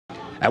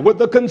And with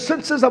the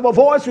consensus of a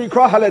voice, we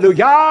cry,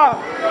 hallelujah.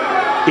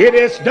 It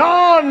is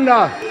done.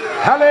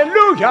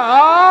 Hallelujah.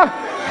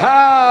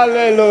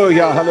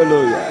 Hallelujah.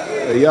 Hallelujah.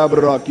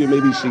 Yabrak, you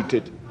may be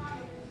seated.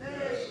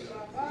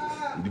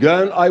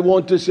 Again, I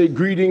want to say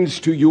greetings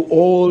to you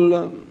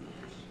all.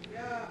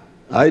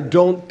 I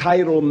don't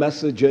title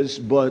messages,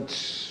 but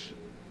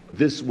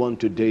this one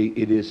today,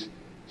 it is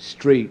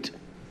straight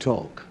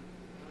talk.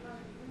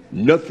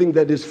 Nothing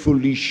that is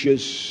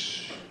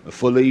fallacious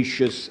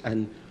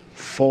and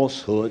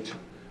falsehood,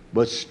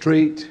 but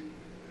straight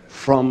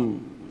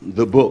from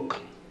the book.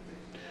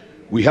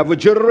 We have a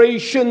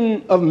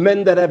generation of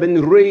men that have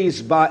been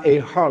raised by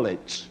a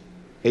harlot,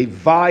 a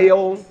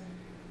vile,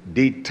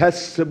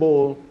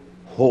 detestable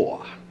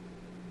whore.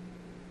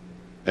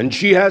 And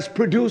she has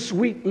produced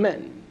weak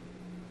men.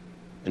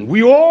 And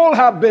we all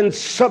have been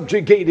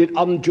subjugated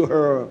unto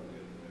her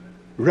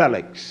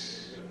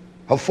relics,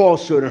 her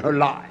falsehood and her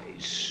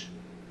lies.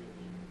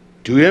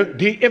 To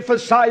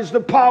de-emphasize the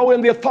power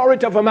and the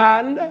authority of a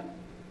man,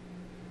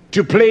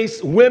 to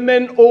place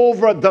women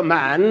over the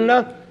man,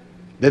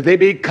 that they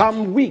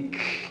become weak,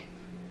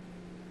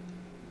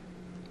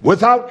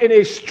 without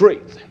any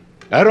strength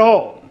at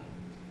all.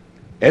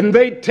 And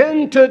they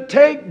tend to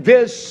take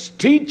this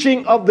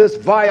teaching of this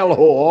vile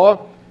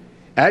whore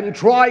and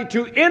try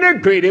to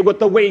integrate it with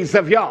the ways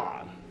of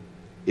Yah.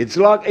 It's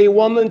like a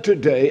woman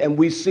today, and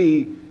we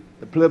see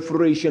the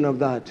proliferation of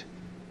that,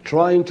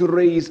 trying to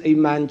raise a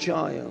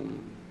man-child.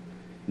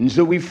 And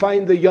so we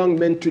find the young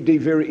men today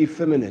very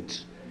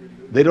effeminate.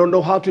 They don't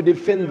know how to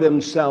defend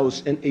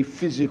themselves in a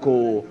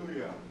physical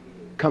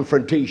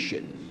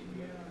confrontation.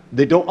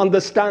 They don't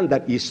understand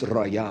that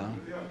Israel,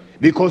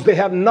 because they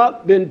have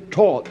not been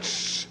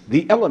taught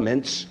the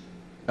elements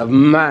of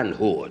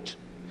manhood.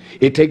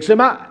 It takes a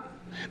man.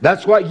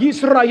 That's why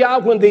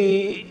Israel, when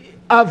the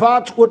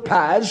Avat would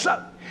pass,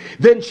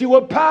 then she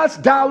would pass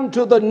down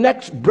to the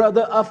next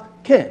brother of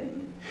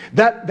kin.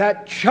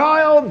 That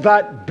child,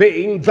 that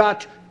being,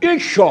 that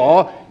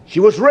Ishah, she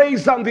was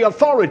raised on the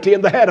authority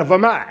in the head of a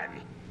man.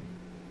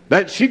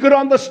 That she could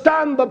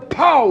understand the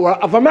power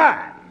of a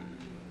man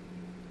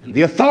and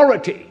the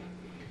authority.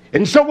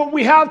 And so what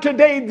we have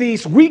today,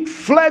 these weak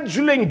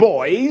fledgling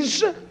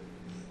boys,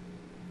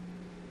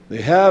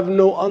 they have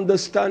no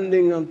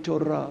understanding of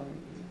Torah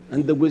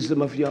and the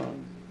wisdom of Yah.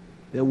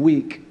 They're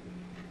weak.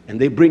 And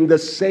they bring the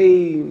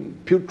same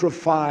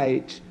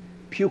putrefied,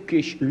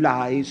 pukish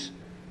lies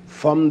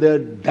from the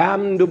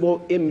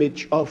damnable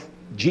image of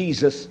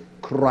Jesus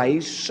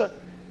Christ,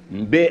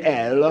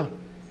 Baal,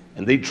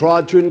 and they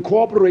try to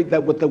incorporate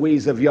that with the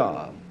ways of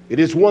Yah. It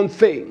is one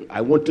thing,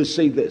 I want to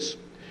say this.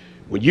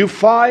 When you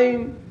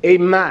find a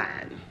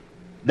man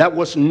that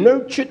was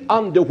nurtured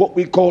under what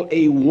we call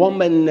a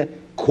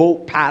woman,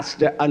 quote,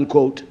 pastor,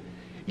 unquote,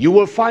 you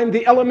will find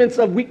the elements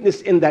of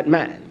weakness in that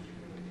man.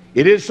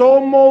 It is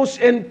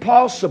almost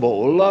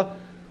impossible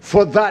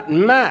for that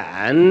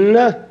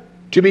man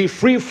to be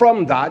free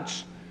from that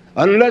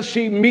unless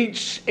he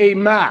meets a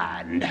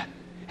man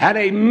and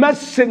a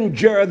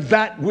messenger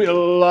that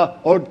will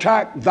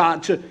attack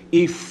that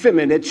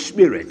effeminate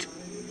spirit.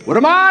 When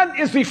a man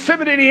is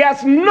effeminate, he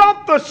has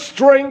not the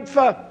strength,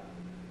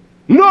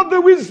 not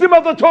the wisdom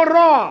of the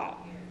Torah.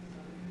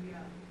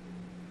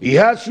 He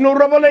has no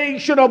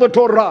revelation of the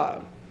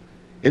Torah.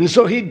 And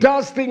so he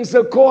does things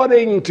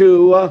according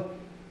to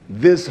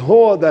this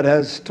whore that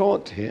has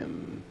taught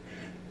him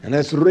and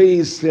has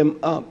raised him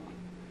up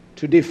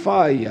to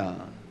defy Yah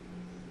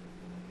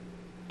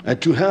and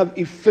to have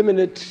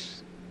effeminate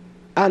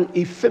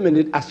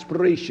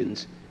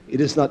aspirations.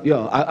 It is not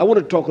Yah. I want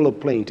to talk a little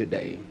plain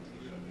today.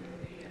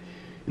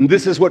 And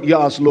this is what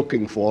Yah's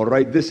looking for,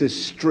 right? This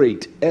is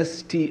straight,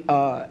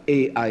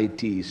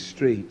 S-T-R-A-I-T,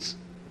 straight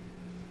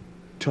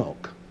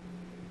talk,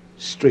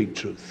 straight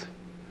truth.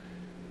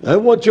 I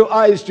want your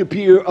eyes to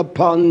peer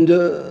upon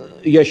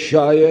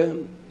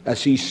Yeshua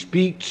as he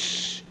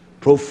speaks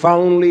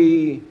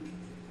profoundly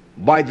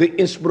by the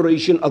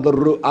inspiration of the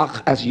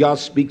Ruach as Yah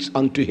speaks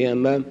unto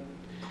him.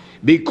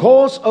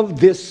 Because of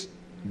this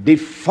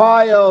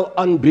defiled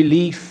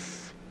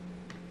unbelief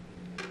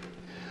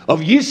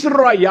of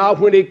Israel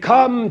when it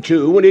came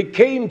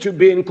to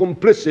being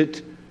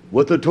complicit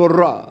with the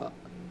Torah.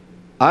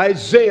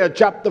 Isaiah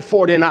chapter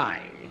 49.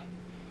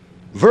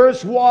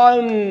 Verse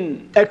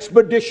 1,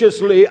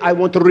 expeditiously, I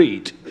want to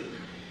read.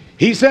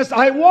 He says,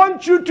 I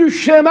want you to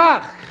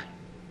shemach.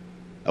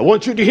 I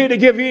want you to hear, to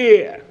give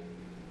ear,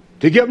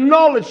 to give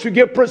knowledge, to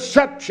give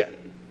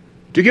perception,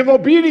 to give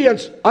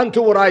obedience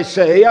unto what I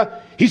say.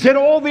 He said,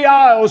 all the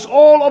isles,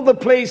 all of the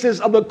places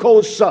of the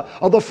coasts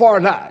of the far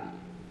land.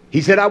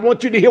 He said, I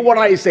want you to hear what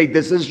I say.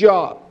 This is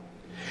Yah.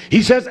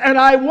 He says, and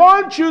I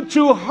want you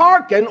to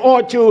hearken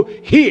or to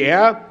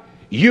hear,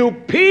 you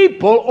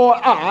people,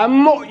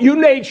 or you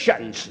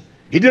nations.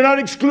 He did not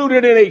exclude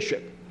any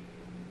nation.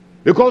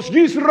 Because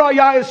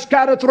Israel is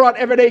scattered throughout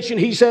every nation.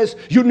 He says,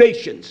 you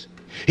nations.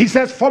 He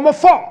says, from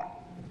afar.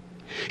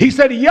 He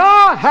said,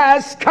 Yah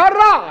has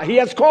kara. He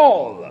has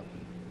called.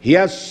 He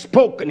has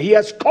spoken. He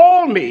has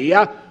called me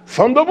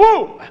from the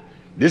womb.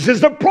 This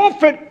is the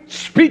prophet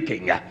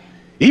speaking.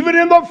 Even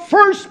in the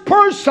first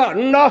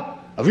person of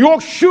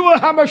Yeshua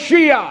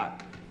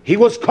HaMashiach, he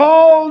was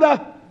called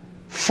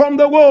from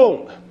the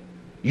womb.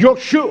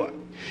 Yeshua.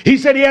 He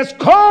said, he has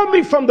called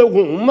me from the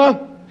womb,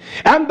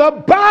 and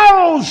the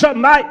bowels of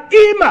my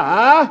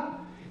Ima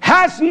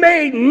has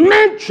made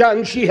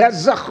mention. She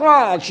has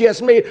zachar. She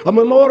has made a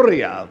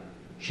memorial.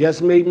 She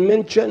has made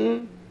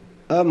mention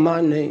of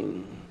my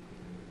name.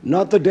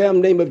 Not the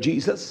damn name of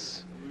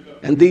Jesus.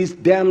 And these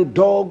damn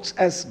dogs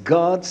as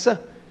gods.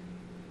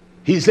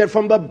 He said,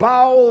 from the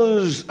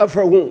bowels of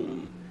her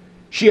womb,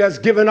 she has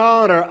given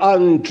honor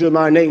unto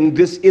my name.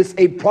 This is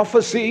a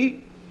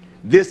prophecy.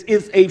 This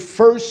is a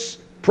first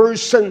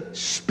person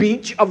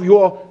speech of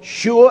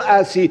Yeshua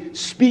as he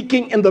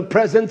speaking in the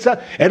presence,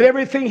 and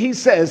everything he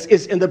says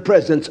is in the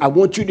presence. I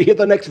want you to hear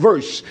the next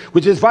verse,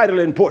 which is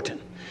vitally important,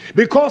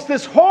 because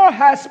this whore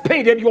has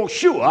painted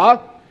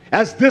Yeshua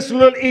as this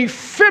little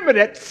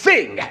effeminate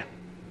thing.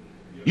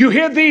 You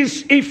hear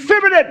these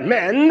effeminate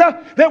men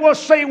that will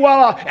say,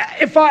 well,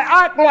 if I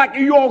act like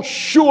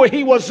Yeshua,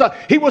 he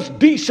was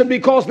decent,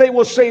 because they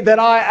will say that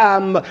I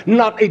am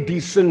not a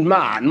decent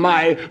man.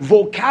 My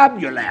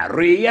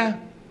vocabulary,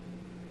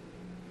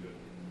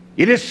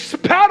 it is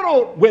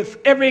sparrowed with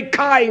every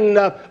kind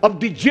of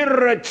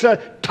degenerate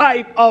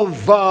type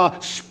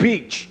of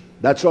speech.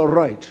 That's all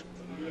right.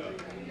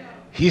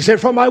 He said,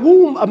 from my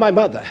womb of my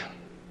mother,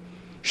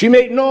 she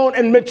made known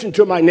and mentioned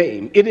to my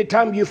name.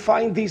 Anytime you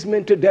find these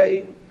men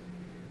today,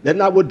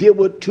 then I will deal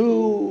with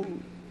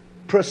two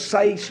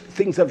precise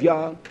things of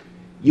Yah.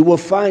 You will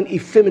find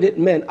effeminate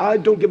men. I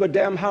don't give a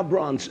damn how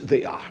bronze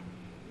they are.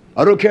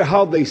 I don't care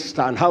how they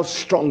stand, how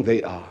strong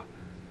they are.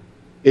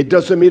 It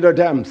doesn't mean a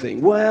damn thing.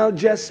 Well,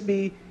 just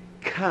be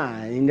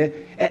kind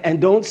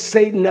and don't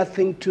say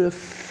nothing to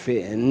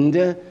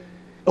offend.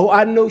 Oh,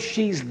 I know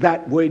she's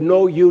that way.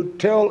 No, you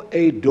tell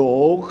a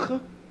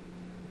dog,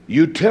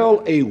 you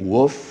tell a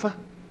wolf,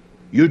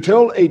 you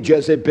tell a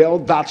Jezebel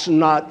that's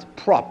not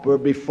proper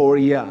before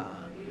Yah.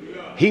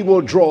 He will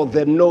draw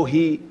them. No,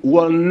 he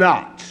will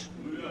not.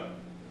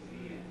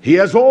 He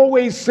has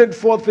always sent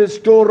forth his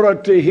Torah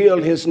to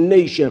heal his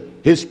nation,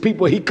 his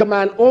people. He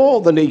commanded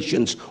all the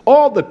nations,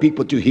 all the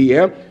people to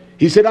hear.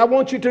 He said, I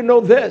want you to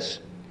know this.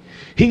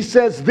 He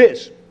says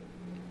this,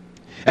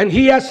 and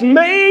he has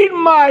made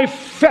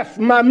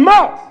my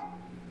mouth,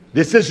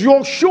 this is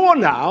Yeshua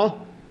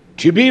now,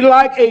 to be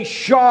like a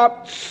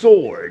sharp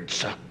sword.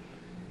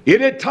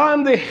 Any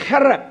time the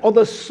herep or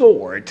the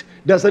sword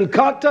doesn't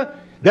cut,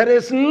 that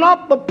is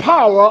not the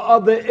power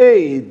of the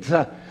aids.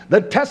 The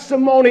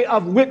testimony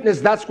of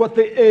witness, that's what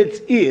the aids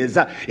is.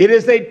 It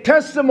is a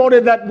testimony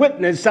that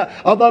witness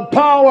of the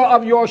power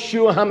of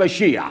Yeshua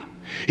HaMashiach.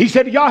 He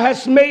said, Yah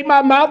has made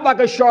my mouth like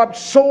a sharp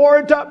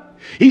sword.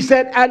 He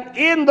said, and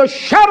in the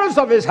shadows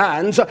of his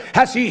hands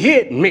has he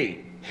hid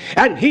me.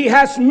 And he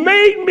has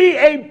made me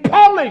a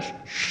polished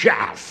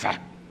shaft.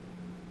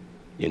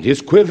 In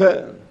his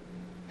quiver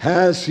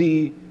has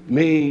he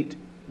made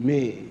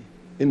me.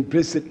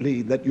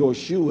 Implicitly, that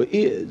Yeshua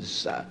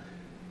is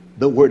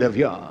the word of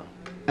Yah.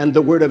 And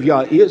the word of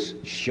Yah is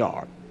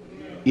sharp.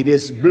 It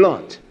is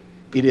blunt.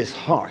 It is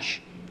harsh.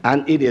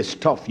 And it is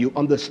tough. You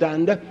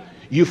understand?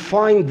 You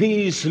find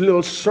these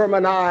little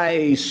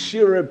sermonized,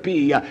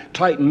 syrupy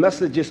type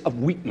messages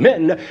of weak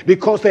men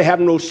because they have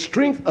no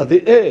strength of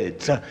the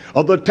edge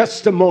of the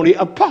testimony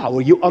of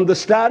power. You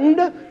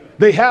understand?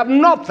 They have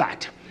not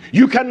that.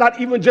 You cannot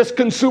even just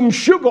consume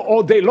sugar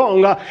all day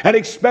long and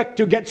expect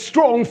to get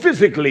strong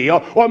physically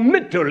or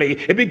mentally.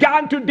 It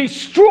began to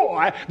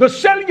destroy the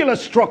cellular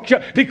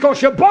structure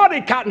because your body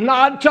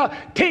cannot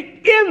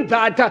take in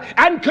that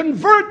and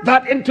convert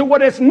that into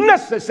what is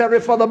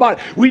necessary for the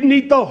body. We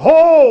need the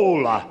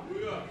whole.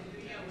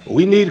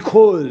 We need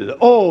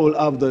all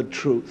of the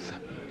truth.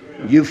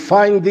 You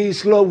find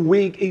these little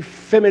weak,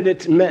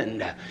 effeminate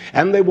men,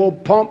 and they will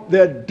pump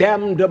their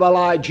damnable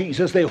eye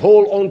Jesus. They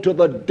hold on to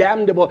the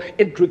damnable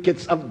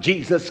intricacies of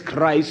Jesus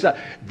Christ.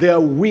 They're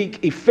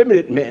weak,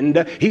 effeminate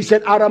men. He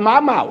said, out of my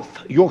mouth,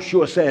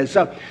 Yeshua says,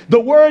 the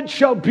word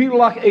shall be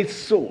like a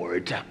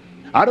sword.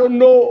 I don't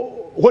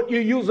know what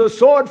you use a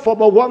sword for,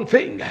 but one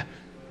thing.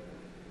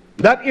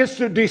 That is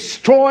to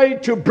destroy,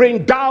 to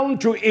bring down,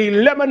 to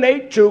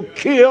eliminate, to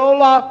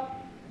kill,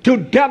 to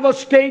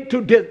devastate,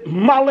 to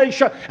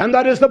demolish, and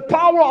that is the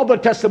power of the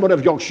testimony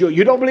of Yeshua.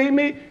 You don't believe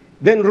me?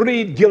 Then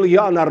read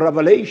Giliana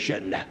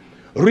Revelation.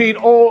 Read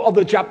all of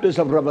the chapters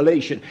of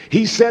Revelation.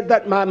 He said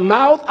that my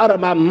mouth, out of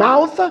my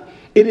mouth,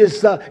 it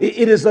is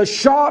a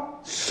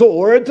sharp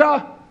sword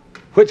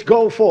which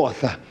go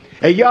forth.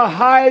 And Yah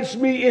hides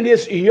me in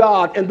his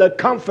yard in the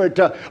comfort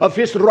of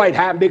his right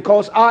hand,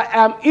 because I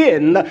am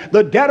in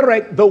the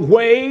direct, the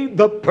way,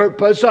 the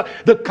purpose,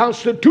 the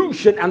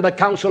constitution, and the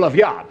counsel of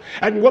Yah.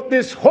 And what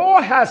this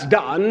whore has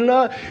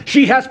done,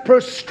 she has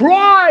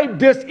prescribed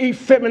this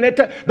effeminate.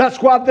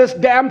 That's why this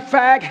damn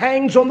fag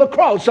hangs on the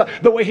cross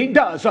the way he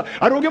does.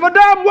 I don't give a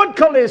damn what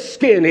color his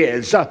skin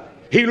is.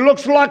 He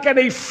looks like an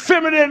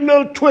effeminate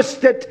little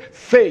twisted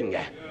thing.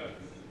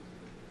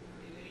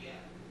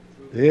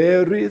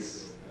 There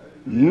is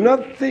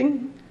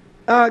nothing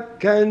I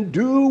can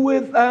do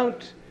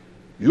without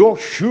You're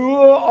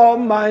sure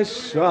on my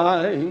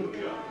side.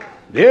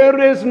 There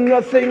is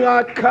nothing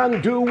I can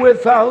do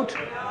without.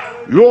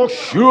 You're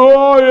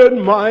sure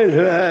in my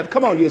lap.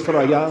 Come on,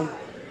 Yisrael.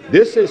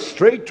 This is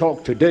straight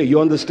talk today.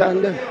 You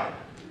understand that?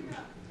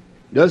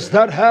 Does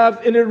that have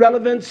any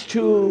relevance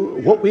to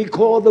what we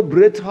call the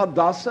Brit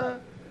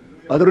Hadassah,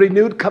 or the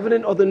renewed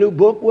covenant, or the new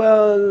book?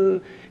 Well,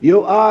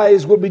 your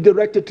eyes will be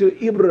directed to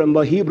Ibrahim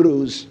or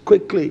Hebrews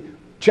quickly,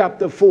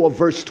 chapter 4,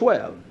 verse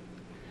 12.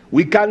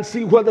 We can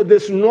see whether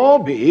this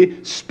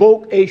Nabi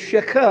spoke a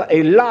sheker,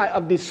 a lie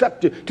of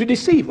deception, to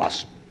deceive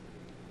us.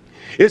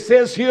 It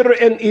says here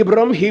in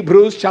Ibrahim,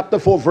 Hebrews chapter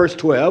 4, verse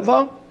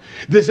 12,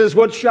 this is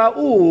what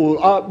Shaul,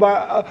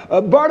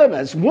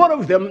 Barnabas, one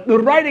of them, the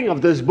writing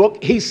of this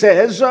book, he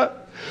says,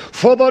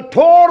 for the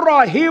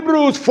Torah,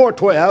 Hebrews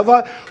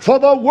 4:12, for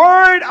the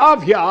word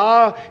of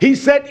Yah, he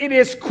said, it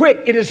is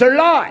quick, it is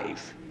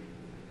alive,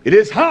 it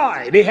is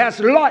high, it has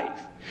life,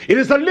 it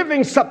is a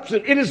living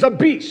substance, it is a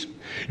beast.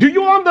 Do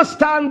you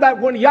understand that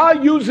when Yah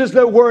uses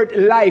the word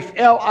life,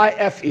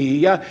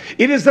 L-I-F-E,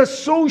 it is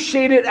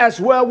associated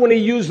as well when he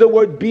used the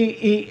word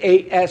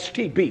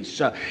B-E-A-S-T, beast.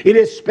 It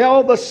is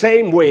spelled the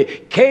same way,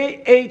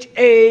 K-H-A-N-E-E,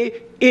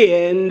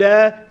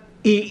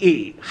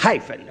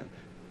 hyphen,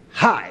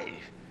 high,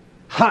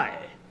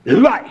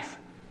 life.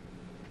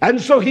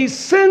 And so he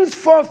sends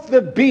forth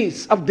the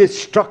beast of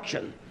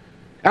destruction,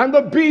 and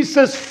the beast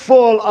is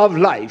full of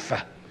life.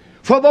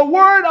 For the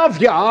word of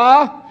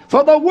Yah,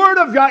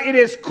 it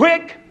is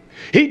quick.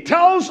 He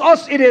tells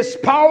us it is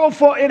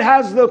powerful. It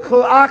has the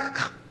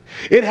koach.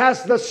 It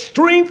has the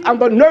strength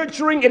and the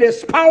nurturing. It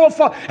is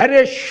powerful, and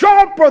it is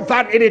sharper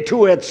than any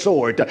two-edged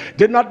sword.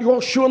 Did not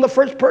Yoshua in the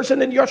first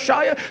person in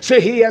Yeshaya say,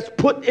 he has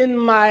put in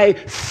my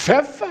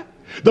fifth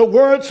the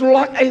words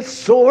like a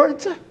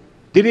sword?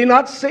 Did he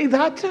not say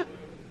that?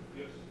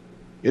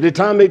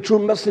 Anytime a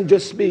true messenger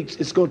speaks,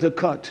 it's going to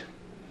cut.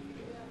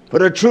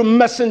 But a true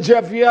messenger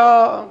of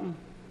Yah,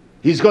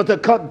 he's going to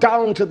cut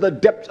down to the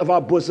depths of our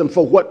bosom.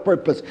 For what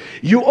purpose?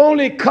 You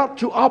only cut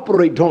to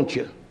operate, don't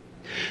you?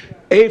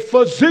 A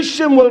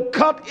physician will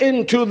cut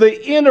into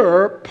the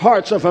inner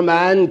parts of a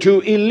man to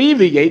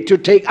alleviate, to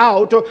take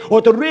out,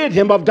 or to rid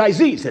him of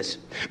diseases.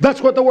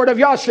 That's what the word of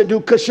Yah should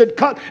do, should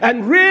cut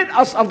and rid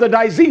us of the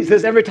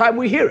diseases every time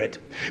we hear it.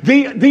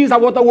 These are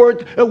what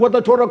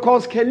the Torah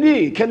calls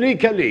keli.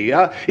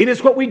 It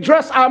is what we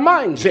dress our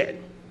minds in.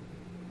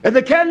 And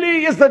the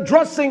keli is the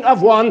dressing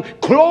of one,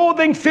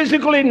 clothing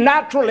physically,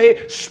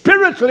 naturally,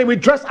 spiritually. We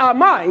dress our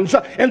minds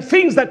in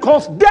things that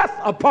cause death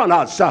upon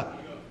us.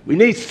 We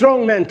need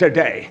strong men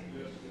today.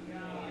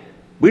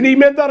 We need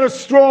men that are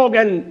strong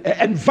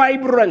and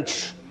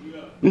vibrant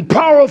and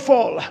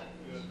powerful.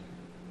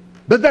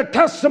 That their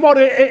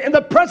testimony in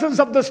the presence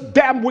of this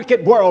damn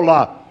wicked world,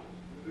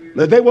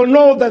 that they will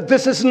know that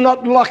this is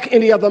not like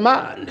any other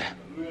man.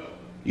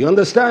 You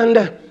understand?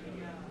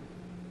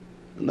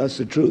 And that's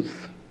the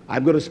truth.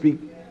 I'm going to speak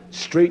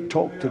straight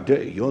talk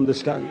today. You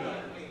understand?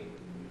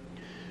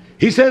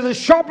 He says it's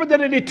sharper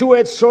than any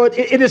two-edged sword.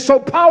 It is so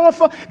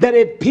powerful that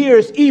it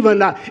pierces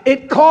even,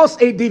 it causes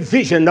a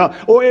division,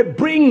 or it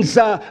brings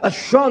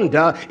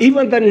asunder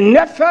even the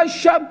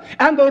nefesh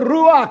and the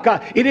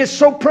ruach. It is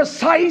so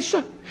precise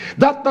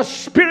that the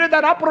spirit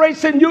that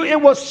operates in you,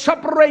 it will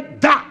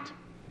separate that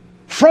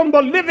from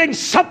the living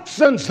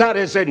substance that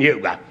is in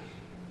you.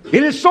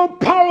 It is so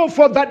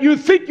powerful that you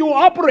think you're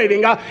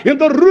operating in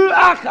the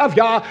Ruach of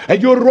Yah,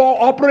 and you're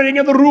operating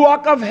in the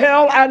Ruach of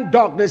hell and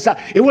darkness.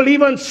 It will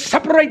even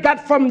separate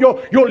that from your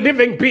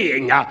living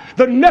being.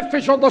 The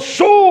nefesh, or the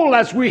soul,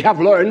 as we have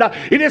learned,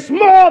 it is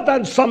more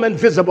than some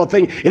invisible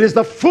thing. It is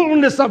the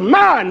fullness of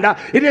man.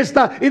 It is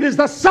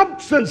the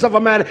substance of a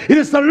man. It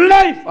is the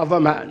life of a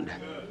man.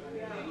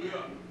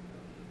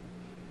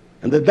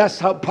 And that's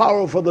how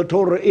powerful the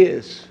Torah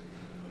is,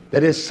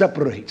 that it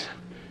separates.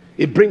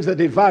 It brings a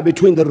divide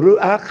between the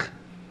ruach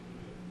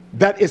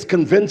that is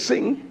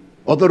convincing,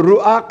 or the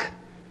ruach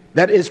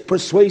that is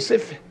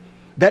persuasive,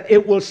 that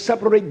it will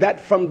separate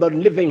that from the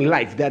living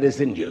life that is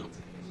in you.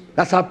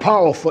 That's how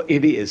powerful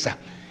it is.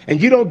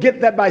 And you don't get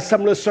that by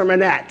some little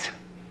sermonette.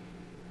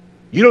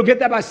 You don't get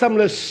that by some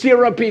little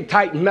syrupy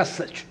type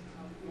message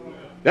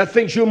that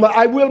thinks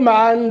I will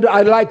mind,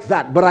 I like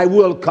that, but I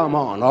will come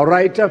on, all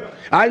right?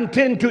 I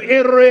intend to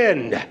enter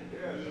in.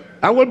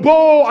 I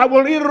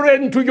will enter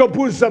into your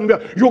bosom,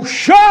 your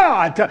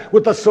shot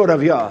with the sword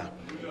of Yah,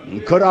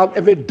 and cut out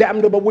every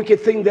damnable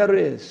wicked thing there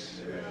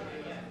is.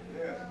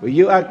 Well,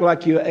 you act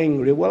like you're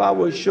angry. Well, I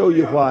will show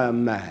you why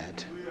I'm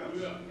mad.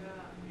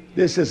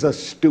 This is a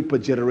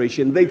stupid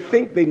generation. They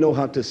think they know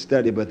how to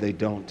study, but they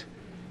don't.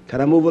 Can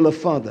I move a little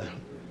further?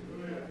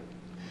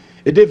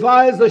 It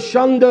divides the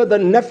shanda, the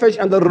nefesh,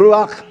 and the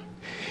ruach.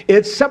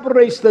 It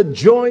separates the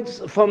joints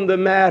from the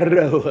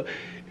marrow.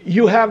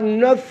 You have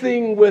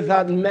nothing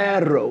without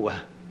marrow.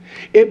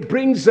 It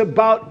brings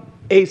about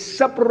a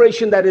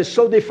separation that is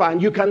so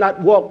defined, you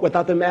cannot walk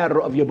without the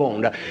marrow of your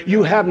bone.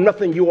 You have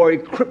nothing, you are a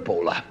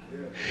cripple.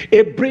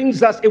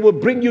 It will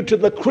bring you to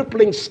the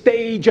crippling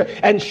stage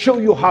and show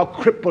you how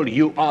crippled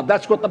you are.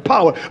 That's what the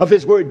power of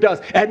his word does.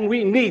 And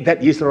we need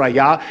that,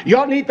 Israel.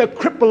 Y'all need to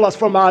cripple us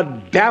from our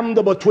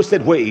damnable,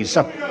 twisted ways.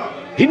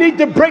 He needs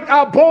to break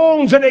our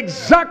bones and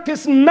exact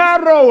his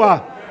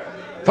marrow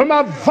from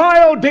our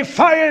vile,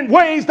 defiant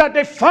ways that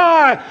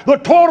defy the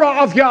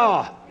Torah of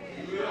Yah.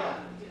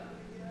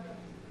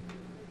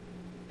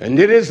 And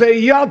it is a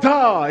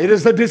yada, it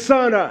is a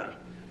discerner.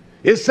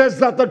 It says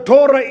that the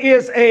Torah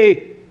is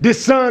a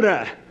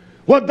discerner.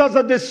 What does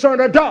a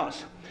discerner do?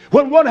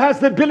 When one has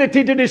the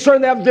ability to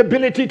discern, they have the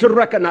ability to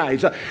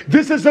recognize.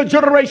 This is a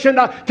generation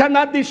that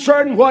cannot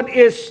discern what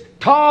is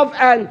tav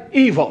and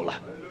evil.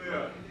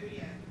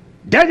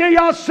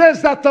 Daniel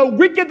says that the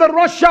wicked, the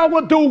Russia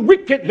will do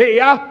wickedly,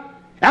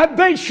 and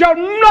they shall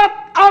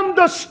not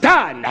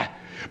understand.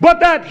 But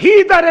that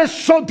he that is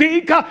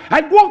Sodiq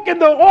and walk in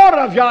the order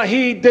of Yah,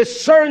 he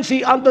discerns,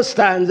 he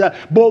understands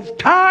both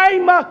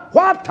time,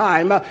 what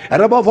time,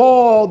 and above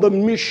all the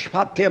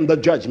mishpatim, the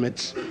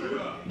judgments,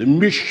 the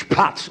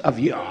mishpats of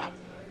Yah.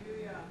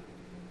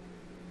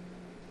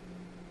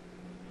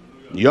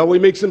 Yahweh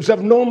makes himself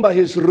known by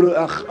his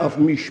ruach of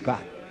mishpat.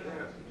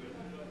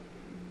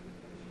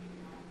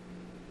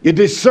 It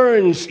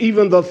discerns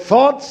even the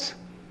thoughts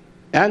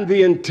and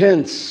the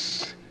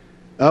intents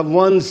of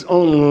one's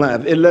own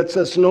life. It lets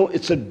us know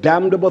it's a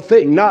damnable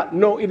thing.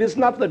 No, it is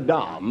not the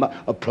dam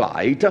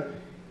applied.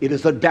 It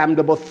is a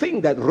damnable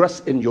thing that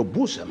rests in your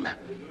bosom.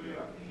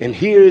 And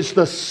here is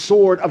the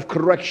sword of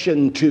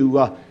correction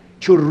to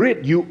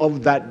rid you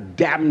of that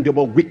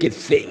damnable wicked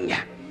thing.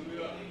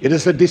 It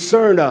is a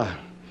discerner.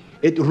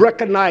 It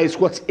recognizes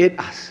what's in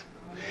us.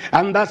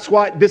 And that's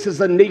why this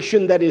is a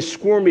nation that is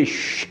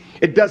squirmish.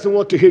 It doesn't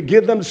want to hear.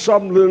 Give them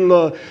some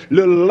little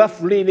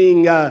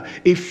left-leaning,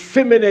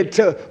 effeminate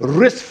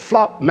wrist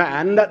flop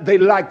man. They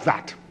like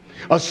that.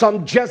 Or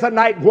some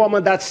Jezebelite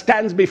woman that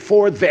stands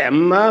before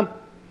them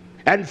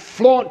and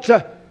flaunt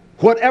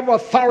whatever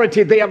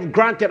authority they have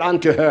granted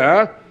unto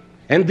her.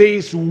 And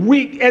these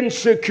weak,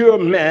 insecure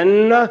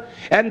men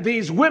and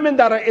these women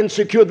that are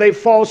insecure, they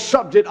fall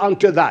subject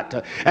unto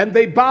that. And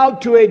they bow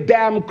to a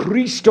damn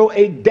Christo,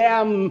 a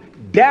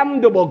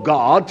damnable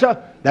God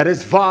that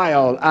is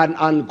vile and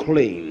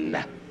unclean.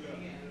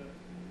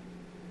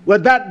 Well,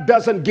 that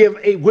doesn't give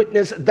a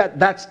witness that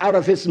that's out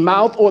of his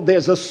mouth or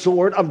there's a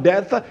sword of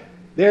death.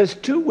 There's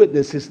two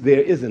witnesses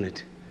there, isn't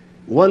it?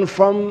 One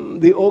from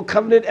the Old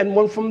Covenant and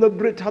one from the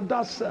Brit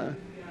Hadassah.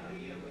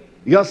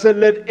 Yah said,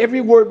 let every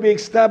word be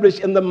established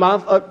in the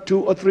mouth of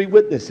 2 or 3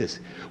 witnesses.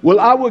 Well,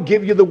 I will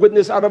give you the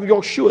witness out of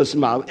Yeshua's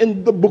mouth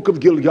in the book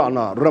of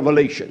Gilgana,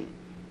 Revelation.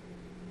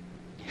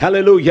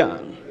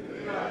 Hallelujah.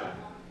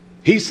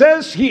 He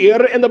says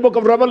here in the book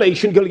of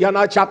Revelation,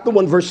 Gilgana chapter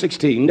 1 verse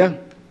 16,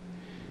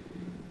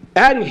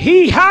 and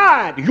he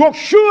had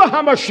Yeshua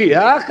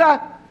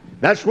HaMashiach.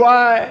 That's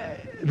why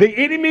the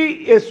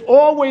enemy is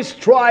always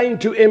trying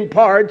to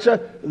impart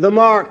the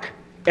mark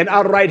in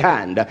our right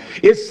hand.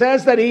 It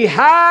says that he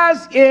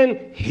has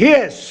in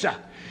his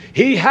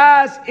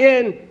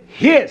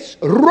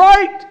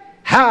right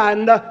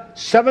hand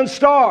 7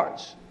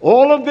 stars.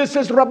 All of this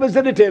is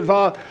representative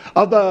of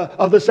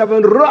the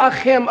 7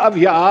 Ruachim of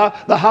Yah,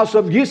 the house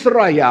of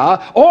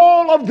Yisrael.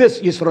 All of this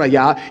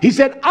Yisrael. He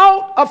said,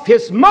 out of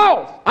his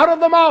mouth, out of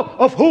the mouth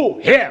of who?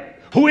 Him.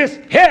 Who is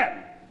him?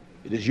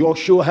 It is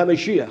Yeshua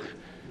HaMashiach.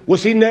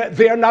 Was he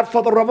there not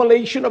for the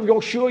revelation of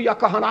Yeshua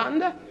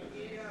Yakahanan?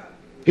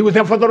 He was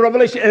there for the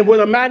revelation. And when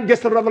a man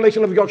gets the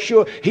revelation of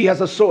Yeshua, he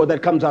has a sword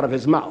that comes out of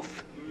his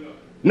mouth.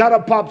 Not a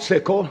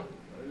popsicle.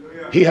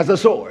 He has a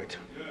sword.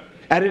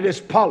 And it is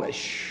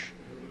polished.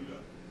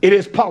 It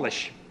is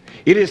polished.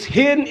 It is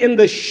hidden in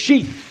the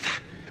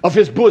sheath of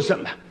his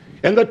bosom.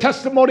 And the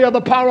testimony of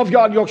the power of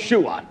God,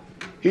 Yeshua.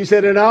 He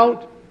said, and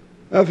out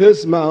of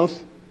his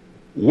mouth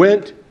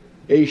went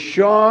a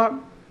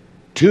sharp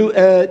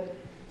two-edged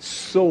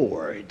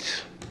sword.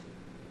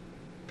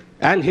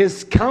 And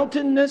his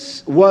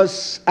countenance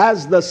was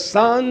as the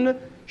sun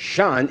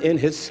shine in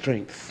his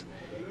strength.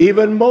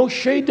 Even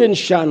Moshe didn't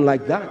shine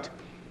like that.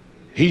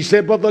 He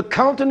said, but the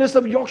countenance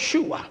of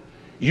Yeshua,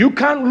 you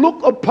can't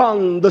look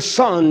upon the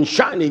sun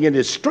shining in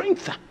his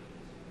strength.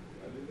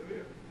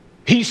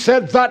 He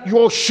said that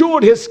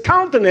Yeshua, his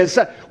countenance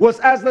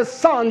was as the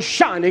sun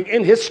shining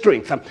in his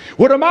strength.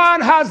 When a man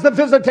has the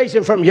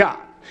visitation from Yah,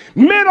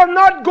 men are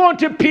not going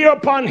to peer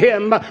upon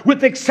him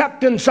with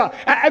acceptance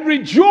and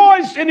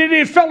rejoice in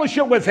any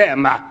fellowship with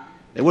him.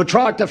 They will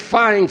try to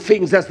find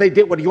things as they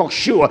did with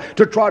Yeshua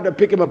to try to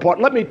pick him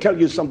apart. Let me tell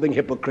you something,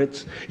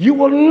 hypocrites. You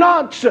will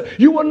not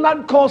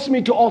cause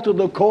me to alter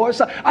the course.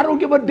 I don't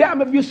give a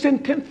damn if you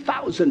send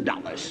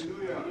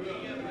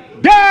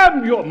 $10,000.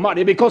 Damn your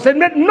money, because it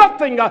meant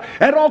nothing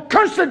at all.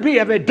 Cursed be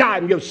every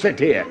dime you've sent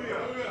here.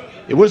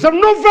 It was of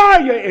no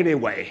value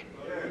anyway.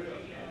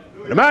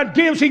 The man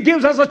gives, he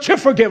gives as a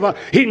cheerful giver.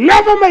 He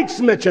never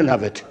makes mention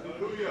of it.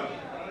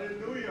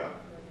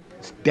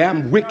 This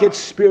damn wicked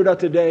spirit of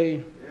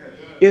today.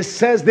 It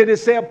says, did it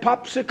say a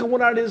popsicle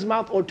went out of his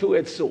mouth or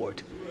two-edged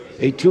sword?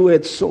 A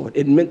two-edged sword.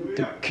 It meant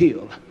to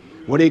kill.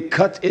 When he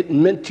cut, it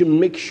meant to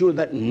make sure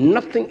that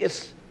nothing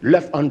is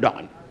left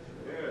undone.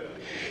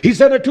 He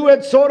said a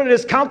two-edged sword, and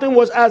his countenance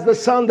was as the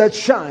sun that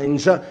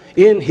shines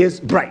in his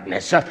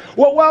brightness.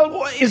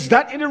 Well, is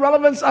that any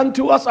relevance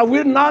unto us? Are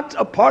we not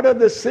a part of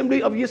the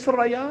assembly of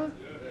Yisrael?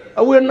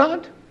 Are we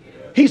not?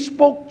 He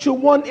spoke to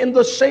one in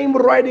the same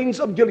writings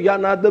of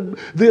Juliana,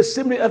 the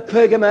assembly of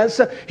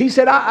Pergamos. He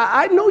said,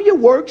 I know your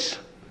works.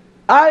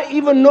 I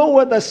even know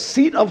where the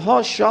seat of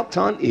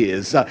Hashatan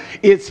is.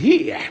 It's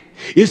here.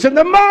 It's in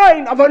the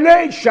mind of a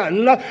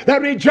nation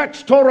that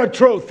rejects Torah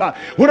truth.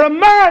 Where a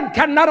man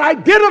cannot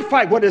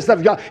identify what is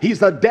of God.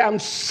 He's a damn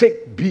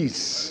sick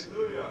beast.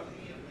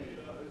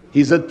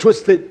 He's a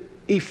twisted,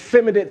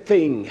 effeminate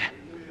thing.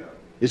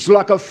 It's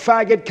like a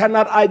faggot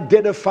cannot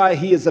identify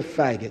he is a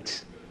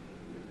faggot.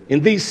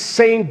 And these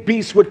same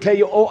beasts would tell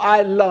you, oh,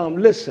 I love.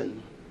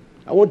 Listen,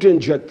 I want to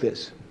inject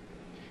this.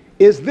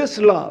 Is this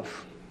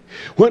love?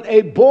 When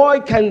a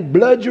boy can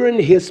bludgeon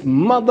his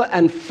mother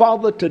and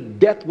father to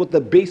death with a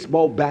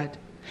baseball bat,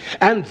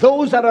 and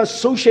those that are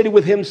associated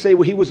with him say,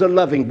 well, he was a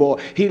loving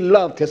boy. He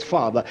loved his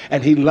father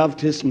and he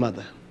loved his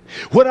mother.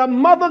 When a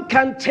mother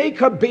can take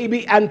her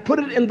baby and put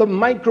it in the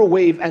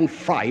microwave and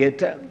fry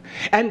it,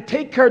 and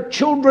take her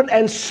children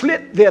and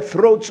slit their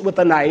throats with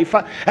a knife,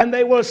 and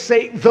they will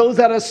say, those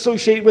that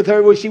associate with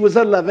her, well, she was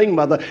a loving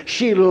mother.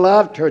 She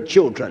loved her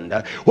children.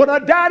 When a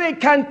daddy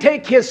can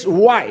take his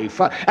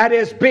wife and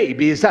his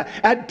babies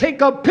and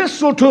take a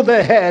pistol to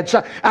their heads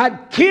and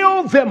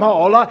kill them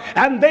all,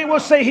 and they will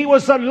say he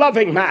was a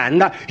loving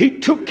man. He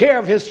took care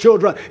of his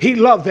children. He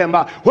loved them.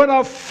 When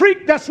a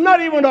freak that's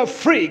not even a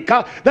freak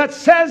that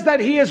says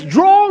that he is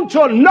drawn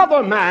to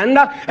another man,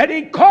 and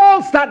he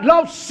calls that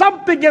love,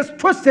 something is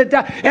twisted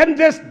in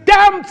this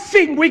damn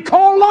thing we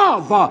call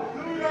love.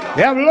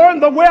 They have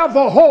learned the way of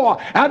a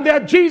whore, and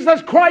that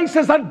Jesus Christ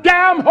is a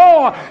damn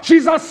whore.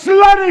 She's a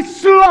slutty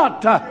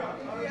slut.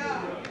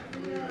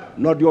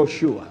 Not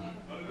Yeshua.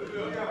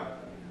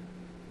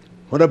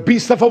 When a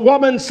beast of a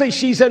woman says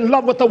she's in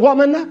love with a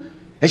woman,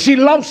 and she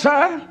loves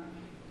her,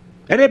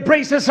 and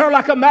embraces her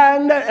like a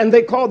man, and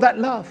they call that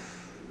love.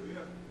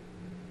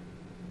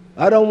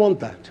 I don't want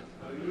that.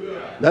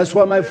 That's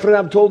why, my friend,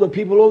 I've told the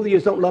people over the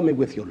years, don't love me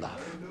with your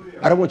love.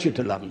 I don't want you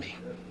to love me.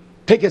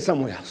 Take it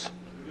somewhere else.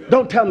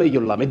 Don't tell me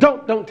you love me.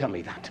 Don't tell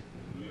me that.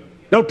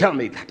 Don't tell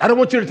me that. I don't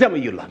want you to tell me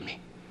you love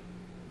me.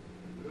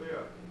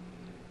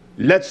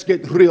 Let's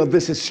get real.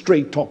 This is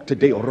straight talk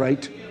today, all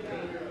right?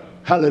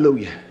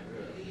 Hallelujah.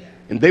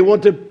 And they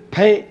want to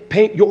paint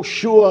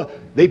Yeshua.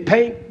 They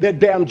paint their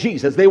damn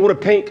Jesus. They want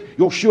to paint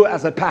Yeshua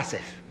as a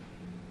passive.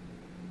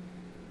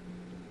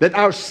 That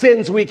our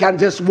sins, we can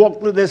just walk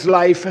through this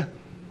life.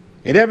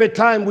 And every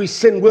time we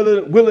sin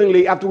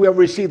willingly after we have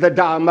received the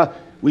Dharma,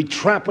 we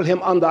trample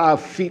him under our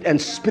feet and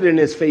spit in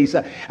his face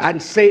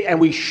and say, and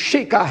we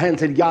shake our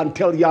hands at Yah and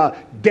tell Yah,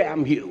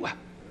 damn you.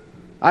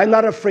 I'm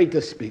not afraid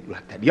to speak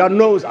like that. Yah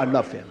knows I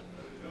love him.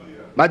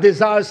 My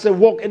desire is to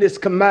walk in his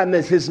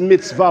commandments, his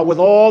mitzvah, with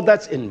all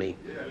that's in me.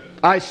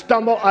 I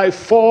stumble, I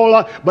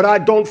fall, but I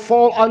don't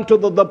fall unto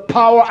the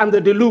power and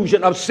the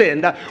delusion of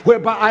sin,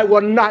 whereby I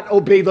will not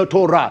obey the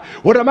Torah.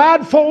 When a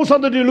man falls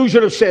under the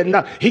delusion of sin,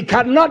 he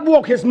cannot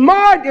walk. His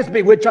mind is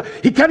bewitched.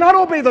 He cannot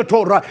obey the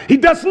Torah. He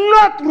does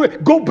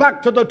not go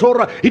back to the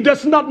Torah. He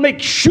does not make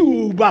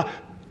shuva,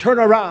 turn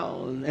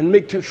around and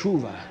make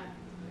teshuvah.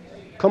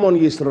 Come on,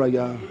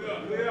 Yisrael.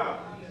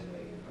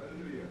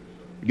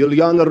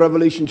 Juliana,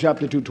 Revelation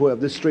chapter 2:12.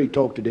 This straight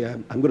talk today.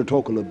 I'm going to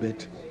talk a little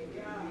bit.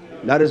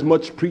 Not as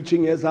much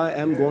preaching as I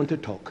am going to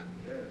talk.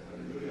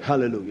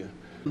 Hallelujah.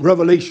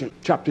 Revelation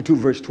chapter 2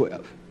 verse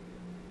 12.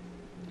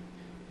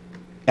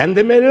 And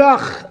the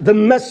Melach, the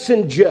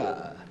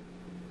messenger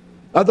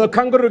of the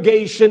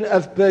congregation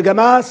of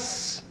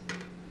Pergamos,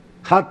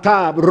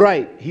 Hatab,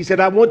 write. He said,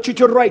 I want you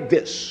to write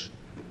this.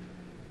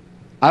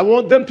 I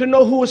want them to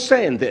know who is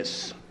saying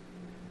this.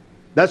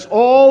 That's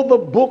all the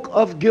book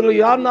of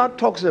Gilead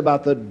talks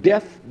about. The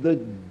death,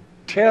 the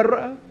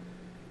terror,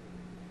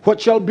 what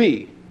shall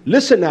be.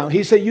 Listen now,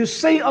 he said, you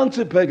say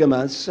unto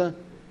Pergamos,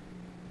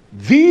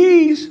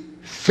 these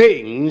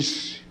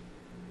things,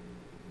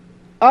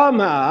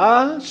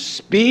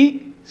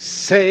 speak,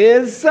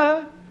 says,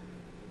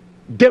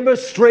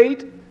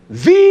 demonstrate,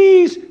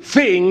 these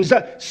things,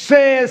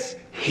 says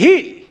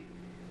he.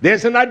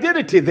 There's an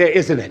identity there,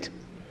 isn't it?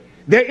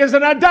 There is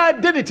an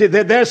identity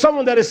there. There's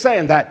someone that is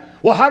saying that.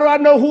 Well, how do I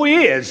know who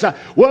he is?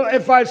 Well,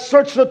 if I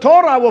search the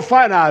Torah, I will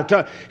find out.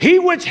 He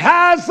which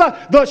has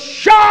the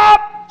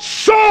sharp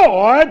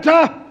sword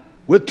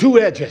with two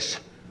edges.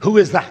 Who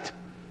is that?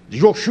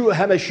 Yeshua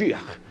HaMashiach.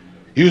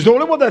 He's the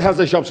only one that has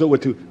a sharp sword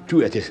with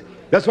two edges.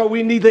 That's why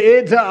we need the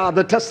edge,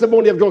 the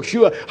testimony of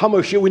Yeshua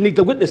HaMashiach. We need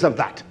the witness of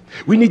that.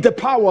 We need the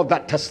power of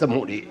that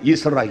testimony.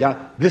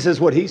 Yisrael. This is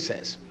what he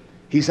says.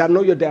 He said, I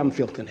know your damn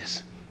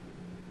filthiness.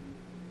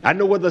 I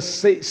know where the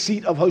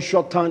seat of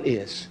Hashatan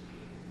is.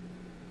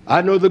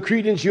 I know the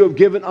credence you have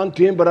given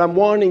unto him, but I'm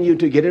warning you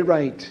to get it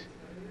right.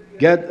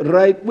 Get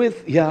right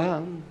with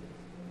Yah.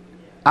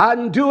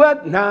 And do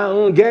it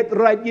now. Get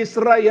right,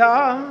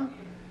 Yisrael.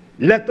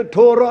 Let the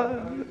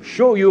Torah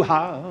show you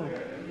how.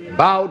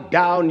 Bow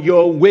down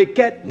your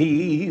wicked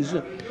knees.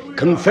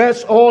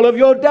 Confess all of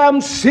your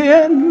damn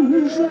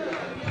sins.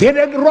 Get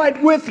it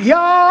right with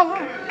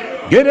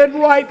Yah. Get it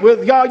right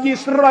with Yah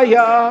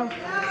Yisrael.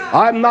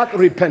 I'm not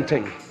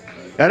repenting.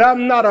 And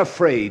I'm not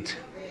afraid.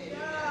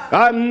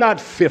 I'm not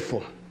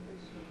fearful.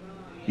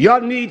 Yah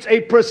needs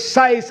a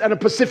precise and a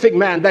specific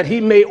man that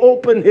he may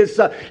open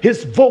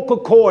his vocal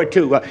cord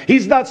to.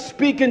 He's not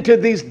speaking to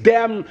these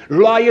damn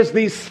liars,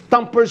 these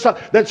stumpers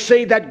that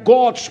say that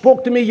God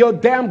spoke to me. Your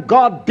damn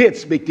God did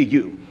speak to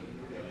you.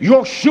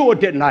 You're sure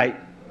didn't.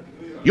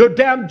 Your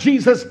damn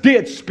Jesus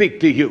did speak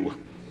to you.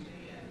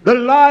 The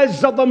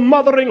lies of the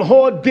mothering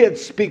whore did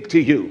speak to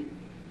you.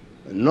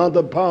 And not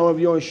the power of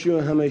your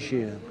Yeshua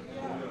HaMashiach.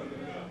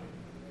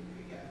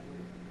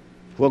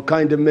 What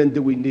kind of men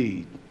do we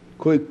need?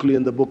 Quickly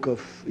in the book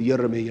of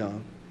Jeremiah.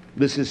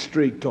 This is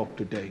straight talk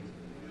today.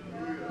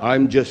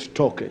 I'm just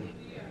talking.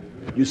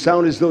 You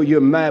sound as though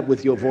you're mad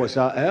with your voice.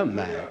 I am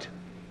mad.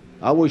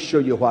 I will show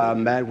you why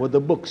I'm mad, what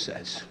the book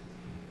says.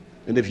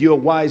 And if you're a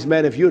wise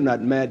man, if you're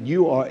not mad,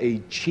 you are a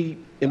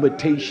cheap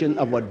imitation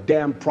of a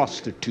damn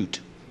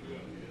prostitute.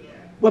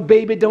 Well,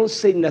 baby, don't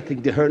say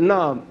nothing to her.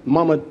 No,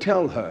 mama,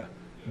 tell her,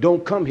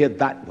 don't come here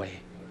that way.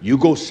 You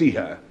go see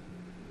her.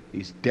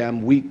 These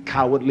damn weak,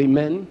 cowardly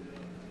men.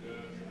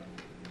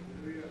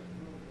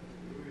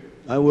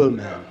 I will,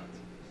 man.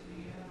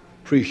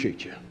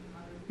 Appreciate you.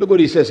 Look what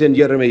he says in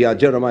Jeremiah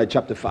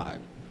chapter 5,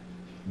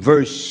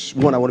 verse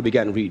 1. I want to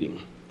begin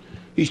reading.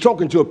 He's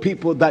talking to a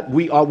people that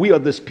we are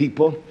this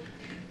people.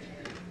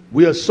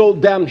 We are so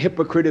damn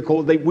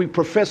hypocritical that we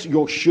profess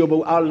Yeshua,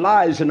 but our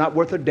lives are not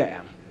worth a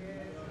damn.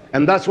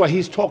 And that's why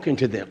he's talking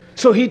to them.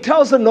 So he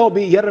tells the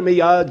Nobi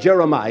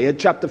Jeremiah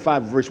chapter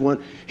 5, verse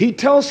 1. He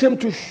tells him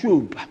to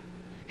shub.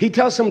 He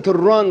tells him to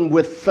run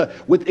with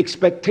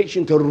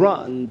expectation, to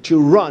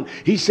run.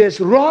 He says,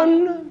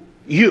 run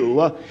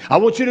you. I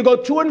want you to go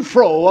to and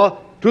fro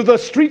through the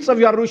streets of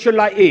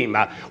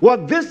Yerushalayim.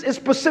 Well, this is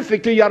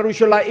specific to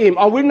Yerushalayim.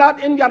 Are we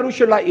not in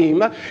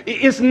Yerushalayim?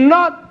 It's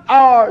not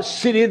our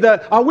city.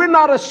 Are we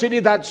not a city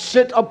that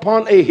sit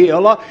upon a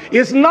hill?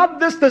 Is not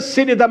this the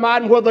city, the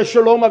man where the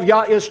shalom of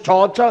Yah is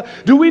taught?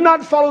 Do we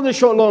not follow the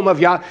shalom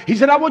of Yah? He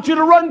said, I want you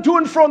to run to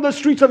and from the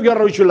streets of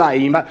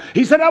Yerushalayim.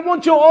 He said, I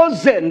want your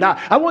ozin.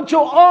 I want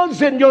your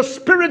ozin, your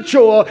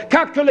spiritual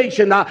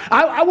calculation.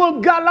 I will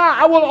gala.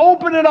 I will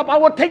open it up. I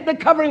will take the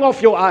covering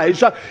off your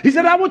eyes. He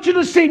said, I want you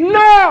to see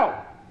now.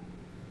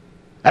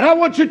 And I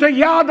want you to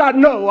yada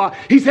know.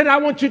 He said, I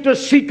want you to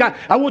seek.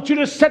 I want you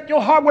to set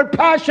your heart with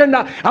passion.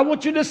 I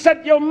want you to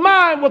set your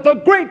mind with a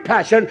great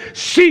passion.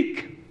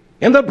 Seek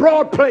in the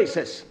broad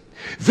places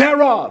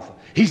thereof.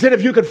 He said,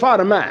 if you could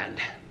find a man.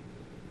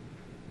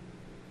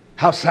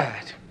 How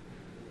sad.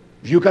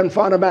 If you can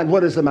find a man,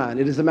 what is the man?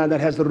 It is the man that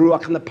has the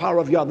ruach and the power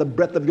of Yah, the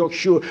breath of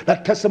Yeshua,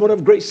 that testimony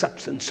of great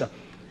substance.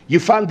 You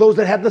find those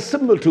that have the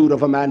similitude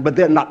of a man, but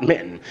they're not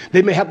men.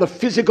 They may have the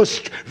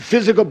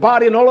physical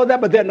body and all of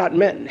that, but they're not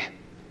men.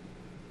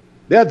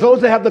 There are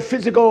those that have the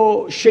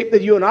physical shape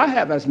that you and I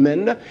have as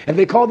men, and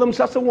they call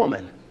themselves a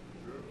woman.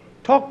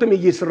 Talk to me,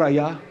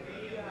 Yisrael.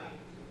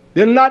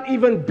 They're not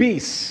even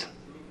beasts.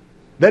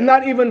 They're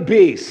not even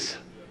beasts.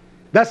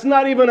 That's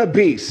not even a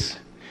beast.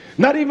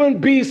 Not even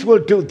beasts will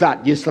do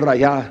that,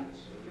 Yisrael.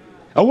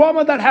 A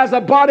woman that has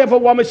a body of a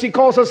woman, she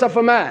calls herself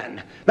a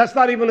man. That's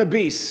not even a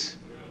beast.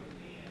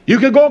 You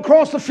can go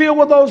across the field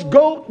with those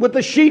goats, with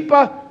the sheep.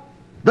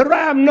 The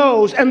ram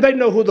knows, and they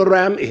know who the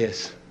ram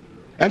is.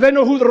 And they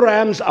know who the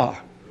rams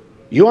are.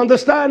 You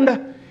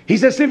understand? He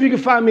says, if you can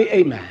find me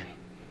a man,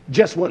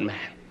 just one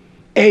man,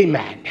 a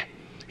man.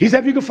 He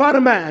said, if you can find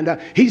a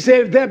man, he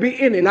said, if there be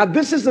any. Now,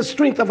 this is the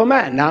strength of a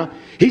man. Now,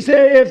 he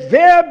said, if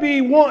there be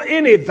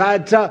any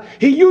that,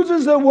 he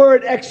uses the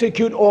word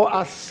execute or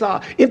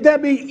asa. If there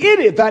be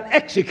any that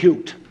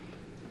execute.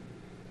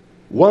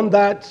 One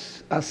that,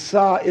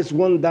 asa, is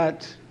one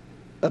that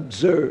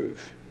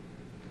observe.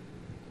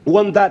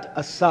 One that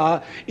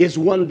asa is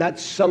one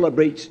that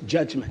celebrates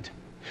judgment.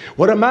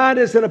 When a man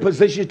is in a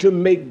position to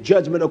make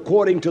judgment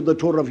according to the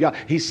Torah of Yah,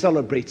 he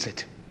celebrates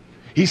it.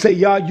 He said,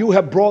 Yah, you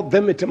have brought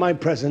them into my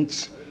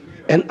presence,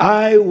 and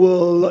I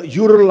will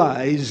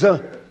utilize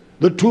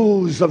the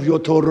tools of your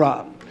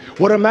Torah.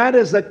 When a man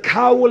is a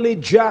cowardly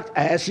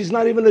jackass, he's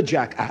not even a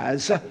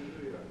jackass.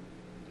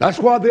 That's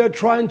why they're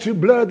trying to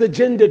blur the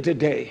gender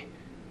today.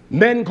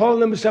 Men call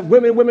themselves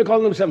women, women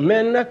call themselves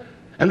men.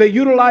 And they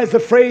utilize the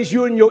phrase,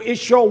 you and your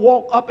Ishar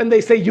walk up and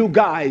they say, you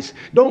guys.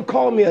 Don't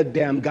call me a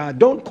damn guy.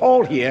 Don't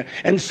call here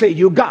and say,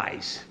 you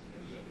guys.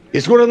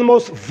 It's one of the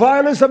most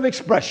violent of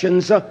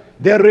expressions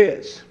there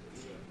is.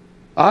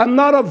 I'm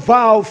not a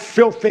vile,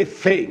 filthy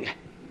thing.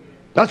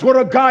 That's what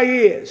a guy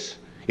is.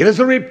 It is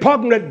a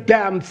repugnant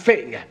damn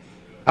thing.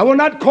 I will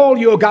not call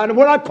you a guy. I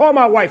will not call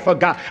my wife a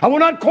guy. I will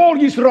not call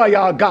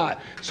Yisrael a guy.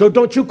 So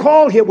don't you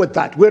call here with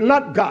that. We're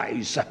not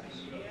guys.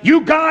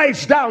 You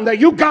guys down there,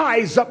 you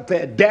guys up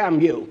there,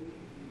 damn you.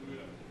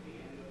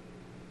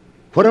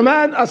 For a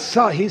man,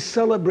 asa, he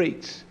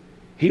celebrates.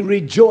 He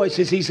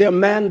rejoices. He's a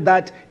man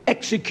that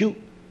execute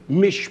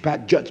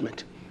mishpat,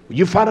 judgment.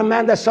 You find a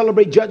man that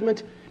celebrates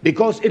judgment,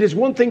 because it is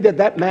one thing that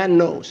that man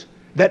knows,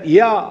 that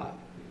Yah,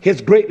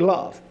 his great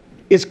love,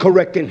 is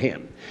correcting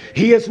him.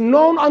 He is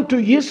known unto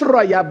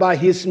Yisrael by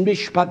his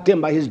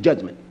mishpatim, by his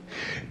judgment.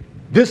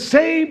 The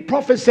same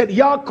prophet said,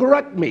 Yah,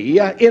 correct me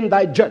in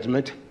thy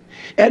judgment,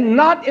 and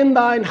not in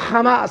thine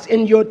Hamas,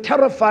 in your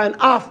terrifying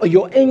of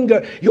your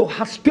anger, your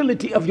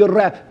hostility of your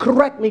wrath.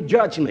 Correct me,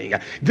 judge me.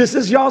 This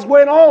is Yah's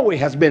way, and always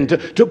has been,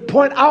 to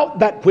point out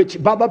that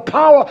which by the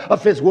power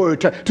of his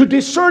word, to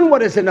discern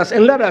what is in us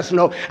and let us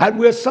know. And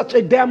we're such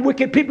a damn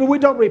wicked people, we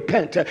don't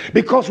repent,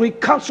 because we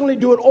constantly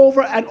do it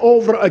over and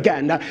over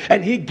again.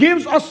 And he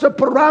gives us the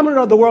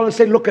parameter of the world and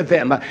say, look at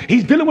them.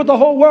 He's dealing with the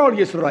whole world,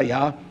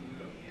 Yisrael.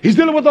 He's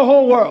dealing with the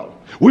whole world.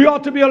 We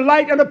ought to be a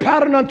light and a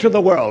pattern unto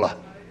the world.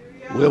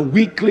 We're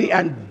weakly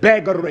and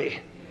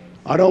beggary.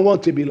 I don't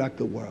want to be like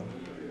the world.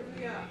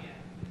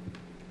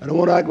 I don't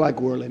want to act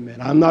like worldly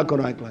men. I'm not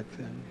going to act like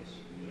them.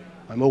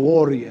 I'm a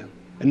warrior,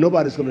 and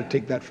nobody's going to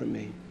take that from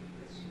me.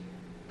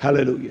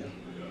 Hallelujah.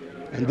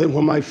 And then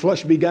when my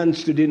flesh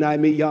begins to deny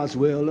me Yah's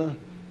will,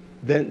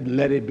 then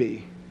let it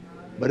be.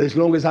 But as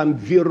long as I'm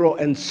virile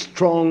and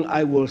strong,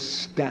 I will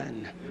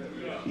stand.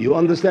 You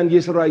understand,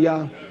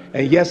 Yisrael?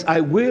 And yes,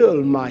 I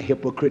will, my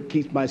hypocrite,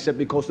 keep myself,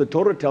 because the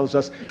Torah tells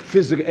us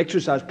physical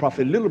exercise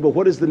profit little, but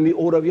what is the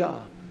me'od of Yah?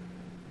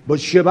 But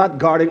Shabbat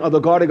guarding, or the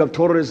guarding of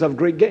Torah, is of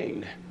great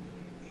gain.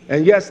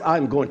 And yes,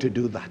 I'm going to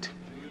do that.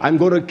 I'm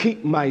going to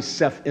keep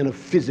myself in a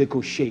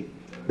physical shape,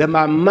 that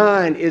my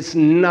mind is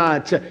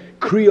not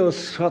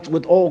creosote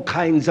with all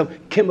kinds of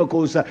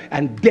chemicals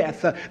and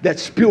death that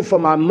spew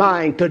from my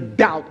mind to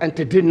doubt and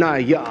to deny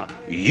Yah.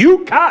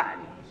 You can.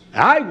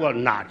 I will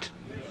not.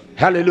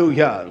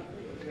 Hallelujah.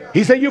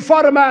 He said, you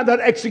fought a man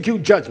that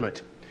execute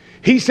judgment.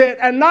 He said,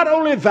 and not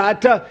only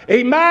that,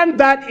 a man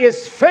that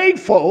is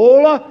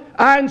faithful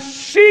and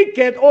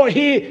seeketh, or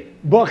he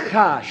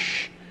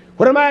bochash.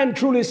 When a man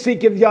truly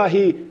seeketh Yah,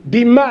 he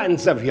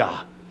demands of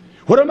Yah.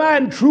 When a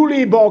man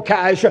truly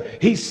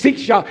bochash, he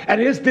seeks Yah,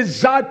 and his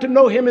desire to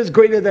know him is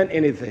greater than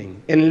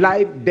anything. In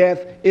life,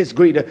 death is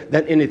greater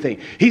than anything.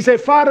 He said,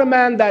 find a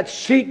man that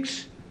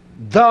seeks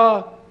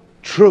the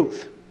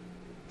truth.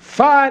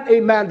 Find a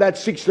man that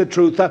seeks the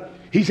truth.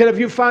 He said, if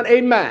you find a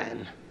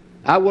man,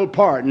 I will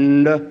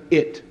pardon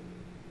it.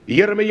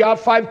 Jeremiah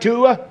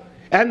 5:2.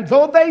 And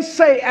though they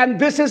say, and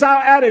this is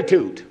our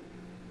attitude,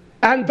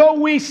 and though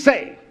we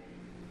say,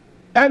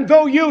 and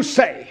though you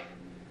say,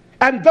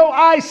 and though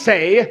I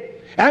say,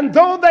 and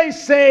though they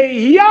say,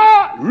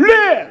 Yah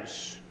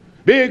lives,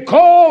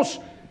 because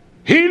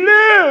he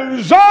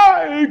lives,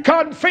 I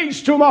can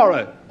face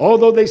tomorrow.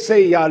 Although they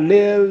say Yah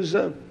lives,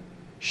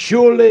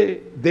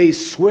 surely they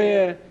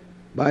swear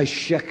by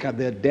Shekha.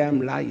 They're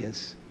damn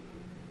liars.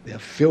 They're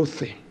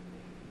filthy.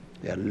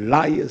 They're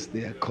liars.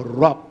 They're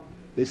corrupt.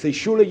 They say,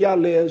 surely Yah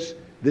lives.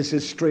 This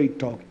is straight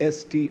talk.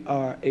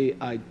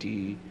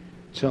 S-T-R-A-I-T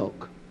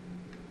talk.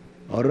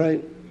 All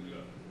right?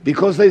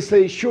 Because they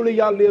say, surely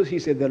Yah lives, he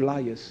said, they're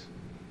liars.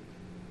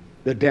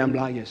 They're damn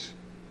liars.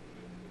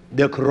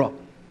 They're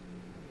corrupt.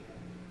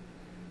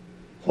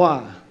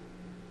 Why?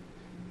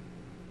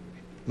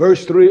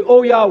 Verse 3,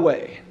 O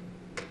Yahweh,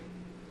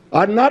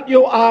 are not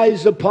your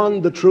eyes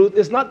upon the truth?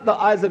 Is not the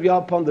eyes of Yah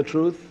upon the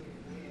truth?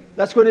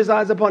 That's what his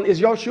eyes upon.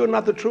 Is Yahshua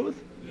not the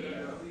truth?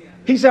 Yeah.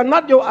 He said,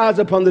 not your eyes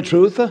upon the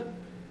truth.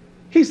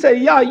 He said,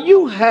 Yah,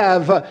 you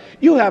have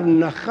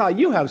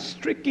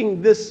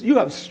stricken this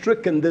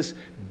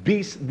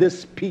beast,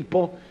 this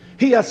people.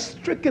 He has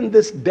stricken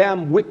this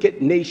damn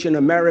wicked nation,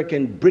 America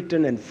and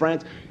Britain and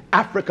France,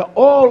 Africa,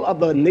 all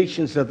of the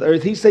nations of the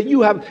earth. He said,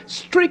 you have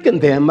stricken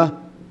them,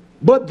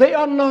 but they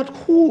are not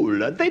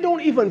whole. They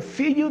don't even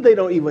fear you. They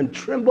don't even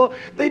tremble.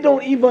 They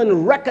don't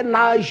even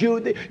recognize you.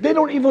 They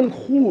don't even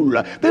whole.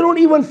 They don't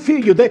even fear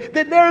you.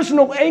 There is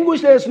no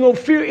anguish. There is no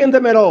fear in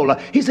them at all.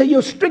 He said,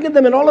 you've stricken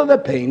them in all of their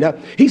pain.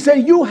 He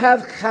said, you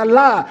have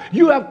chala.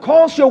 You have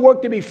caused your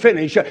work to be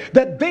finished,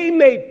 that they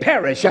may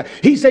perish.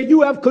 He said,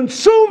 you have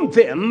consumed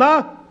them,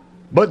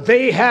 but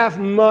they have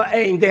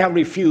they have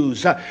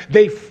refused.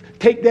 They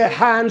take their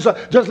hands,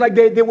 just like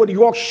they did with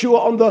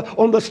Yahshua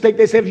on the stake.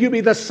 They say, if you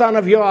be the son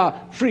of Yah,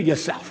 free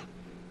yourself.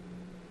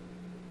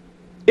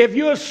 If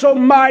you're so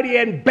mighty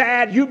and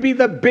bad, you be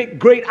the big,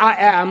 great I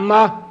am,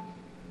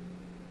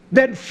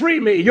 then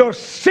free me. Your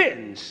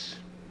sins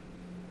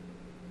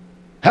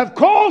have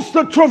caused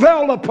the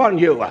travail upon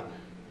you.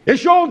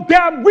 It's your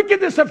damn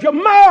wickedness of your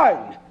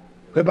mind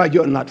whereby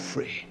you're not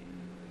free.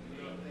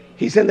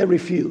 He said they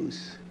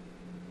refuse.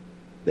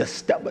 They're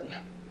stubborn.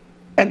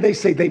 And they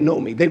say they know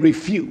me. They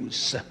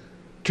refuse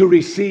to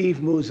receive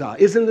Muzah.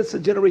 Isn't this a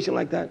generation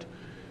like that?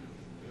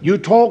 You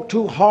talk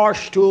too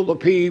harsh to the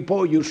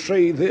people. You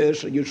say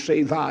this and you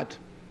say that.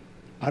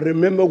 I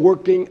remember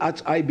working at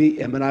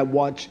IBM, and I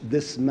watched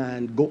this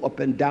man go up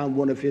and down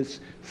one of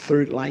his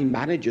third-line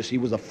managers. He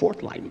was a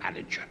fourth-line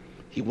manager.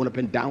 He went up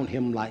and down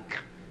him like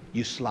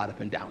you slide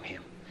up and down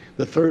him.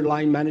 The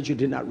third-line manager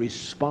did not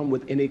respond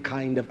with any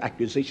kind of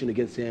accusation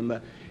against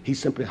him. He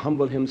simply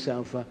humbled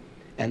himself.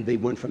 And they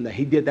went from there.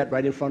 He did that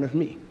right in front of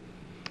me.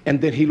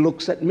 And then he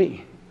looks at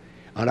me.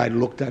 And I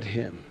looked at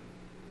him.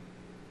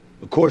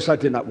 Of course, I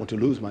did not want to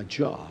lose my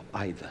job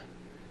either.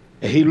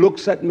 And he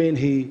looks at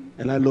me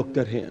and I looked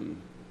at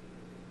him.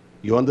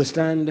 You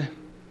understand?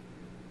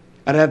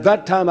 And at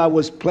that time, I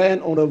was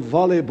playing on a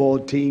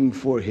volleyball team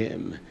for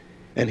him.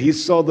 And he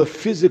saw the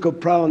physical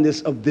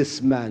prowess of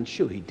this man.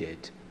 Sure, he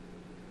did.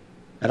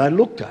 And I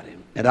looked at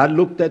him. And I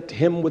looked at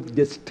him with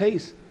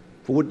distaste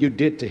for what you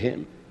did to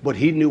him. But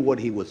he knew what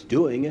he was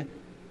doing.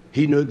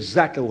 He knew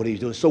exactly what he was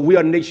doing. So we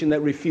are a nation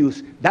that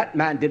refused. That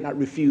man did not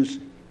refuse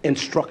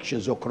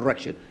instructions or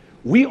correction.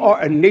 We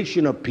are a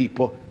nation of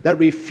people that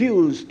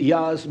refuse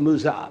Yah's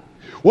Muzab.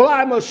 Well,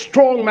 I'm a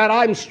strong man.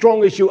 I'm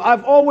strong as you.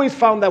 I've always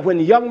found that when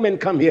young men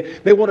come here,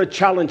 they want to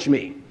challenge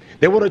me.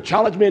 They want to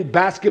challenge me in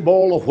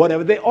basketball or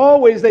whatever. They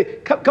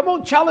come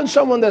on, challenge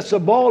someone that's a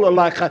baller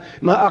like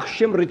Ma'ach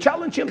Shimri.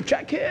 Challenge him,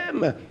 check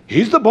him.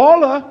 He's the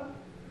baller.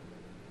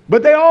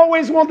 But they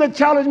always want to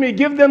challenge me,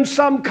 give them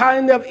some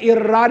kind of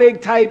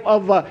erotic type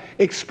of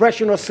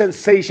expression or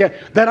sensation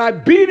that I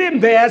beat him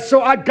there,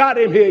 so I got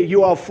him here.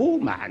 You are a fool,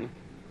 man.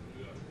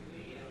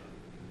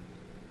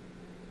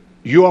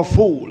 You are a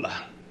fool.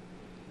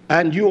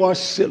 And you are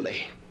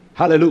silly.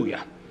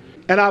 Hallelujah.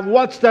 And I've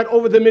watched that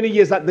over the many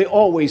years that they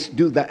always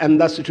do that.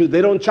 And that's the truth.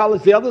 They don't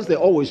challenge the others. They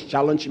always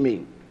challenge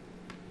me.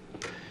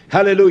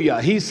 Hallelujah.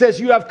 He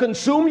says, you have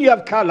consumed, you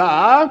have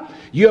kala,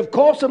 you have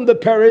caused them to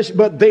perish,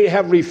 but they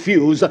have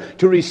refused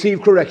to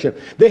receive correction.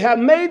 They have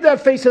made their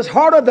faces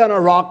harder than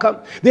a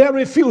rock. They have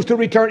refused to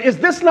return. Is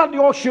this not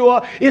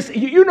Joshua?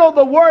 You know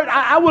the word,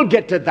 I will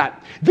get to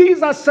that.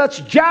 These are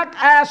such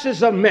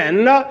jackasses of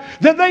men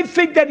that they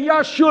think that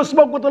Yahshua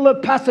spoke with a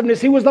little passiveness.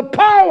 He was the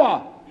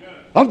power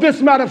of this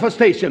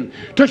manifestation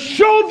to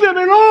show them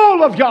in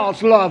all of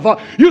y'all's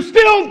love. You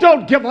still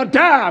don't give a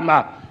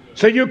damn.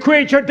 So you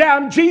create your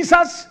damn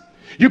Jesus.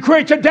 You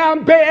create your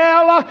damn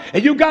Baal,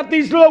 and you got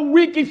these little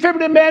weak,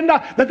 effeminate men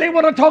that they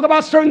want to talk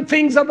about certain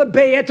things of the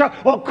Beit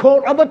or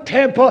court of the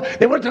temple.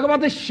 They want to talk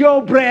about the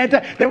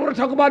showbread. They want to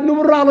talk about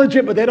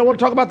numerology, but they don't want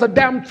to talk about the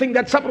damn thing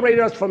that separated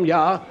us from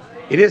Yah.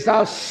 It is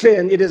our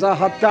sin. It is our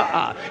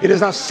hata'ah. It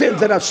is our sins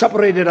that have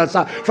separated us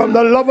from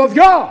the love of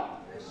Yah.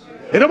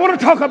 They don't want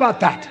to talk about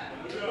that.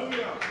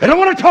 They don't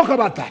want to talk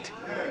about that.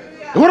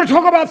 They want to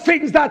talk about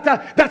things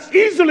that's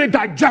easily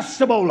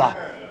digestible.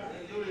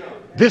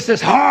 This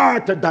is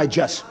hard to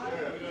digest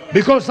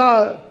because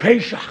our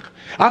peshach,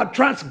 our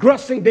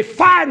transgressing,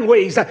 defiant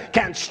ways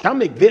can't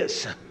stomach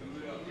this.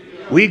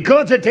 We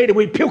gurgitate it,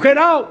 we puke it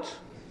out.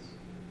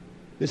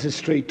 This is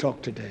straight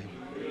talk today.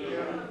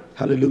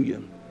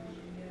 Hallelujah.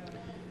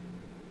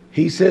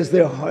 He says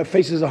their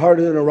faces are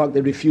harder than a rock.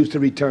 They refuse to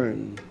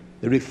return.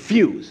 They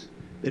refuse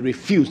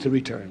to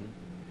return.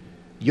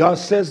 Yah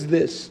says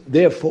this,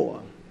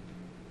 therefore,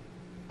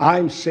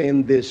 I'm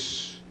saying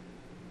this,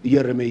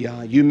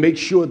 Jeremiah, you make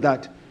sure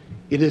that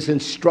it is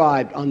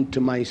inscribed unto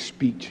my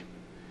speech.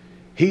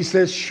 He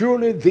says,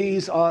 surely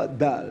these are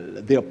dal.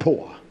 They're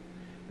poor.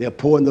 They're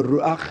poor in the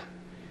ruach.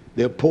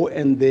 They're poor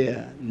in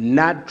their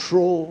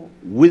natural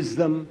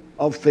wisdom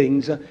of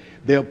things.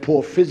 They're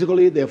poor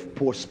physically. They're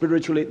poor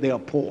spiritually. They are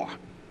poor.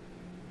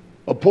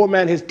 A poor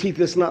man, his teeth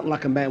is not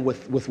like a man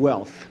with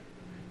wealth.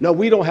 No,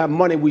 we don't have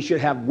money. We should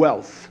have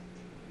wealth.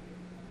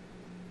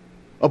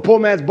 A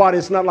poor man's body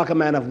is not like a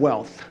man of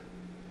wealth.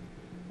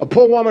 A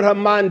poor woman, her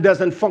mind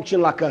doesn't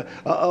function like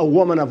a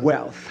woman of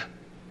wealth.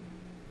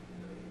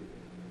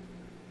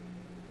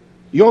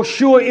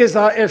 Yeshua is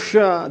our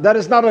Esha. That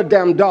is not a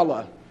damn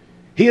dollar.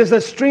 He is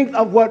the strength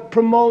of what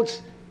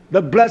promotes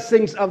the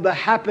blessings of the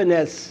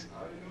happiness,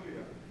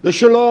 the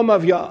shalom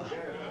of Yah.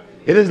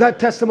 It is that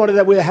testimony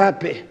that we're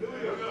happy.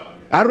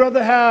 I'd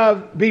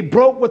rather be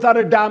broke without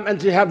a dime and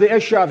to have the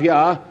Esha of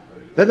Yah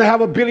than to have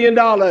 $1 billion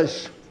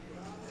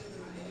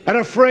and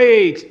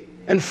afraid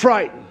and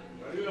frightened.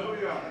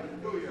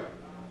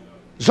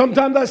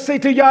 Sometimes I say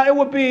to Yah, it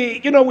would be,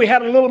 we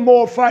had a little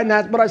more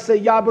finance, but I say,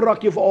 Yah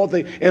barak you for all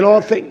things, in all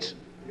things.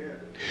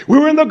 We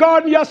were in the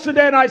garden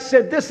yesterday, and I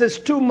said, this is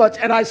too much.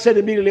 And I said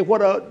immediately,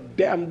 what a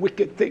damn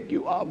wicked thing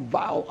you are,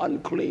 vile,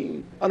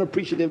 unclean,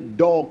 unappreciative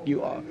dog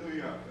you are.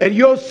 And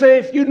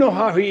Yosef, you know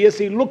how he is.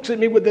 He looks at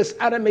me with this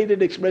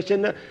animated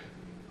expression. I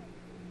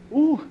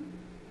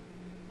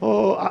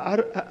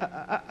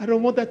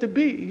don't want that to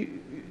be.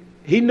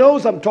 He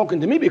knows I'm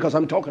talking to me because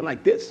I'm talking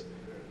like this.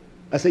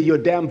 I say, you're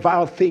a damn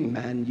vile thing,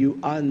 man. You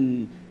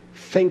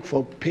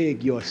unthankful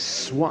pig. You're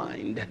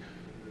swine.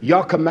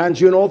 Yah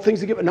commands you in all things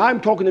to give. Now I'm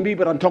talking to me,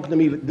 but I'm talking to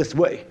me this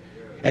way.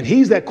 And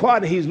he's that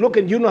quiet. And he's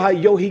looking. You know how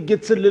he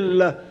gets a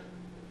little,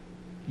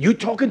 you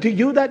talking to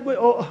you that way?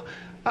 Oh,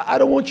 I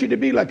don't want you to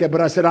be like that. But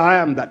I said, I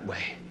am that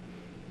way.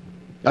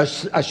 I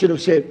should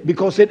have said,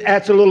 because it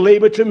adds a little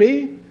labor to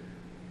me.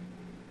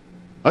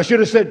 I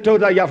should have said,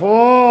 Toda Yah, for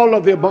all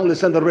of the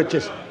abundance and the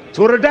riches.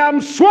 So what a damn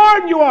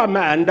swine you are,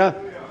 man.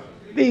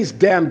 These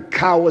damn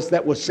cowards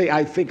that will say,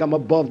 I think I'm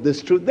above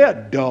this truth.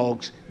 They're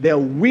dogs. They're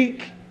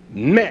weak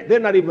men.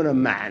 They're not even a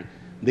man.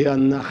 They are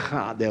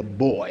nacha. They're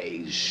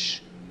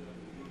boys.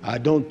 I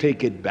don't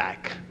take it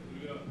back.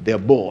 They're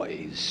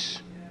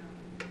boys.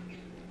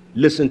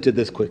 Listen to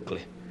this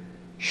quickly.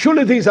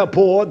 Surely these are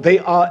poor, they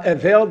are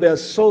availed, they are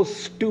so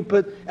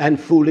stupid and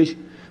foolish,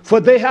 for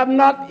they have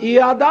not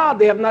yada,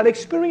 they have not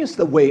experienced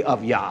the way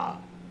of Yah,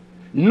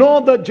 nor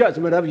the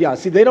judgment of Yah.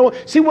 See, they don't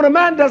see when a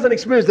man doesn't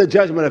experience the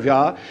judgment of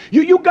Yah.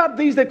 You got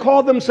these that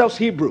call themselves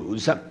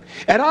Hebrews,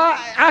 and I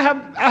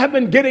have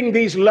been getting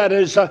these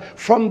letters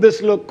from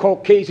this little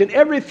Caucasian.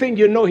 Everything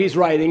you know he's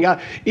writing,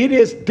 it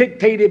is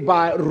dictated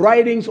by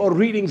writings or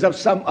readings of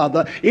some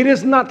other. It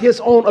is not his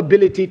own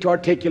ability to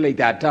articulate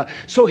that.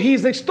 So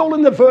he's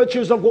extolling the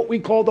virtues of what we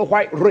call the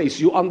white race.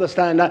 You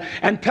understand,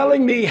 and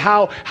telling me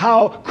how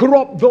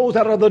corrupt those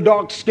that are the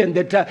dark skinned,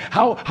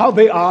 how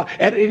they are,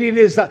 and it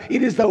is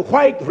the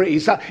white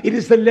race. It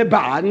is the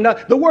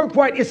Leban. The word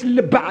white is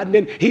Leban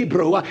in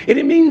Hebrew, and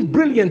it means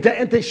brilliant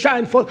and to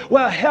shine forth.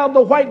 Well, hell, the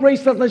white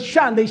race doesn't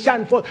shine. They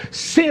shine for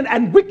sin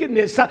and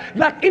wickedness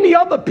like any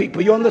other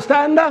people. You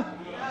understand?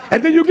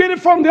 And then you get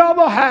it from the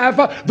other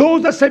half,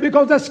 those that say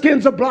because their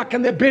skins are black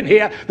and they've been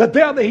here, that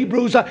they are the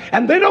Hebrews,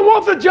 and they don't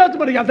want the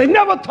judgment of God. They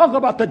never talk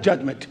about the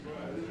judgment.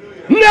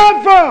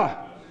 Never!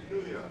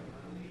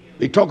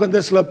 They talk in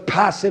this little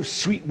passive,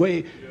 sweet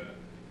way.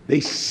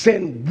 They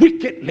sin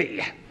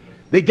wickedly.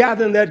 They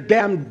gather in their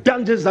damn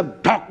dungeons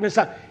of darkness,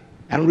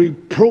 and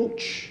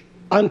reproach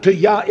unto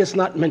Yah is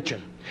not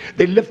mentioned.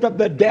 They lift up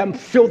their damn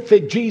filthy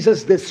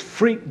Jesus, this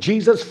freak,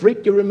 Jesus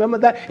Freak. You remember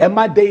that? In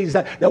my days,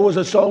 there was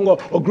a song or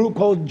a group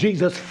called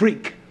Jesus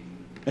Freak.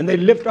 And they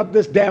lift up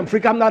this damn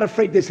freak. I'm not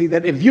afraid to see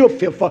that. If you're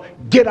fearful,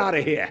 get out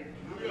of here.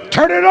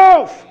 Turn it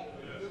off.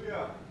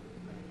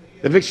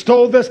 They've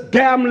extolled this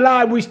damn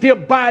lie. We still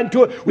buy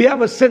into it. We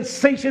have a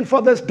sensation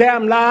for this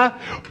damn lie.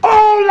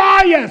 All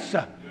liars.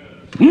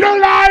 No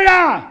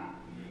liar.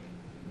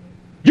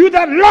 You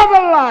that love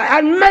a lie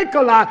and make a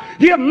lie,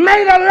 you have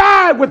made a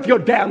lie with your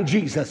damn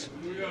Jesus,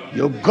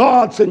 your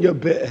gods and your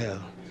Baal.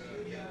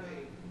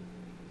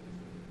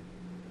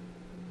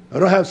 I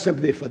don't have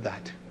sympathy for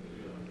that.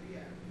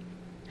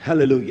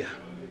 Hallelujah.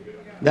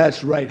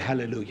 That's right.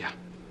 Hallelujah.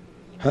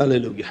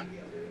 Hallelujah.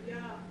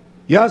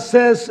 Yah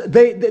says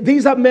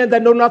these are men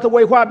that know not the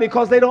way. Why?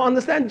 Because they don't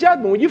understand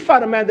judgment. When you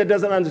find a man that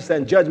doesn't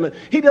understand judgment,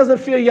 he doesn't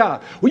fear Yah.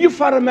 When you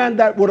find a man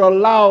that would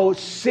allow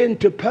sin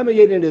to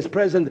permeate in his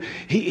presence,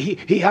 he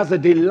has a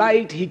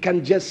delight. He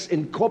can just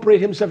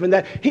incorporate himself in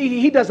that.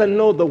 He doesn't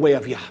know the way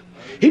of Yah.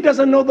 He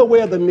doesn't know the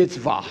way of the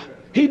mitzvah.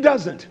 He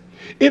doesn't.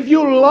 If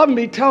you love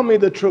me, tell me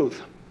the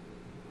truth.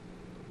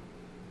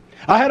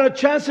 I had a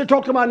chance to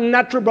talk to my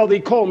natural brother.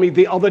 He called me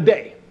the other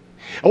day.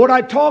 And when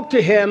I talked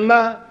to him,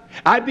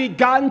 I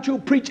began to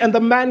preach, and the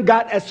man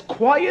got as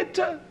quiet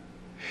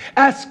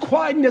as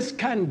quietness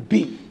can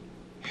be.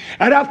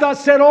 And after I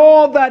said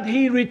all that,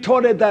 he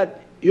retorted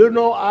that,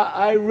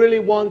 I really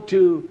want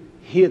to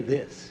hear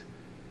this,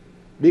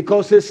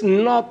 because it's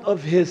not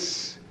of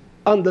his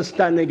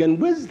understanding and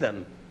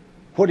wisdom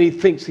what he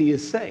thinks he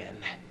is saying.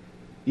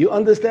 You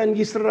understand,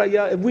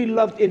 Yisrael? If we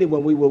loved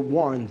anyone, we would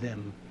warn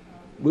them.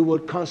 We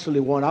would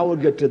constantly warn. I will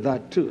get to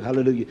that too.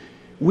 Hallelujah.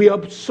 We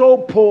are so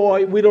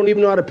poor, we don't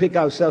even know how to pick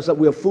ourselves up.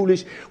 We are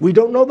foolish. We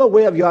don't know the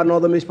way of Yah, nor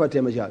the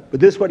mishpatim of Yah. But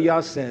this is what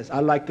Yah says. I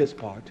like this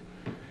part.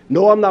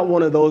 No, I'm not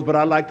one of those, but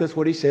I like this,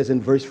 what he says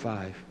in verse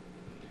 5.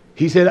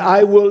 He said,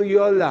 I will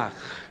yolach.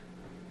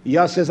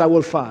 Yah says, I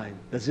will find.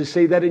 Does it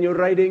say that in your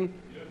writing?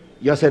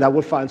 Yah said, I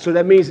will find. So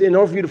that means in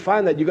order for you to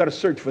find that, you got to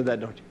search for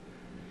that, don't you?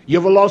 You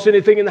ever lost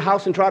anything in the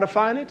house and try to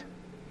find it?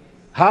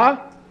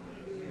 Huh?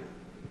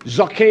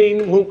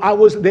 Zakane, when I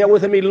was there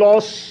with him, he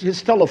lost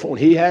his telephone.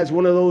 He has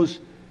one of those,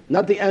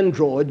 not the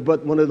Android,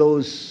 but one of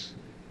those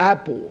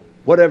Apple,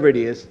 whatever it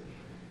is.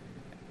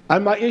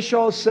 And my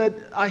Ishal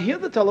said, I hear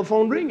the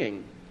telephone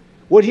ringing.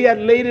 Well, he had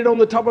laid it on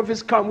the top of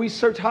his car. We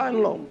searched high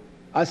and low.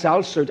 I said,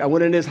 I'll search. I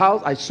went in his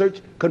house. I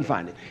searched, couldn't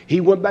find it.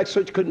 He went back,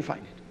 searched, couldn't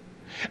find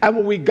it. And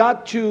when we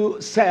got to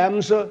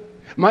Sam's,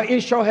 my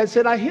Ishal had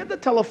said, I hear the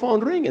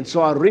telephone ringing.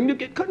 So I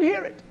ringed it, couldn't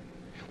hear it.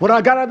 When I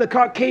got out of the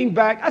car, came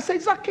back, I said,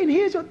 Zakin,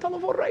 here's your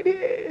telephone right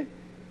here.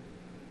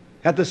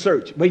 Had to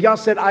search. But Yah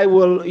said, I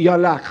will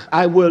yalach.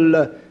 I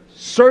will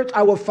search,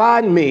 I will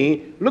find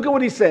me. Look at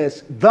what he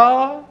says.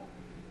 The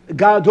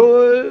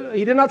Gadol.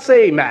 He did not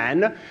say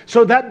man.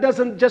 So that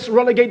doesn't just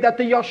relegate that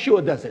to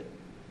Yahshua, does it?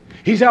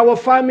 He said, I will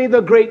find me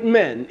the great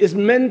men. Is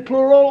men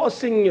plural or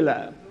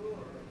singular?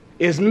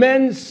 Is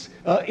man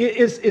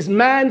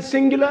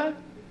singular?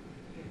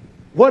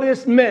 What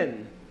is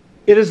men?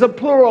 It is a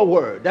plural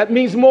word. That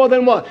means more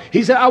than one.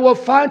 He said, I will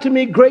find to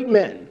me great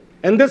men.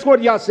 And this is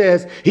what Yah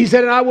says. He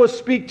said, and I will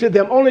speak to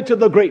them, only to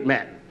the great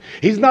men.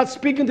 He's not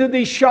speaking to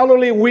these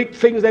shallowly weak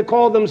things that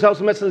call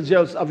themselves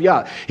messengers of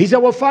Yah. He said,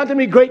 well, find to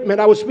me great men,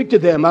 I will speak to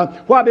them.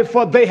 Why?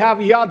 Before they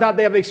have Yah, that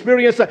they have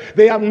experienced,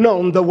 they have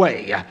known the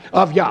way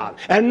of Yah.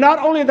 And not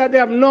only that they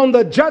have known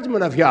the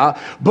judgment of Yah,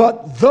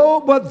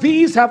 but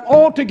these have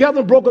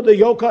altogether broken the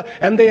yoke,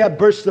 and they have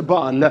burst the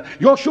bond.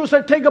 Yahshua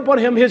said, take upon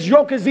him, his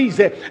yoke is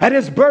easy, and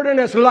his burden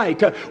is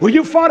light. When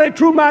you find a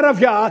true man of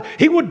Yah,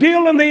 he will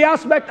deal in the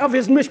aspect of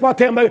his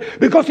mishpatim,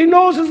 because he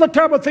knows it's a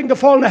terrible thing to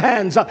fall in the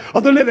hands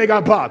of the living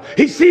God.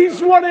 He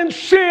sees one in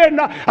sin.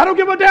 I don't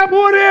give a damn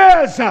who it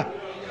is.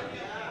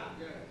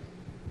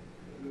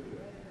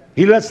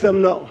 He lets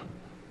them know.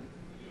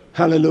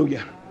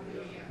 Hallelujah.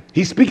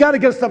 He speaks out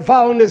against the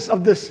foulness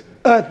of this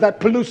earth that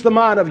pollutes the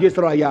mind of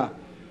Israel.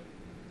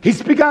 He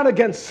speaks out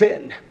against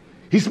sin.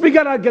 He speaks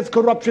out against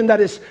corruption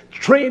that is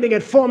training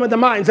and forming the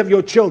minds of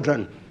your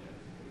children.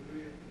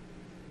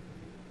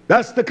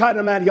 That's the kind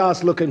of man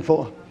Yah's looking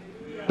for.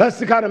 That's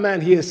the kind of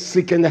man he is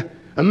seeking.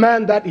 A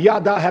man that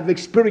Yada have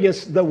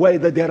experienced the way,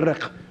 the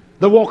derech,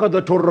 the walk of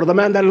the Torah, the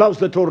man that loves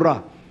the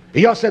Torah.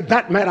 Yah said,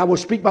 that man I will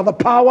speak by the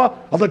power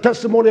of the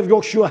testimony of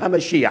Yeshua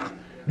HaMashiach.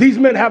 These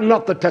men have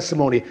not the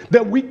testimony.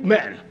 They're weak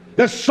men.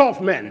 They're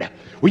soft men.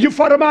 When you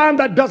find a man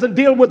that doesn't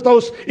deal with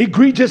those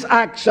egregious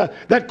acts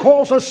that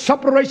cause a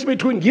separation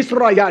between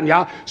Yisrael and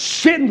Yah,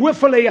 sin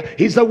willfully,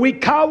 he's a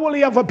weak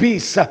cowardly of a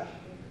beast.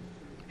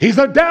 He's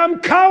a damn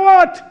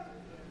coward.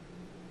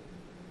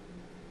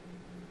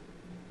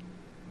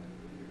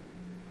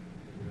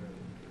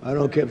 I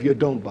don't care if you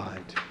don't buy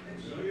it.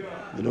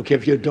 I don't care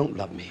if you don't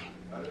love me.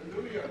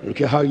 I don't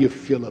care how you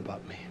feel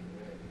about me.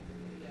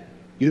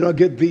 You don't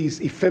get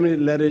these effeminate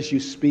letters.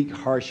 You speak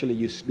harshly.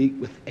 You speak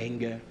with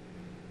anger.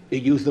 You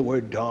use the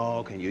word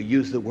dog and you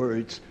use the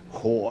words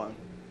whore.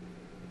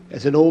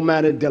 As an old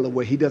man in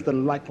Delaware, he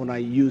doesn't like when I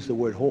use the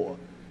word whore.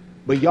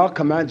 But Yah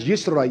commands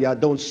Yisrael,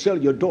 don't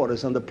sell your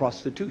daughters under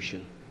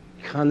prostitution.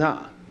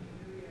 Chana.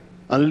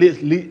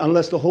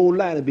 Unless the whole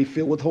land be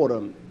filled with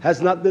whoredom.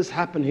 Has not this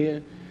happened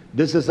here?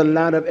 This is a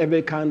land of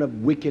every kind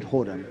of wicked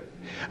whoredom.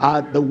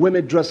 The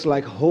women dress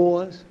like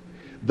whores.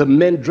 The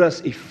men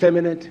dress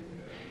effeminate.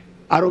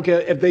 I don't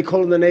care if they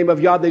call in the name of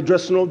Yah, they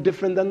dress no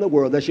different than the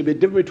world. There should be a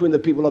difference between the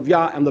people of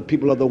Yah and the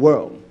people of the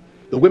world.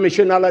 The women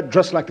should not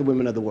dress like the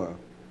women of the world.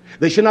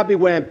 They should not be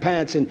wearing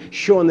pants and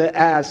showing their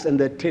ass and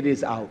their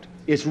titties out.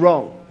 It's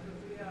wrong.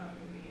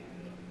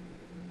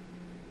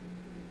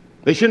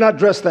 They should not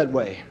dress that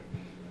way.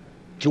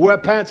 To wear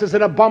pants is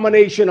an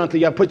abomination unto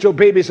you. Put your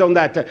babies on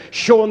that,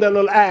 showing their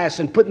little ass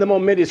and putting them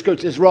on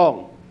miniskirts is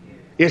wrong.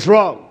 It's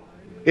wrong.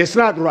 It's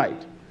not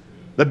right.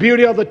 The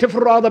beauty of the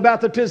Tifrah, the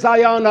Bath of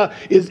Tizayan,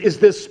 is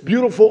this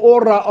beautiful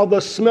aura of the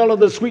smell of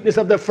the sweetness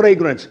of the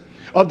fragrance,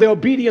 of the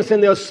obedience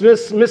and their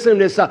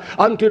submissiveness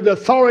unto the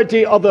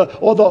authority of the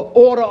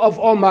order of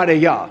Almighty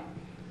Yah.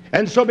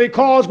 And so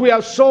because we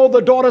have sold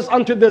the daughters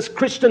unto this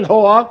Christian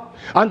whore,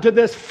 unto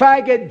this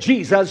faggot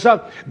Jesus,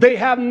 they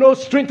have no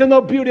strength and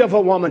no beauty of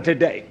a woman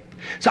today.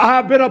 So I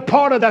have been a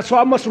part of that, so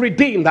I must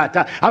redeem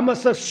that. I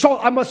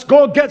must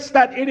go against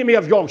that enemy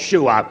of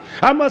Yeshua.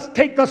 I must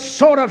take the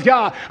sword of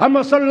Yah. I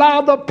must allow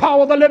the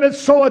power of the living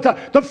sword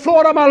to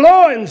flow to my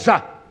loins.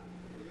 I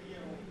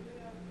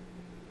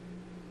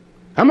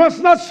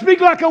must not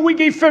speak like a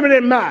weak,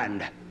 effeminate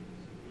man.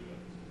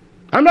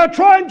 I'm not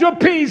trying to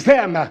appease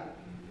them.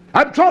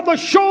 I'm trying to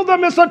show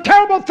them it's a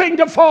terrible thing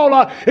to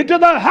fall into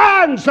the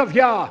hands of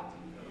Yah.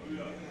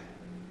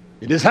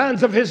 In his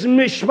hands of his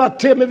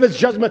mishmatim, of his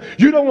judgment.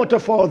 You don't want to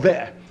fall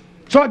there.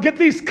 So I get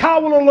these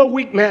cowardly little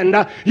weak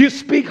men. You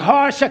speak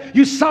harsh.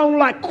 You sound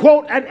like,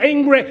 quote, an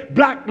angry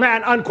black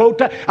man,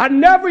 unquote. I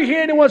never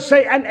hear anyone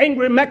say an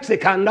angry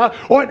Mexican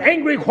or an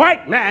angry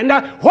white man.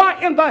 Why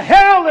in the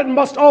hell it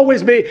must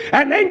always be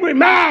an angry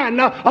man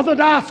of the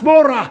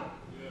diaspora?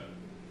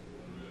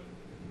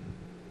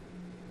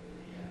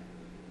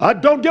 I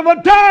don't give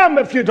a damn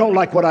if you don't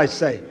like what I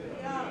say.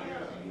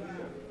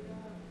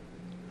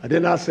 I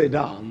did not say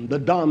damn. The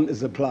damn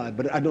is applied,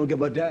 but I don't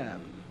give a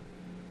damn.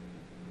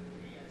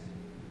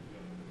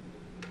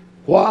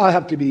 Why I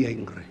have to be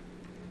angry?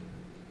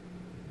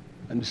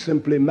 I'm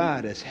simply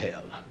mad as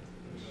hell.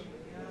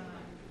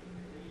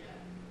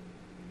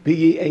 Be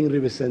ye angry,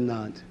 but sin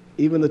not.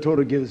 Even the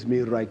Torah gives me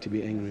a right to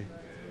be angry.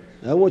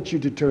 I want you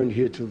to turn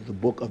here to the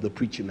book of the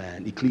preacher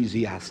man,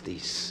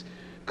 Ecclesiastes,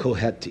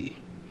 Koheti.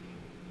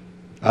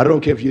 I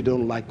don't care if you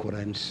don't like what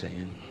I'm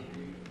saying.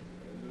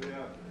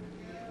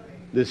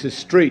 This is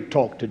straight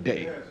talk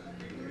today.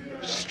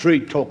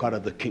 Straight talk out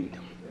of the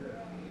kingdom.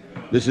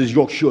 This is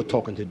Yeshua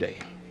talking today.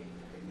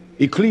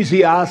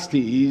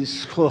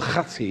 Ecclesiastes,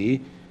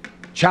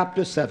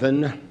 chapter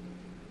 7.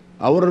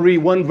 I want to read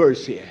one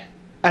verse here,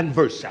 and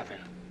verse 7.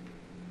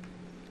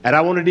 And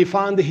I want to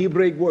define the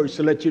Hebraic words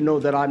to let you know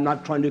that I'm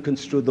not trying to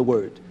construe the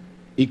word.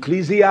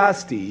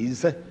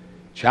 Ecclesiastes,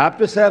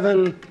 chapter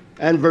 7,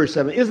 and verse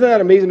 7. Isn't that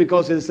amazing?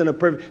 Because it's in a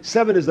perfect,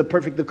 7 is the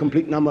perfect, the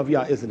complete number of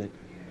Yah, isn't it?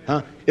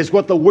 It's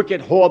what the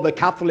wicked whore, the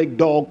Catholic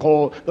dog,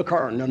 call the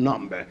cardinal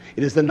number.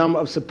 It is the number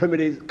of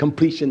supremacy,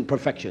 completion,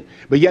 perfection.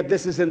 But yet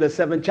this is in the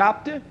 7th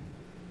chapter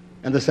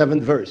and the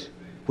 7th verse.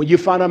 When you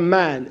find a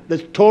man, the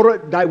Torah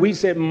that we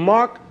say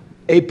mark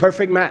a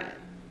perfect man.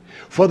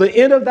 For the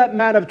end of that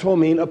man of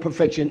torment of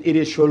perfection, it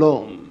is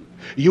shalom.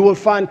 You will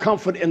find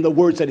comfort in the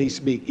words that he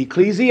speaks.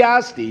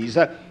 Ecclesiastes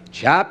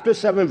chapter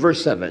 7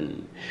 verse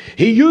 7.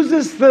 He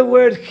uses the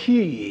word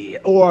he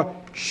or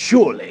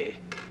surely.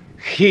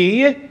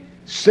 He,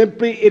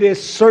 simply it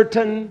is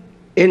certain,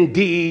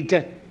 indeed,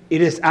 it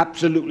is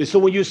absolutely. So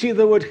when you see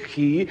the word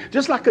he,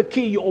 just like a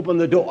key, you open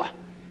the door.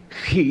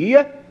 He,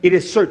 it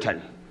is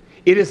certain.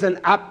 It is an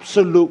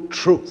absolute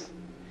truth.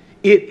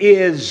 It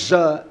is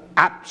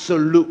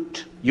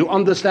absolute. You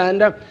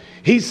understand?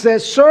 He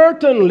says,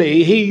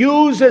 certainly, he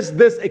uses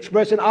this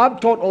expression. I've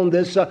taught on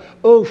this,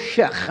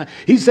 oshech.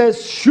 He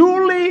says,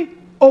 surely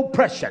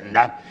oppression.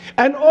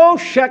 And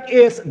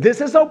oshech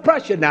this is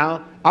oppression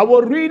now. I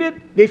will read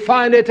it,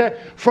 define it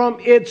from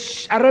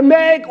its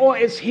Aramaic or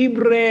its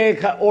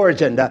Hebraic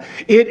origin.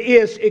 It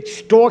is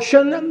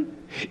extortion.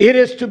 It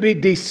is to be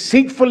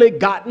deceitfully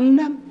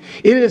gotten.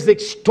 It is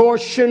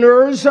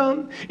extortioners.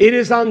 It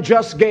is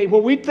unjust gain.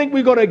 When we think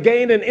we're going to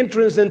gain an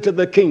entrance into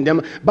the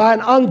kingdom by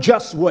an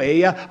unjust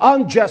way,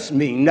 unjust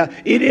mean,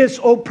 it is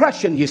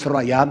oppression,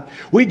 Yisrael.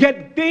 We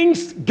get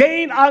things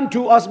gained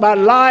unto us by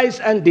lies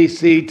and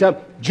deceit.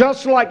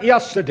 Just like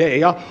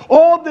yesterday,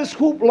 all this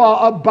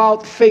hoopla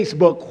about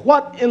Facebook.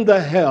 What in the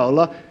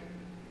hell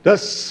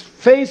does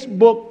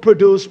Facebook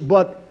produce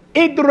but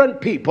ignorant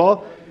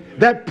people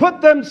that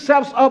put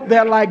themselves up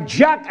there like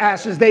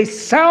jackasses? They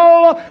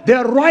sell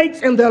their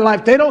rights in their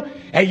life. They don't,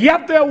 and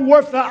yet they're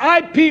worth, the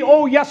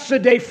IPO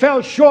yesterday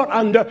fell short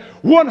under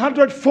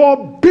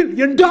 $104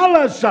 billion.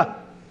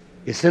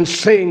 It's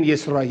insane,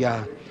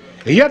 Yisrael.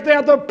 And yet they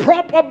are the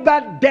prop of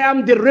that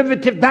damn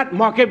derivative, that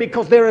market,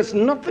 because there is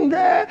nothing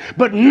there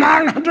but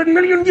 900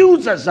 million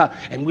users.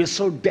 And we're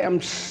so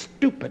damn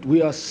stupid.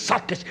 We are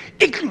such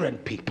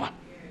ignorant people.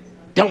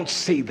 Don't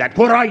see that.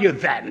 What are you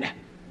then?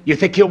 You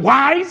think you're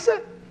wise?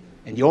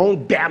 In your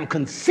own damn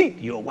conceit,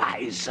 you're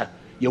wise.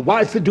 You're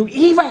wise to do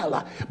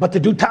evil, but to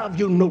do time,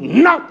 you know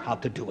not how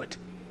to do it.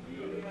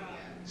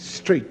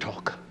 Straight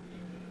talk.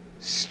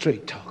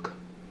 Straight talk.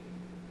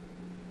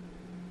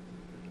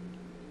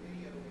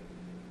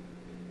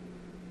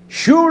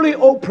 Surely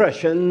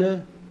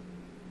oppression,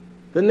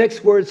 the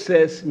next word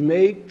says,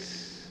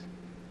 makes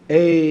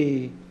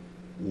a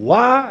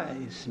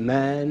wise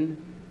man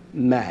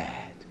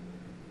mad.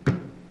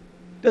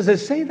 Does it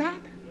say that?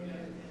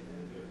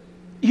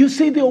 You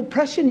see the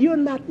oppression, you're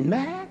not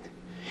mad.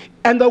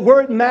 And the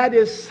word mad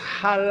is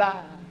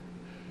hala.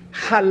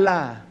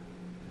 Hala.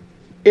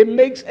 It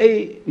makes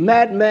a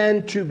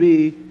madman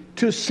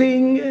to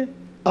sing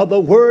of the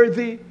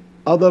worthy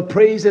of the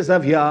praises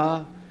of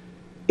Yah.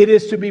 It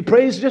is to be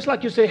praised just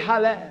like you say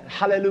hallel,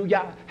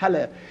 hallelujah,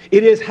 hallel.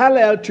 It is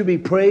hallel to be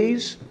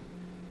praised,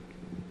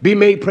 be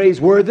made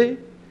praiseworthy,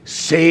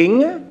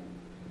 sing,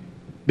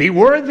 be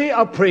worthy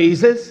of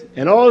praises,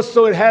 and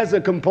also it has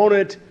a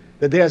component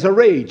that there's a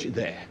rage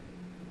there.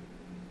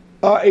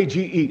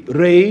 R-A-G-E,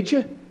 rage,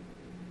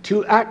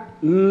 to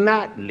act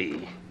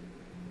madly.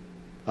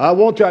 I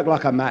want to act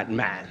like a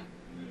madman.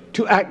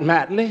 To act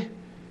madly.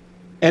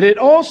 And it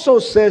also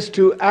says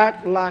to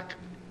act like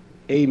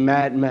a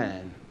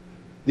madman.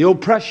 The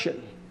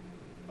oppression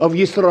of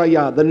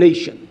Yisrael, the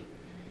nation.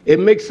 It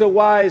makes a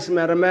wise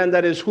man, a man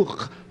that is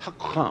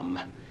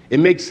hukam. It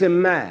makes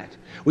him mad.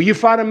 When you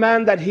find a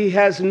man that he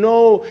has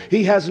no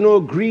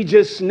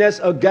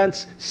egregiousness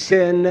against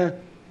sin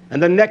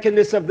and the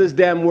nakedness of this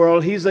damn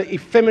world, he's an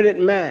effeminate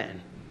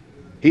man.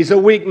 He's a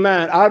weak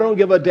man. I don't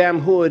give a damn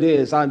who it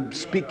is. I'm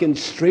speaking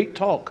straight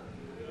talk.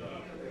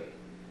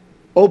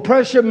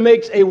 Oppression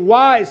makes a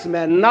wise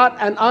man, not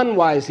an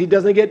unwise. He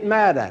doesn't get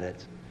mad at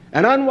it.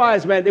 An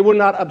unwise man, it will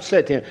not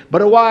upset him.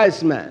 But a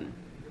wise man,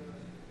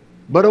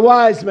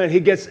 he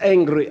gets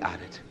angry at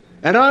it.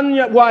 An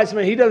unwise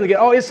man, he doesn't get,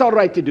 oh, it's all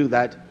right to do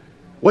that.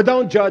 Well,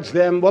 don't judge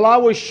them. Well, I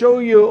will show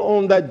you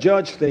on that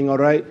judge thing, all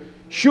right?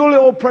 Surely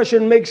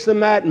oppression makes the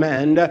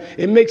madman,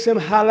 it makes him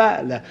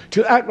halal,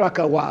 to act like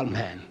a wild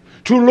man,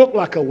 to look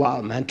like a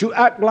wild man, to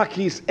act like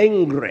he's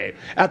angry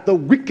at the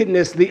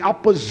wickedness, the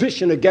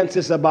opposition against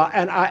his about,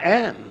 and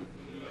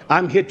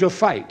I'm here to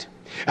fight.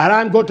 And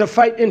I'm going to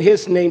fight in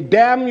his name.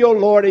 Damn your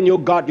Lord and your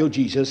God, your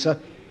Jesus.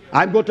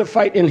 I'm going to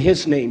fight in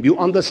his name. You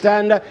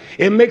understand?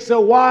 It makes a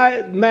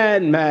wise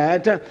man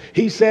mad,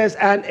 he says,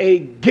 and a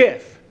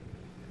gift.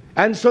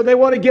 And so they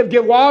want to give.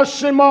 Well, I'll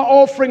send my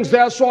offerings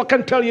there so I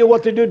can tell you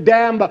what to do.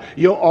 Damn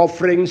your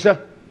offerings.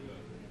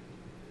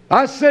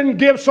 I send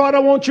gifts, so I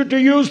don't want you to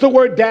use the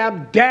word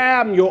damn.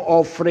 Damn your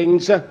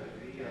offerings.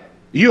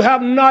 You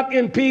have not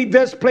impeded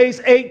this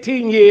place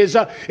 18 years.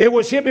 It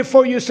was here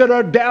before you said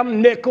a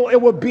damn nickel. It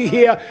will be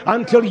here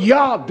until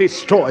Yah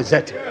destroys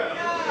it.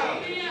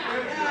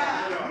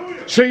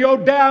 So your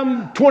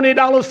damn $20,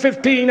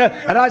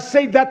 $15, and I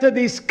say that to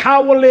these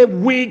cowardly,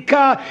 weak,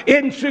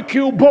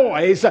 insecure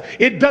boys,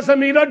 it doesn't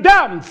mean a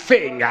damn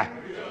thing.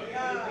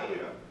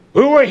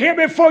 We were here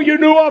before you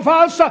knew of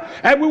us,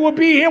 and we will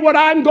be here when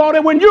I'm gone,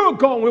 and when you're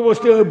gone, we will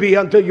still be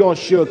until your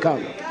sure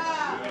coming.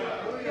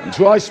 And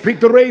so I speak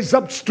to raise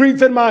up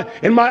strength in my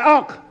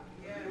ark.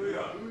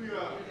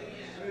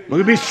 I'm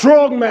going to be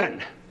strong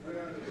men.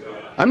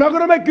 I'm not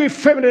going to make you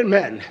effeminate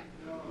men,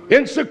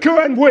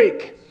 insecure and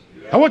weak.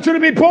 I want you to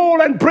be bold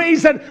and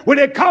brazen when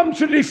it comes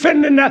to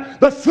defending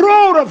the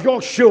throne of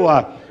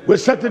Yeshua. We're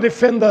set to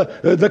defend the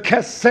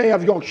Keseh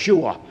of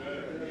Yeshua.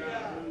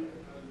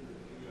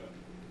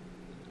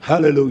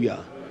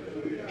 Hallelujah.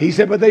 He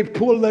said, but they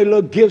pull their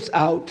little gifts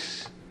out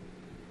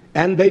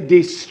and they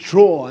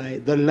destroy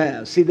the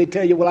lamb. See, they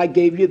tell you, well, I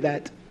gave you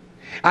that.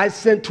 I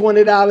sent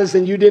 $20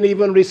 and you didn't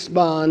even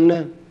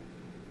respond.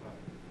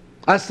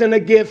 I send a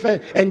gift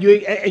and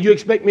you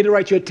expect me to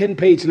write you a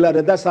 10-page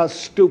letter. That's how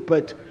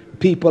stupid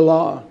people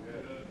are.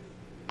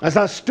 That's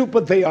how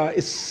stupid they are.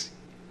 It's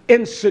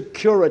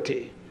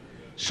insecurity.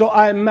 So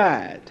I'm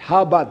mad.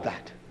 How about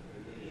that?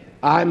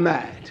 I'm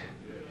mad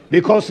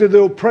because of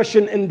the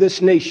oppression in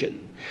this nation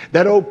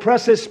that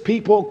oppresses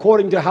people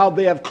according to how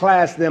they have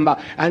classed them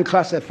and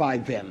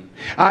classified them.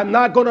 I'm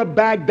not going to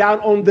back down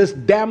on this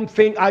damn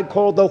thing I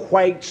call the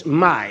white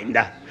mind.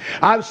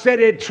 I've said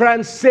it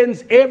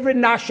transcends every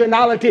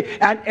nationality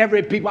and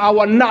every people. I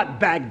will not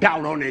back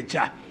down on it.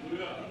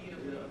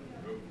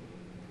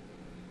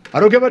 I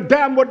don't give a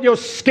damn what your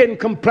skin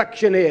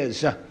complexion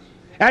is.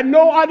 And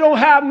no, I don't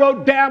have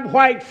no damn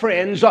white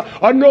friends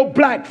or no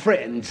black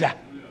friends.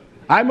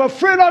 I'm a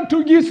friend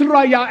unto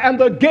Israel and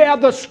the gay are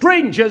the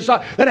strangers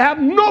that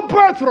have no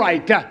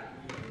birthright.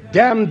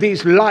 Damn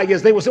these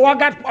liars. They will say, oh, I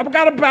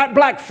got a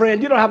black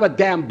friend. You don't have a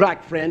damn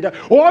black friend.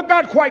 Oh, I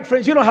got white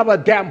friends. You don't have a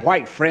damn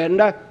white friend.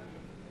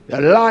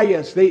 The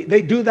liars,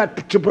 they do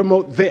that to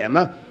promote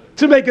them.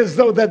 To make as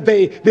though that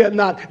they don't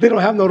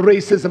have no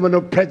racism and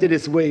no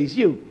prejudice ways.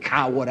 You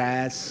coward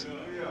ass.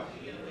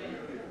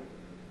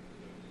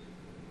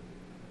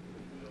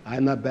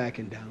 I'm not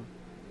backing down.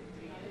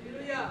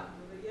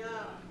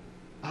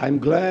 I'm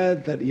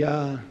glad that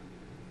Yah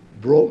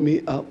brought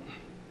me up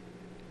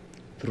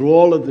through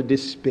all of the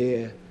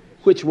despair,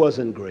 which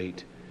wasn't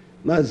great.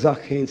 My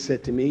Zakhain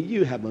said to me,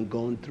 you haven't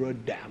gone through a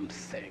damn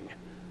thing.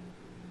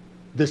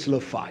 This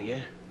little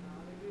fire.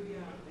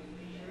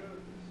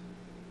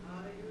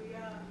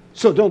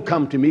 So don't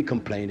come to me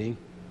complaining.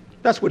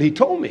 That's what he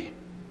told me.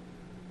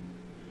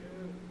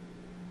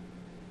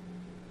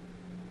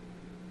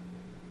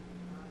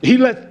 He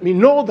let me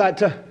know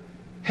that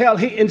hell,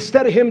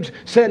 instead of him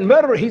saying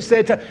murderer, he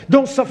said,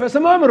 don't suffer as a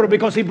murderer,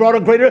 because he brought a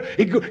greater,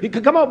 he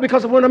could come out,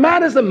 because when a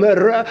man is a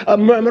murderer,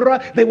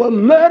 they will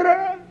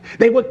murder,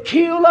 they will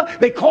kill,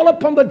 they call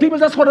upon the demons.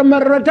 That's what a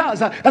murderer does.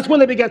 That's when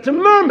they begin to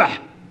murmur.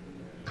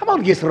 Come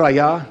on,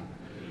 Yisrael.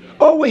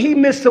 Oh, well, he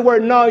missed the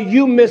word. No,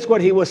 you missed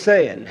what he was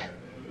saying.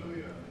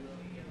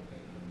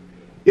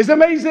 It's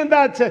amazing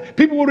that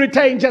people will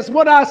retain just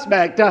one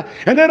aspect and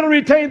they don't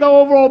retain the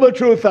overall the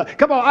truth.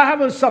 Come on, I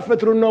haven't suffered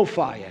through no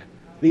fire.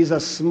 These are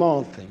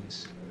small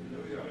things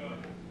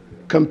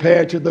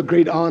compared to the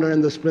great honor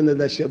and the splendor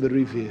that shall be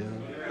revealed.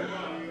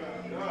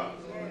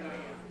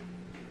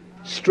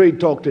 Straight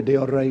talk today,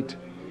 all right?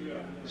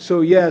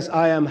 So yes,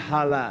 I am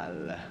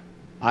halal.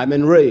 I'm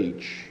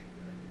enraged.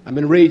 I'm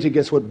enraged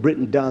against what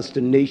Britain does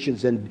to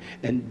nations and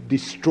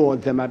destroy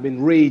them. I'm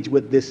enraged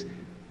with this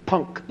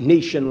punk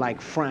nation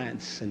like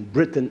France and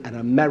Britain and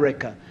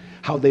America,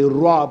 how they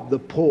rob the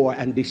poor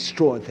and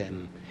destroy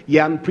them.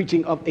 Yeah, I'm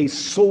preaching of a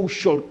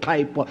social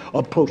type of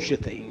approach to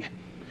thing.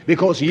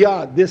 Because,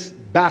 yeah, this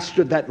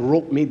bastard that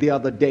wrote me the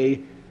other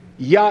day,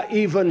 yeah,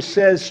 even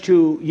says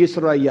to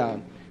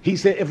Yisrael, he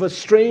said, if a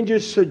stranger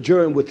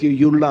sojourn with you,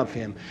 you love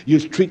him. You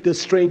treat the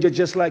stranger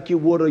just like you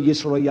would a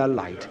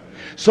Yisraelite.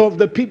 So if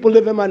the people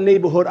live in my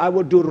neighborhood, I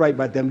will do right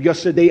by them.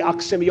 Yesterday,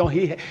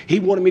 Simeon, he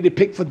wanted me to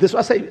pick for this.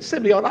 I say,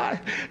 Simeon,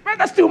 man,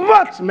 that's too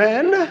much,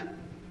 man.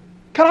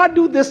 Can I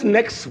do this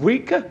next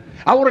week?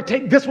 I want to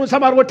take this one,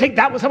 somebody want to take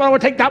that one, somebody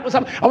want to take that one,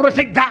 I want to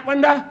take that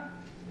one. And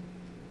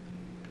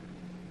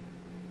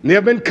they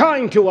have been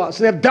kind to us,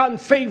 and they have done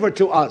favor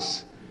to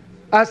us.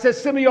 I said,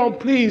 Simeon,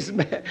 please,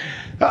 man,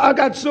 I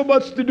got so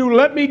much to do.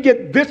 Let me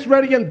get this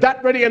ready and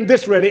that ready and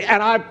this ready.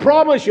 And I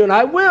promise you, and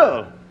I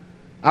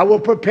will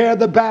prepare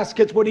the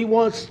baskets what he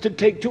wants to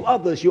take to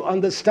others. You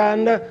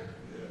understand?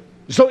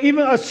 So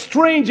even a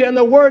stranger, and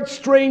the word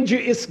stranger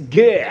is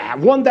ger,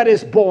 one that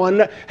is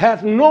born,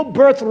 hath no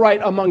birthright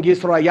among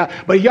Israel.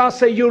 But Yah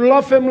say you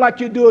love him like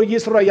you do a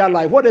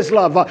Israelite. What is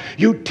love?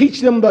 You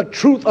teach them the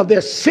truth of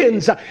their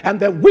sins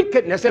and their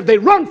wickedness. If they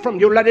run from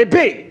you, let it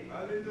be.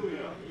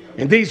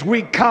 And these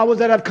weak cowards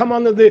that have come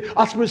under the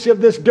auspice of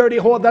this dirty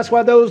whore, that's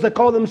why those that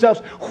call themselves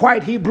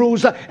white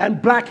Hebrews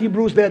and black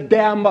Hebrews, they're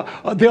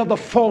the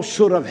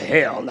falsehood of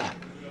hell.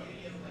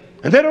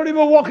 And they don't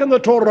even walk in the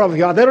Torah of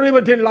Yah. They don't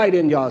even delight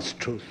in Yah's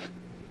truth.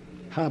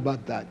 How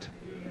about that?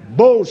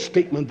 Bold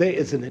statement there,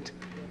 isn't it?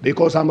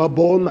 Because I'm a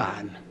bold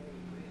man.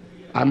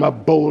 I'm a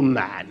bold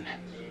man.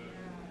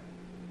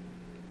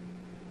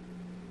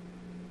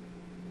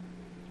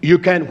 You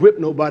can't whip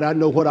nobody. I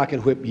know what I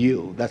can whip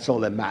you. That's all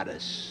that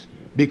matters.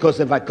 Because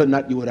if I could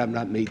not, you would have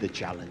not made the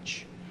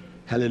challenge.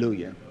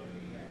 Hallelujah.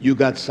 You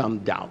got some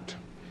doubt.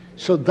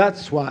 So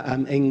that's why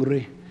I'm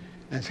angry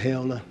as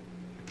hell.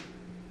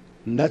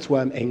 And that's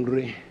why I'm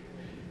angry.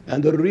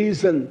 And the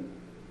reason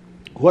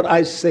what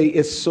I say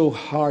is so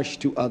harsh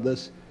to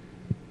others,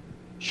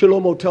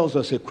 Shlomo tells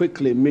us it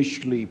quickly,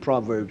 Mishli,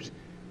 Proverbs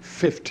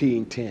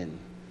 15:10.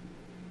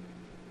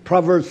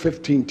 Proverbs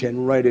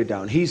 15:10, write it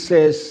down. He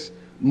says,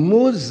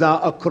 Muza,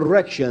 a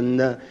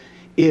correction,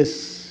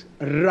 is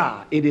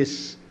ra. It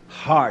is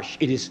harsh.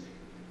 It is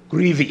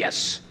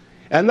grievous.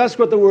 And that's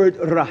what the word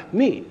ra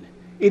means.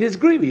 It is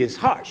grievous,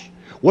 harsh.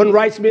 One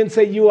writes me and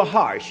say, you are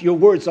harsh. Your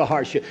words are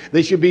harsh.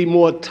 They should be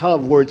more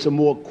tough words or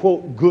more,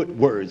 quote, good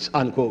words,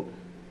 unquote.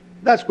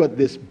 That's what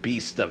this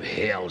beast of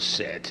hell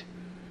said.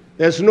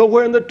 There's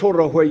nowhere in the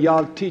Torah where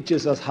Yah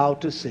teaches us how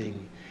to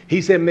sing.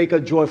 He said, make a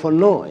joyful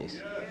noise.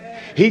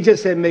 He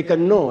just said, make a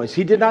noise.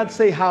 He did not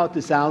say how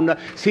to sound.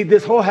 See,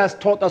 this whole has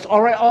taught us,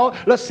 all right,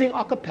 let's sing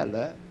a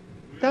cappella.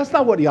 That's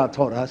not what Yah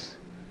taught us.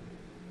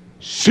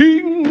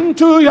 Sing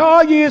to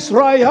Yah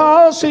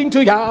Israel, sing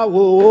to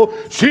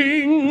Yahweh,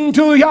 sing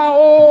to Yah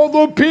all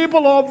the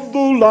people of the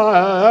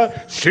land,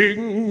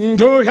 sing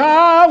to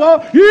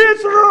Yah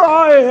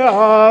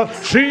Israel,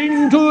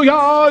 sing to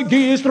Yah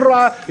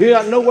Israel.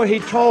 Yeah, nowhere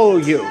he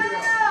told you,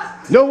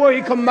 nowhere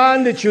he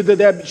commanded you that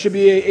there should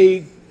be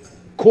a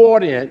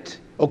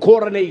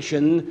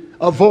coordination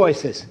of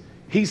voices.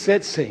 He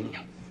said sing,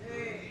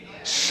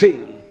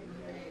 sing.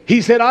 He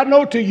said, I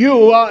know to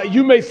you,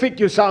 you may think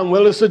you sound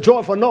well. It's a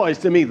joyful noise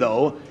to me,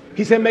 though.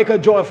 He said, make a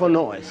joyful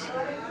noise.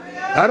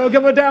 I don't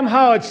give a damn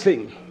how I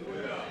sing.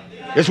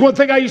 It's one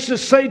thing I used to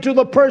say to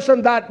the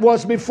person that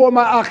was before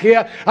my ach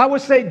here. I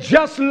would say,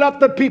 just let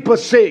the people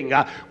sing.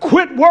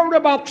 Quit worrying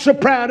about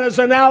sopranos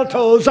and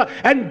altos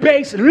and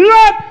bass.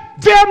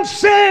 Let them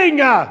sing.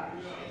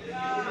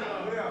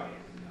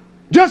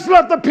 Just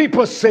let the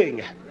people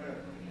sing.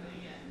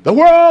 The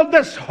world,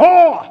 this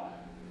whore,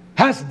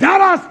 has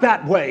done us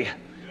that way.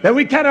 That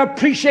we can't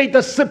appreciate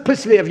the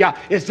simplicity of Yah.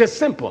 It's just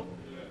simple.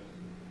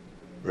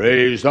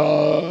 Praise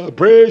Yah,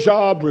 praise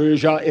Yah,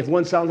 praise Yah. If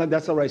one sounds like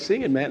that's all right,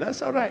 sing it, man.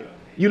 That's all right.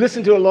 You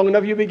listen to it long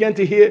enough, you begin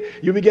to hear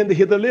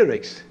the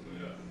lyrics.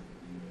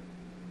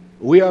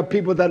 We are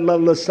people that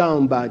love the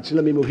sound bites.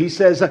 Let me move. He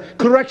says,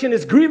 correction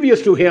is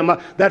grievous to him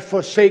that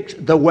forsakes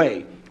the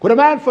way. When a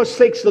man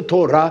forsakes the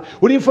Torah,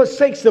 when he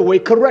forsakes the way,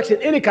 correction,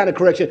 any kind of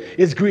correction,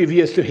 is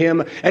grievous to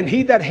him. And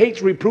he that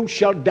hates reproof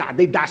shall die.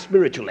 They die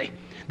spiritually.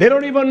 They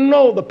don't even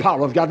know the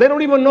power of God. They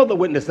don't even know the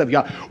witness of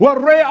God.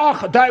 Well,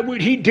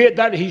 he did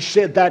that. He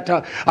said that.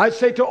 I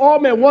say to all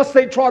men, once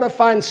they try to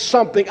find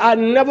something, I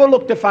never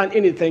look to find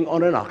anything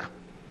on Enoch.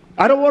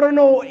 I don't want to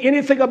know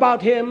anything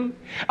about him.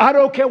 I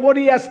don't care what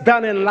he has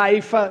done in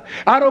life. I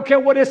don't care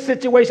what his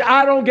situation.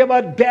 I don't give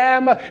a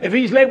damn if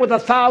he's laid with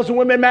 1,000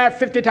 women, married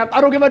 50 times.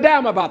 I don't give a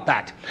damn about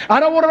that. I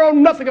don't want to know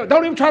nothing.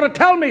 Don't even try to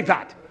tell me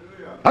that.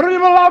 I don't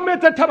even allow me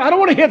to tell me. I don't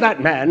want to hear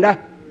that,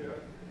 man.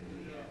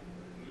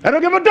 I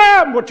don't give a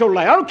damn what your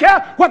life. I don't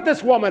care what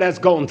this woman has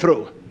gone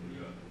through.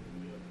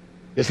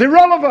 It's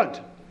irrelevant.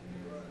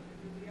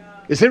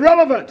 It's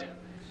irrelevant.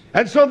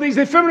 And so these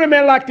effeminate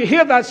men like to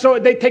hear that, so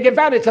they take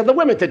advantage of the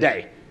women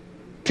today.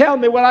 Tell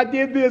me, well, I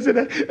did this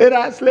and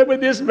I slept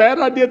with this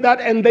man, I did that,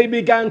 and they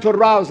began to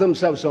arouse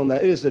themselves on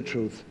that. It is the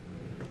truth.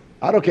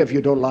 I don't care if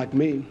you don't like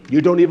me.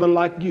 You don't even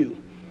like you.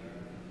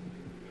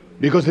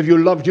 Because if you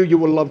loved you, you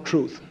will love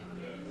truth.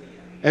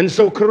 And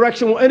so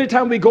correction,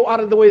 anytime we go out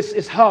of the way,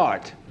 it's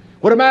hard.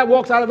 When a man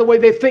walks out of the way,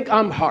 they think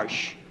I'm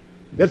harsh.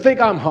 They think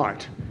I'm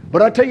hard.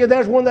 But I tell you,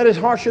 there's one that is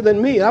harsher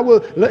than me. I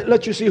will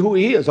let you see who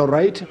he is, all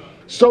right?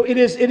 So it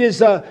is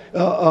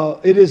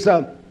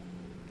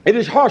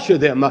harsher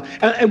than them.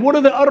 And what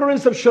are the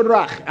utterance of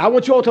Sirach? I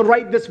want you all to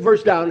write this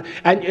verse down.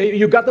 And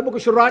you got the book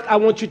of Sirach. I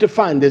want you to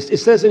find this. It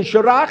says in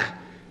Sirach,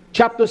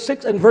 chapter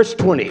 6 and verse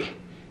 20.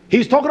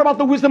 He's talking about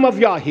the wisdom of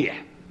Yah here.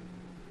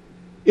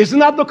 Isn't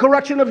that the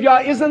correction of Yah?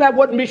 Isn't that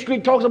what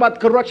Mishri talks about,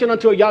 correction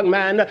unto a young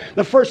man?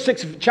 The first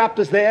 6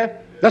 chapters there.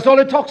 That's all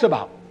it talks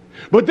about.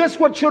 But this is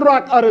what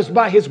Sirach utters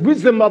by his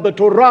wisdom of the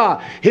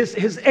Torah,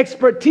 his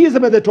expertise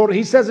in the Torah.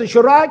 He says in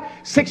Sirach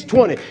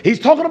 6:20, he's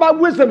talking about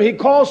wisdom. He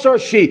calls her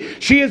she.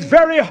 She is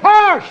very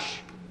harsh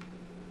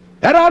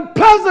and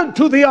unpleasant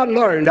to the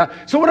unlearned.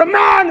 So when a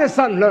man is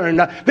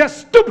unlearned, they're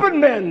stupid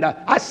men.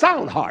 I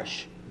sound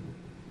harsh.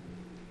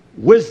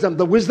 Wisdom,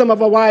 the wisdom of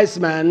a wise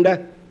man,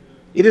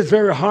 it is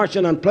very harsh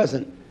and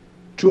unpleasant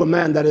to a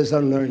man that is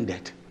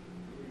unlearned.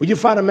 When you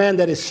find a man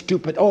that is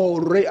stupid,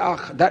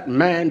 that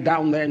man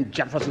down there in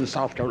Jefferson,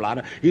 South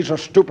Carolina, he's a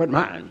stupid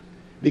man.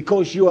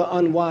 Because you are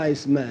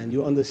unwise man,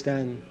 you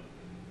understand?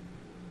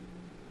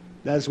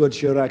 That's what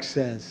Sirach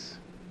says.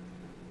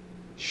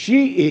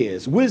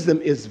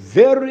 Wisdom is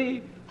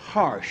very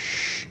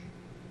harsh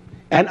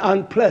and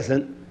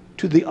unpleasant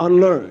to the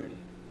unlearned.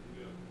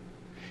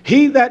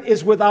 He that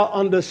is without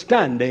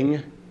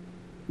understanding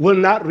will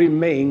not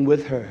remain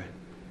with her.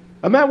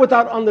 A man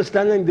without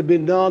understanding, the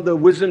beyond the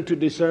wisdom to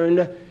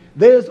discern,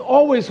 there's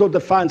always going to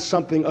find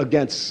something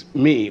against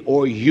me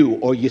or you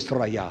or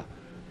Yisrael.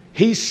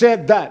 He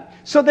said that.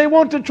 So they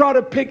want to try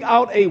to pick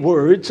out a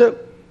word or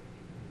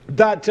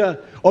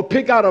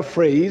pick out a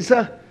phrase,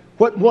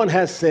 what one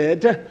has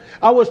said.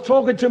 I was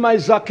talking to my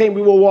Zaken,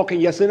 we were walking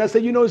yesterday, and I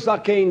said, you know,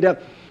 Zaken,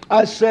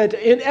 I said,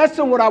 in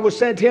essence, what I was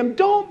saying to him,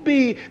 don't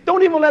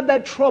even let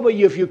that trouble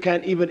you if you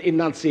can't even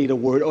enunciate a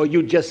word or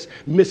you just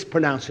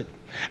mispronounce it.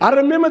 I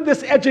remember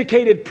this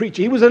educated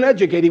preacher. He was an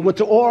educator. He went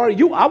to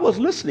ORU. I was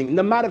listening. As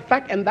a matter of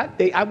fact, and that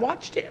day I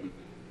watched him.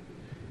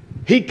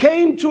 He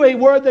came to a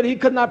word that he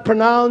could not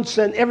pronounce,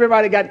 and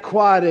everybody got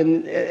quiet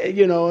and,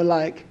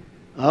 like,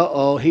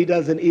 he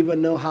doesn't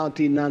even know how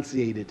to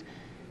enunciate it.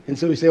 And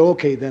so he said,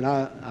 okay, then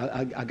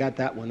I got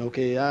that one.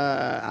 Okay.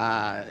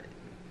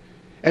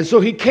 And so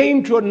he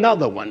came to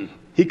another one.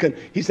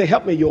 He said,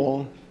 help me, you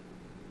all.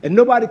 And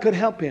nobody could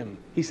help him.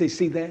 He said,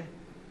 see there?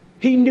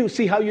 He knew.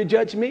 See how you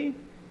judged me?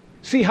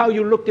 See how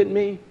you looked at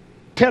me?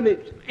 Tell me,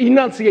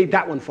 enunciate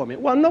that one for me.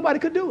 Well, nobody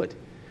could do it.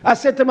 I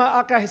said to my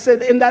uncle, I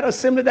said, in that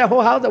assembly, that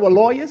whole house, there were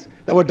lawyers,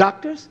 there were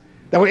doctors,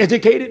 there were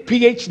educated,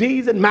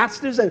 PhDs and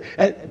masters,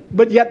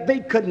 but yet they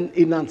couldn't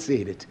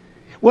enunciate it.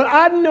 Well,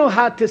 I know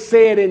how to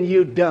say it and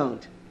you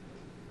don't.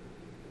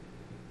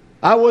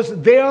 I was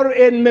there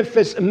in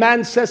Memphis. A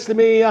man says to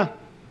me,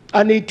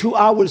 I need 2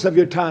 hours of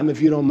your time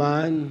if you don't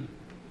mind.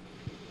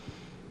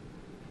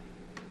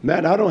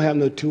 Man, I don't have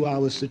no 2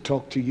 hours to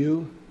talk to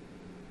you.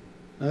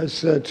 I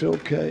said,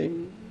 okay.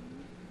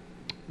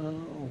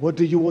 What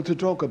do you want to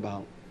talk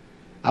about?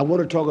 I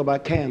want to talk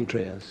about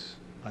chemtrails.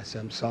 I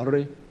said, I'm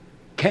sorry.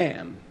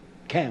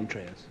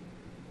 Chemtrails.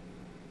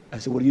 I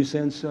said, what are you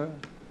saying, sir?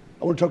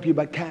 I want to talk to you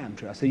about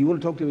chemtrails. I said, you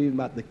want to talk to me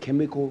about the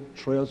chemical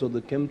trails or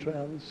the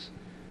chemtrails?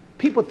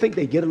 People think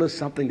they get a little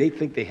something. They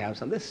think they have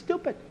something. They're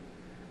stupid.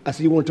 I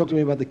said, you want to talk to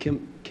me about the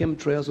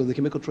chemtrails or the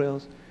chemical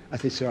trails? I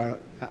said, sir,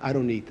 I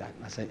don't need that.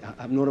 I said,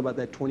 I've known about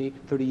that 20,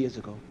 30 years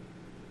ago.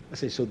 I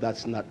said, so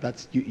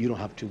you don't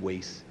have to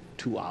waste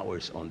 2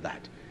 hours on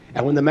that.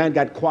 And when the man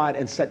got quiet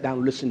and sat down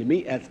and listened to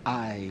me as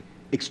I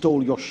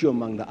extol Yoshua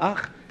among the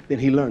Ach, then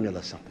he learned a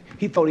little something.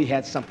 He thought he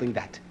had something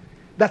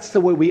that's the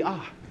way we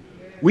are.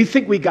 We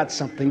think we got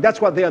something. That's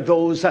why there are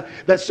those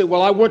that say,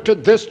 well, I went to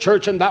this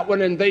church and that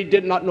one and they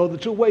did not know the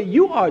truth. Well,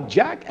 you are a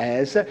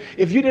jackass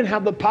if you didn't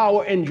have the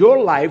power in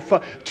your life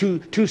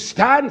to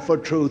stand for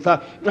truth.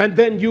 And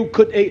then you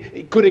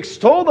could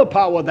extol the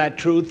power of that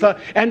truth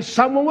and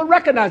someone would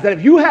recognize that.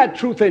 If you had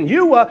truth in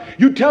you,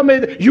 you tell me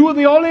that you were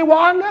the only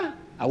one?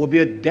 I would be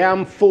a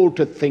damn fool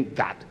to think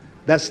that.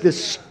 That's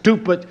this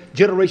stupid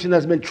generation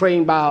that's been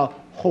trained by a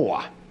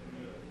whore.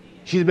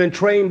 She's been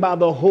trained by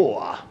the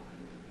whore.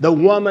 The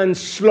woman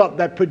slut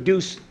that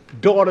produced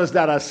daughters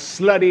that are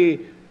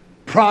slutty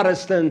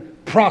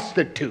Protestant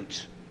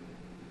prostitutes.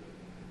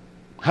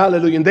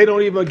 Hallelujah. And they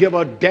don't even give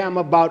a damn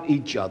about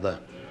each other.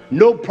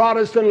 No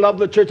Protestant love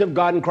the Church of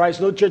God in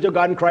Christ. No Church of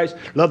God in Christ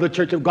love the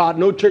Church of God.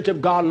 No Church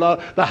of God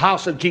love the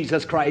house of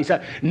Jesus Christ.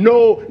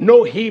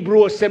 No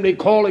Hebrew assembly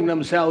calling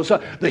themselves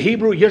the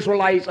Hebrew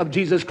Israelites of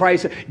Jesus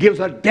Christ gives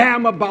a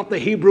damn about the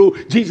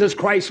Hebrew Jesus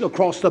Christ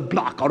across the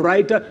block. All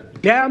right?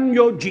 Damn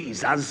your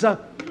Jesus.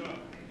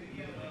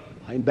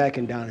 I ain't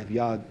backing down if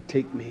y'all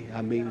take me. I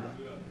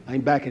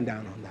ain't backing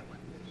down on that one.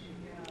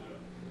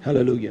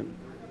 Hallelujah.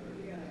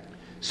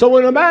 So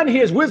when a man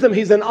hears wisdom,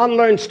 he's an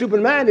unlearned,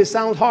 stupid man. It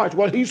sounds harsh.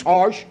 Well, he's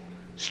harsh.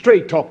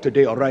 Straight talk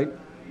today, all right?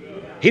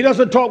 He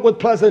doesn't talk with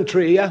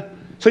pleasantry.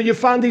 So you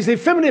find these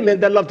effeminate men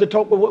that love to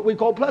talk with what we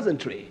call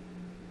pleasantry.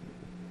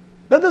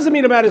 That doesn't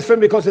mean a man is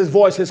feminine because his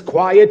voice is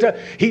quiet.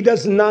 He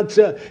does not,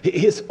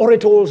 his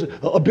orator's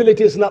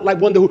ability is not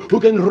like one who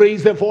can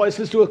raise their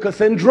voices to a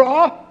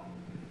Cassandra.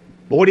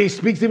 But when he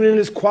speaks, even in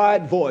his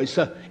quiet voice,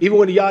 even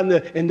when you're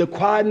in the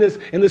quietness,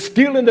 and the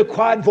still in the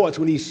quiet voice,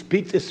 when he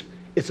speaks,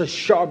 it's a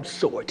sharp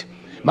sword.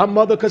 My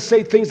mother could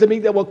say things to me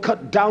that were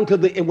cut down to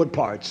the inward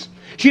parts.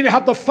 She didn't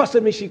have to fuss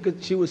at me. She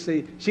would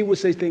say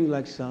things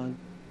like, son,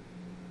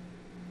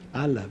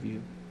 I love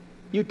you.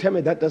 You tell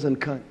me that doesn't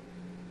cut.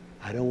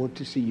 I don't want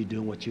to see you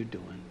doing what you're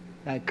doing.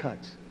 That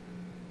cuts.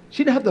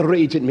 She didn't have to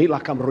rage at me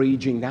like I'm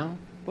raging now.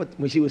 But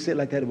when she would say it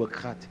like that, it would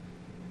cut.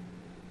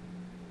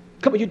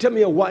 Come on, you tell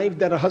me a wife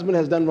that her husband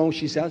has done wrong,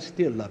 she said, I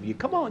still love you.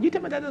 Come on, you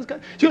tell me that doesn't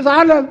cut. She was,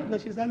 I love you. No,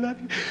 she said, I love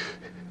you.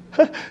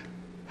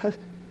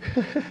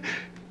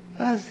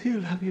 I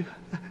still love you.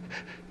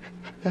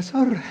 That's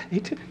all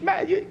right.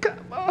 Man, you come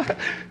on.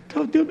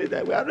 Don't do me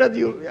that way. I'd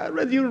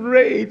rather you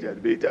rage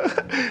at me.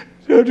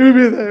 Don't do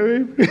me that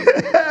way.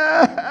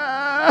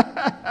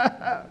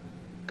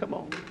 Come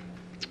on.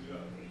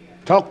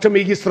 Talk to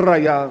me,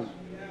 Israel.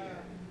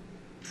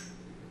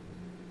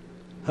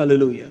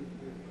 Hallelujah.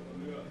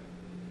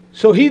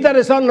 So he that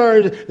is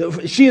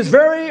unlearned, she is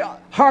very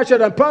harsh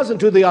and unpleasant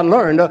to the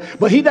unlearned,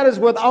 but he that is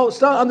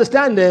without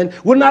understanding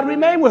will not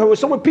remain with her.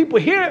 So when people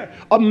hear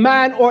a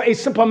man or a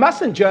simple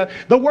messenger,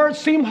 the words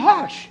seem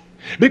harsh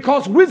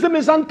because wisdom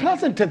is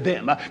unpleasant to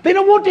them. They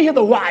don't want to hear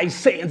the wise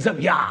sayings of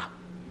Yah.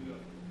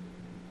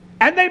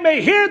 And they may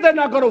hear, they're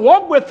not going to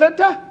walk with it.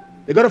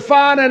 They're going to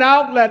find an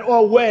outlet or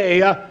a way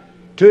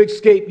to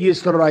escape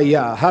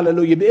Yisrael.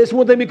 Hallelujah. It's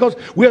one thing because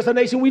we as a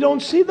nation, we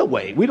don't see the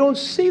way. We don't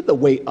see the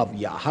way of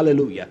Yah.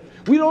 Hallelujah.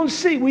 We don't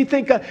see. We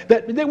think that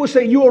they will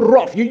say you're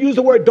rough. You use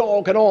the word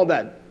dog and all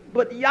that.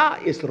 But Yah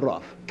is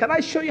rough. Can I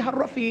show you how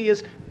rough he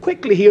is?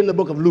 Quickly here in the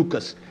book of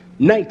Lucas,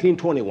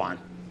 19:21.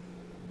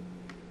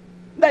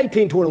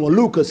 19:21.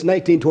 Lucas,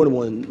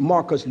 19:21.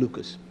 Marcus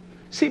Lucas.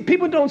 See,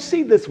 people don't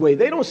see this way.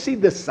 They don't see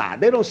this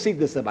side. They don't see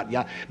this about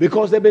Yah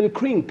because they've been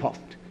cream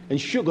puffed and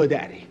sugar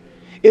daddy.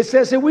 It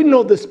says that we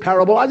know this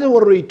parable. I just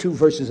want to read 2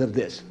 verses of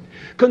this.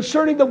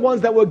 Concerning the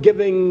ones that were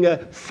giving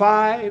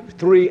 5,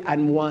 3,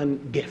 and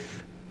 1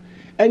 gift.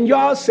 And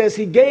Yah says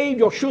he gave,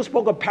 Yoshua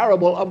spoke a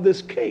parable of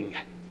this king.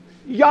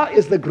 Yah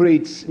is the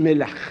great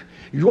Melech.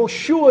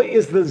 Yoshua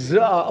is the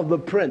Czar of the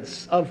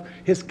prince of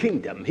his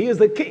kingdom. He is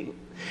the king.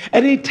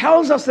 And he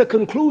tells us the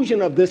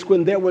conclusion of this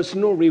when there was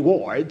no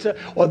reward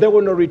or there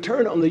were no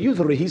return on the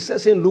usury. He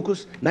says in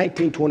Lucas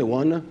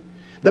 19:21,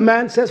 The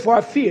man says, for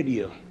I feared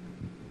you.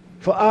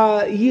 For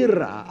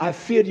I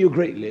feared you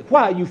greatly.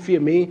 Why you fear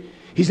me?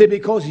 He said,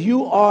 because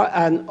you are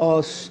an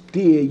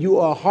austere. You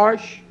are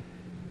harsh.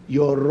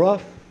 You're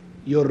rough.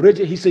 You're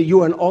rigid. He said,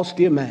 you're an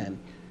austere man.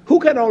 Who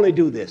can only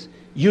do this?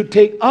 You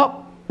take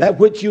up that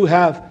which you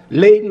have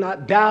laid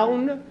not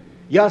down.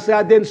 Yah said,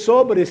 I didn't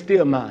sow, but it's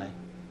still mine.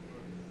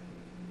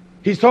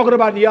 He's talking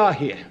about Yah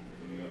here.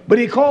 But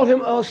he called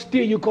him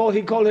austere. He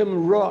called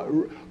him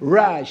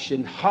rash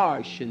and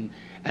harsh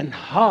and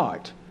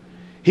hard.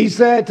 He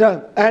said,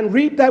 and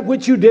reap that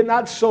which you did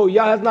not sow.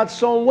 Yah has not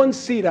sown one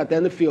seed out there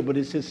in the field, but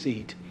it's his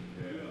seed.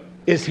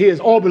 It's his.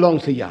 All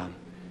belongs to Yah.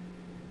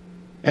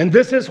 And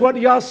this is what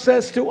Yah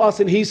says to us.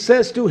 And he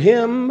says to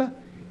him,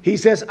 he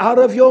says, out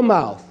of your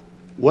mouth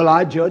will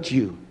I judge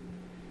you.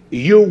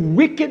 You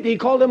wicked, he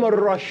called him a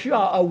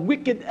rasha, a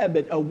wicked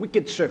abbot, a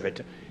wicked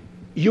servant.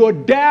 You're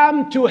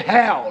damned to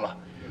hell.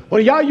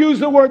 When Yah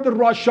used the word the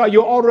rasha,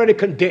 you're already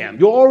condemned.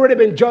 You've already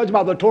been judged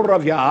by the Torah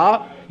of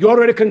Yah. You're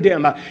already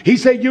condemned. He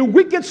said, you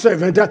wicked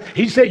servant.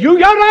 He said, you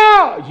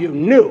Yah, you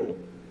knew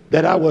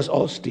that I was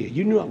austere.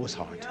 You knew I was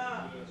hard.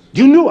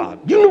 You knew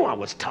I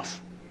was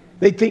tough.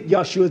 They think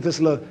Yahshua is this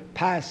little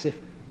passive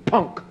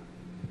punk,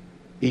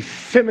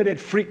 effeminate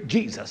freak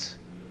Jesus.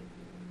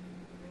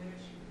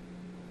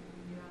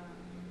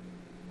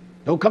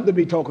 Don't come to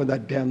me talking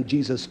that damn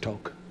Jesus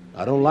talk.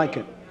 I don't like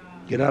it.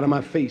 Get out of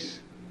my face.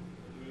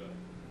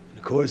 And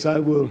of course I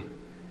will.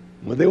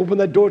 When they open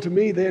that door to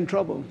me, they're in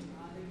trouble.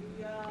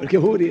 I don't care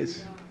who it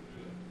is.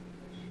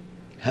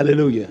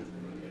 Hallelujah.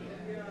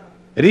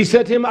 And he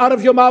said to him, out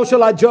of your mouth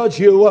shall I judge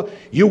you,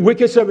 you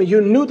wicked servant.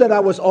 You knew that I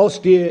was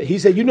austere. He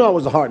said, you know I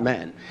was a hard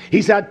man.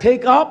 He said, I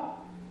take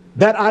up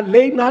that I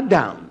laid not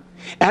down,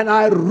 and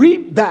I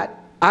reap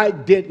that I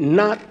did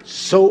not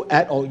sow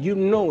at all. You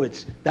know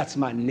that's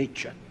my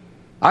nature.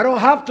 I don't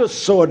have to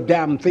sow a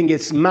damn thing.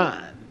 It's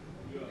mine.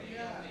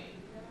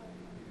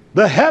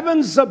 The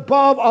heavens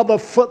above are the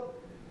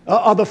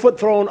foot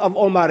throne of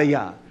Almighty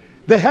Yah.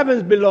 The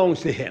heavens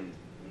belongs to him.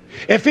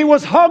 If he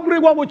was hungry,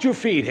 what would you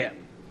feed him?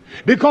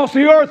 Because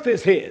the earth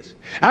is his.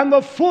 And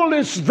the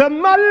fullness, the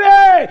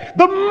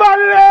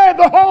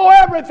whole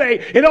everything,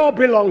 it all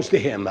belongs to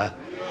him.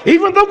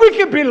 Even the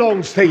wicked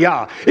belongs to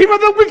Yah. Even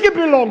the wicked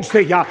belongs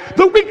to Yah.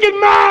 The wicked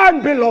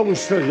man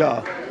belongs to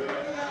Yah.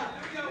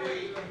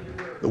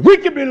 The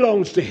wicked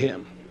belongs to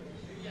him.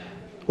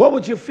 What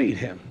would you feed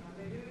him?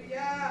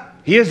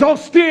 He is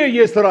austere,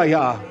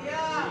 Yisrael.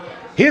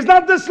 He is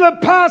not this little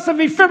passive,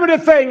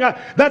 effeminate thing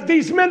that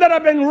these men that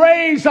have been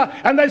raised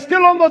and they're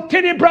still on the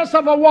titty breast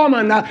of a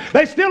woman.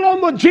 They're still on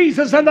the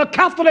Jesus and the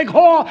Catholic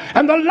whore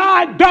and the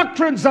lie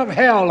doctrines of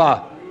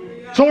hell.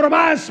 So when a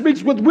man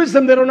speaks with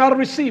wisdom, they do not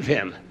receive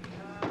him.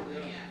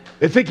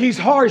 They think he's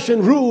harsh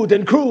and rude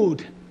and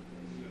crude.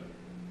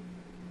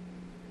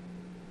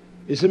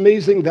 It's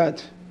amazing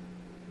that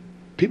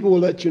people will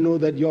let you know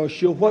that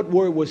Yahshua, what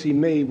word was he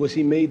made? Was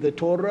he made the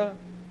Torah?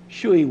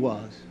 Sure he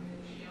was.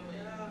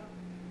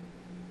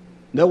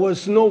 There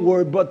was no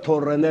word but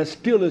Torah, and there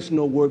still is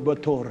no word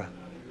but Torah.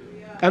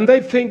 And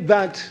they think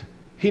that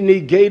he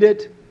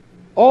negated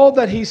all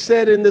that he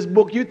said in this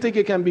book. You think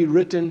it can be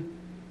written?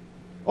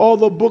 All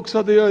the books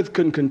of the earth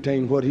can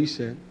contain what he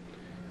said.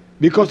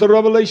 Because the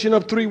revelation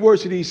of 3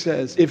 words that he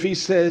says, if he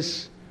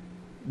says,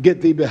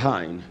 get thee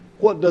behind,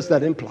 what does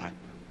that imply?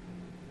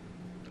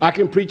 I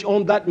can preach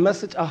on that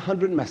message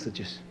 100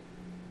 messages.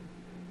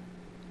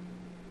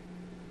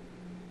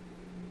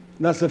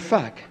 That's a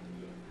fact.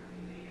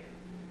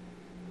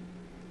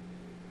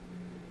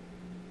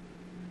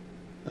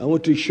 I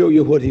want to show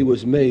you what he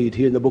was made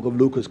here in the book of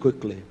Lucas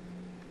quickly.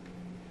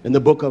 In the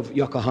book of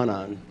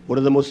Yochanan, one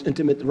of the most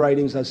intimate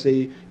writings, I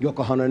say,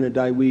 Yochanan and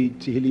Dawid,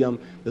 Tehillim,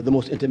 they're the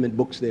most intimate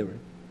books there.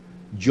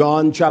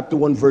 John chapter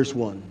 1, verse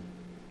 1.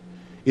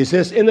 It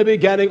says, in the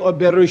beginning of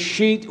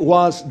Bereshit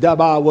was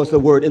Dabar, was the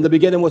word. In the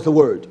beginning was the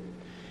word.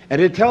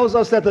 And it tells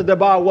us that the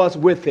Dabar was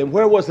with him.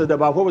 Where was the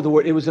Dabar? Where was the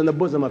word? It was in the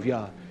bosom of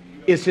Yah.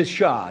 It's his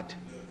shad.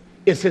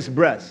 It's his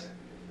breast.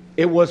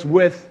 It was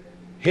with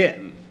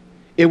him.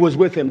 It was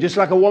with him. Just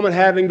like a woman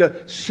having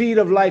the seed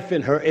of life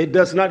in her, it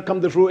does not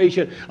come to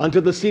fruition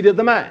until the seed of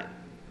the man.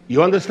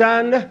 You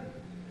understand?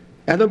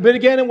 And the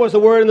beginning was the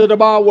word, and the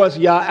Dabar was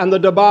Yah, and the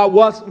Dabar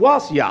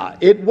was Yah.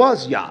 It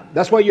was Yah.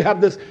 That's why you have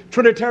this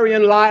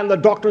Trinitarian lie and the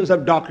doctrines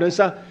of doctrines.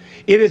 It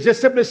is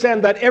just simply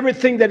saying that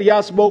everything that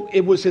Yah spoke,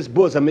 it was his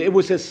bosom. It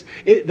was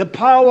the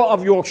power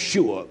of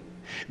Yahshua.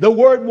 The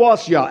word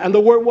was Yah, and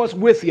the word was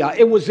with Yah.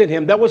 It was in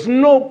him. There was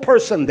no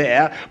person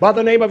there by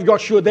the name of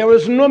Yahshua. There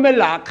was no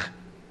Melach.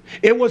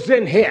 It was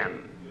in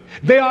him.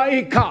 They are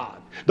Echad.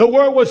 The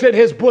word was in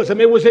his bosom.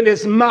 It was in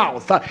his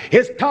mouth.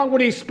 His tongue, when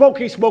he spoke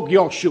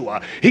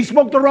Yahshua. He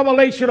spoke the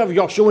revelation of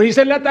Yahshua. When he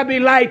said, let there be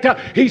light,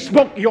 he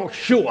spoke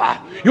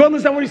Yahshua. You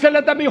understand? When he said,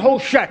 let there be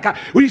Hoshek,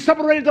 when he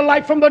separated the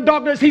light from the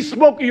darkness, he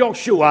spoke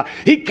Yahshua.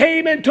 He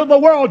came into the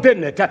world,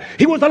 didn't it?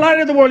 He was the light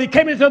of the world. He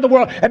came into the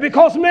world. And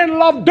because men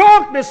love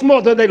darkness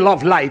more than they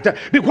love light.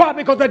 Why?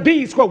 Because the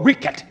deeds were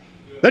wicked.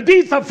 The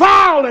deeds are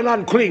foul and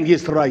unclean,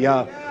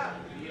 Yisrael.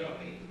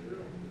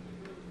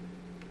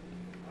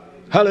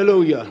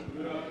 Hallelujah.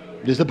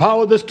 It is the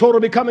power of this Torah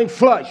becoming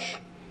flesh.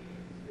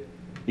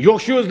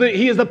 Yeshua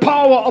he is the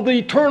power of the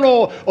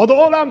eternal, or the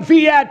Olam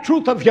Viad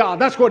truth of Yah.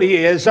 That's what he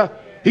is.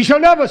 He shall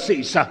never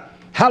cease.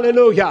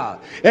 Hallelujah.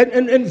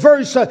 And in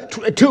verse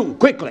 2,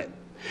 quickly,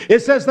 it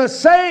says the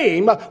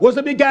same was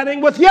the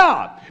beginning with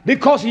Yah.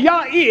 Because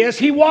Yah is,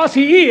 he was,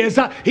 he is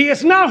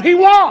now, he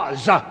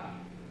was.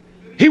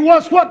 He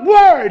was what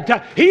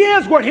word? He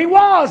is what he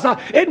was.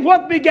 In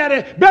what began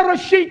it?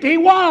 Bereshit, he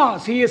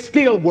was. He is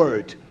still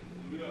word.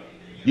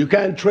 You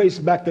can't trace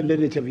back the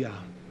lineage of Yah.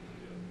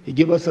 He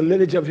gave us a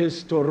lineage of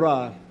his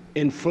Torah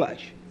in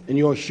flesh, in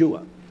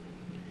Yeshua.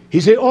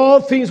 He said all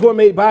things were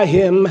made by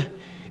him,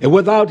 and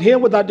without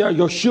him, without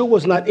Yeshua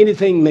was not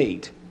anything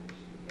made.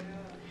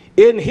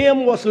 In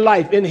him was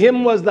life. In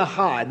him was the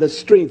high, the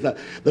strength,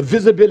 the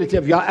visibility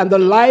of Yah. And the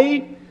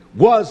light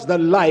was the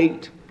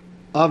light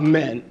of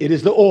men. It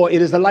is the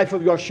life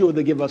of Yeshua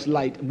that gives us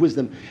light,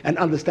 wisdom, and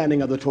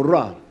understanding of the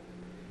Torah.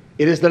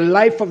 It is the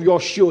life of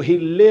Yeshua. He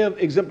lived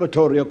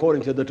exemplary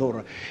according to the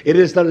Torah. It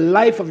is the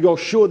life of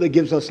Yeshua that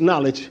gives us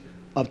knowledge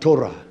of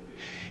Torah.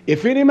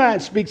 If any man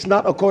speaks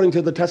not according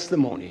to the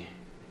testimony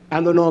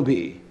and the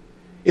Nabi,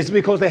 it's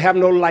because they have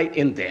no light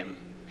in them.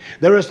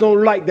 There is no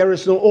light, there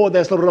is no awe,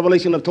 there's no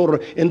revelation of Torah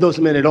in those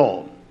men at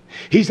all.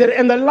 He said,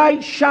 and the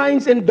light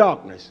shines in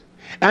darkness,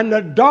 and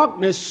the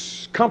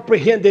darkness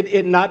comprehended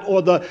it not,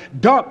 or the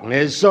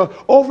darkness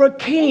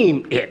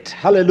overcame it.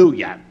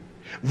 Hallelujah.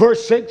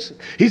 Verse 6,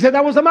 he said,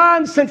 there was a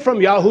man sent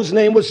from Yah whose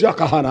name was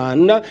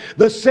Yakahanan.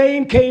 The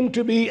same came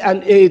to be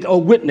an aid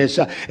or witness.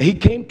 He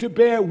came to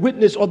bear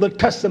witness or the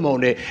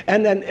testimony.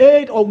 And an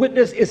aid or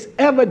witness is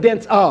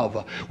evidence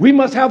of. We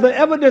must have the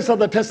evidence of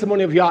the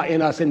testimony of Yah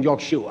in us in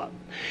Yeshua.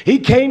 He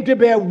came to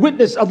bear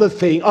witness of the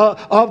thing,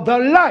 of the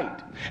light.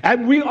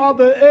 And we are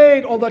the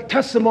aid or the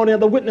testimony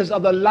and the witness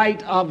of the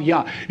light of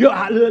Yah.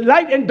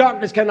 Light and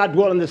darkness cannot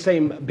dwell in the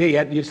same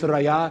bed,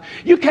 Yisrael.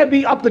 You can't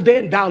be up today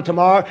and down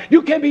tomorrow.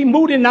 You can't be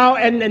moody now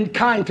and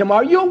kind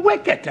tomorrow. You're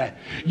wicked.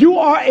 You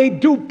are a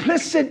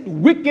duplicit,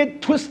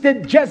 wicked,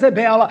 twisted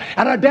Jezebel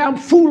and a damn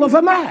fool of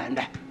a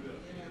man.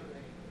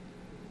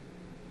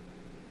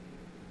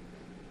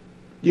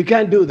 You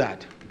can't do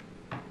that.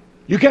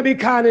 You can't be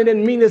kind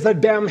and mean as a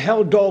damn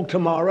hell dog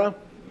tomorrow.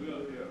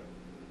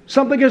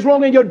 Something is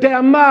wrong in your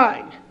damn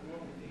mind.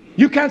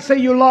 You can't say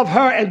you love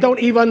her and don't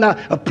even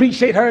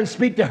appreciate her and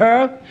speak to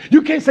her.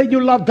 You can't say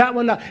you love that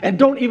one and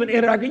don't even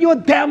interact. You're a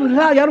damn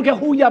liar. I don't care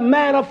who you're,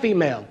 man or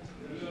female.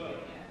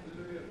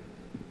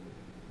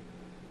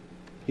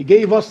 He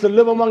gave us to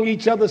live among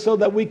each other so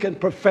that we can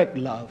perfect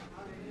love.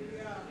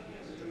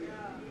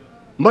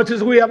 Much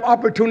as we have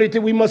opportunity,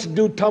 we must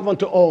do tough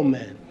unto all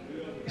men,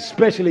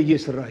 especially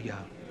Yisrael.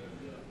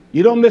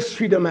 You don't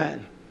mistreat a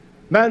man.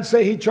 Man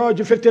say he charged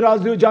you $50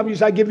 to do a job. You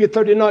say, I give you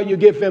 30. No, you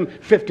give him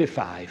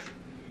 55.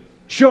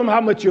 Show him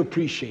how much you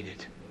appreciate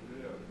it.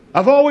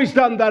 I've always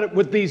done that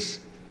with these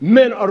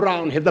men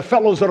around here, the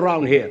fellows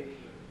around here.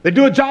 They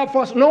do a job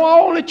for us. No, I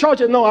only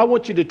charge it. No, I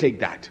want you to take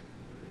that.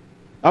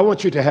 I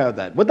want you to have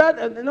that. But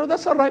that, no,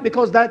 that's all right,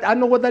 because that I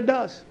know what that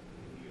does.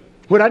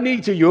 When I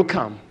need you, you'll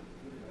come.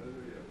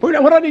 When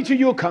I need you,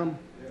 you'll come.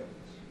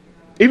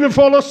 Even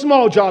for a little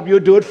small job,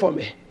 you'll do it for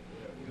me.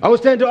 I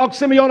was saying to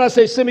Simeon, I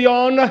say,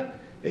 Simeon,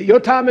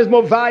 your time is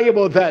more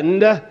valuable than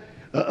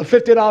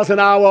 $50 an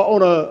hour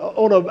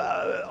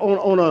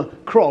on a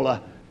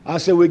crawler. I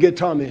said, we get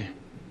Tommy.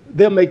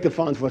 They'll make the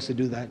funds for us to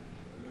do that,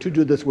 to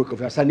do this work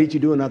of us. I need you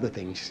doing other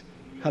things.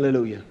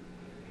 Hallelujah.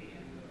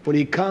 When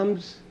he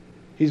comes,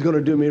 he's going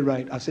to do me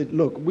right. I said,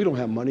 look, we don't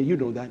have money. You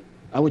know that.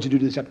 I want you to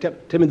do this.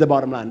 Tell me the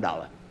bottom line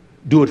dollar.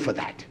 Do it for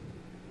that.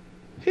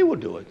 He will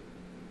do it.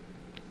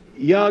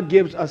 Yah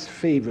gives us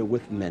favor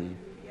with men.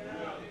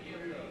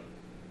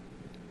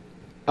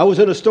 I was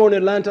in a store in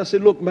Atlanta. I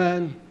said, look,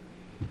 man,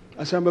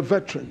 I said, I'm a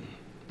veteran.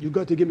 You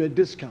got to give me a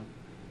discount.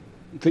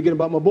 I'm thinking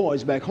about my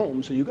boys back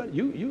home. So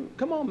you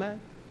come on,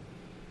 man.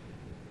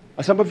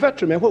 I said, I'm a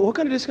veteran, man. What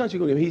kind of discount you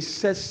going to give me? He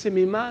says to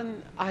me,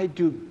 man, I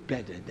do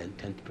better than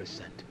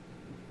 10%.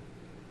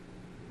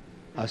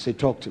 I said,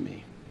 talk to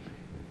me.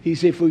 He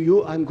said, for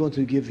you, I'm going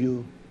to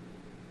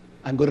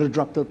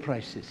drop the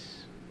prices.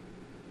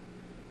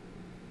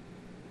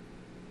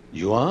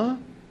 You are?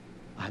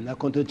 I'm not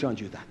going to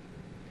charge you that.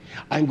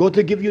 I'm going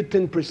to give you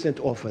 10%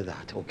 off of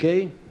that,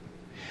 okay?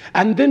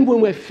 And then when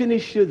we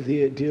finish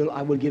the deal,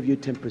 I will give you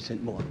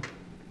 10% more.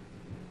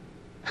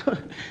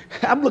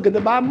 I'm looking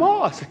to buy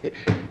more. I said,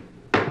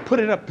 put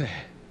it up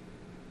there.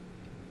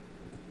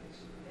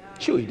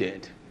 Sure he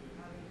did.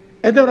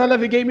 And then when I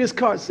left, he gave me his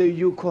card. Say,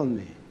 you call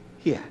me.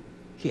 Here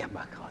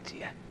my card,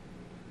 here.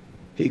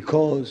 He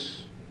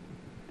calls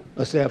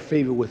us to have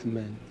favor with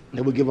men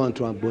that will give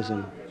unto our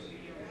bosom.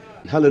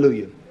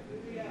 Hallelujah.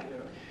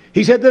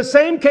 He said the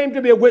same came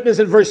to be a witness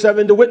in verse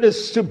 7, the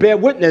witness to bear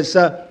witness,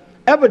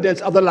 evidence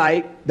of the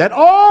light, that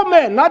all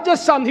men, not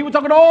just some, he was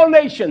talking to all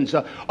nations,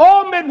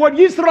 all men, what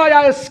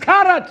Yisrael is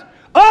scattered,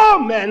 all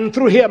men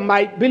through him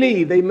might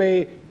believe. They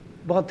may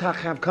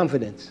have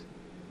confidence.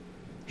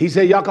 He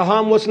said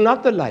Yakaham was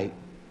not the light,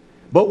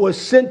 but was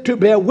sent to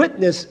bear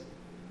witness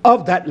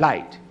of that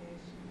light.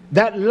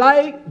 That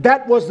light,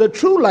 that was the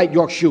true light,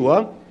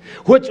 Yeshua,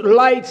 which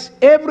lights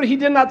every, he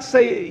did not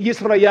say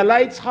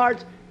Israelites'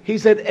 hearts. He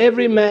said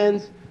every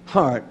man's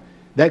heart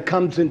that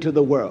comes into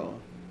the world.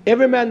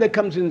 Every man that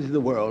comes into the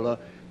world,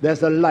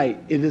 there's a light.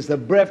 It is the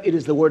breath. It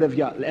is the word of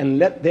Yah. And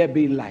let there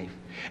be life.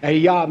 And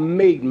Yah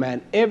made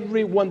man.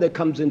 Everyone that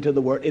comes into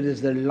the world, it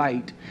is the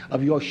light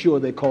of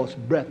Yeshua that calls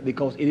breath,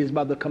 because it is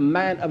by the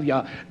command of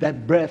Yah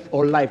that breath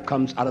or life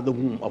comes out of the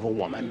womb of a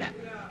woman.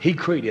 He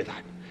created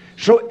that.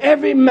 So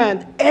every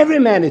man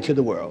into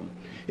the world.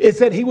 It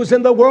said he was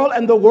in the world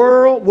and the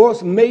world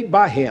was made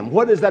by him.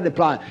 What does that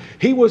imply?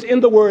 He was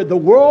in the word. The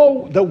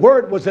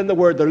word was in the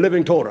word, the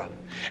living Torah.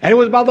 And it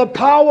was by the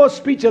power of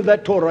speech of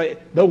that Torah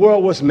the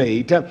world was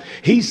made.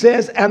 He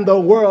says, and the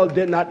world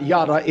did not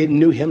yada, it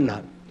knew him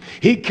not.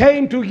 He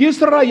came to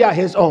Yisrael,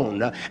 his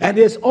own, and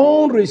his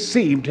own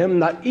received him,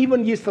 not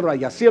even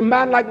Yisrael. See, a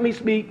man like me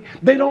speak,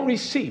 they don't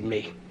receive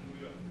me.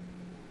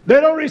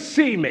 They don't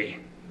receive me.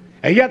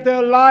 And yet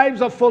their lives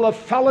are full of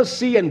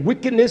fallacy and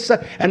wickedness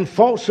and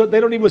falsehood. They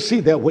don't even see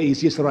their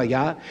ways,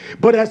 Yisrael.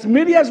 But as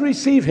many as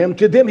receive him,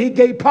 to them he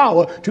gave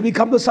power to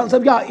become the sons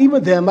of Yah,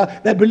 even them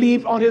that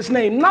believe on his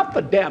name, not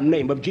the damn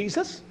name of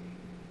Jesus.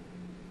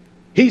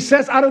 He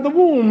says out of the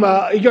womb,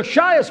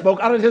 Yeshua spoke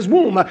out of his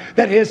womb,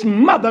 that his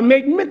mother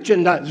made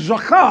mention,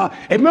 Zachar,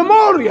 a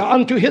memorial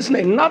unto his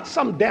name. Not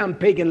some damn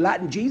pagan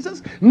Latin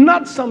Jesus,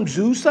 not some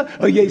Zeus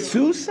or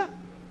Jesus.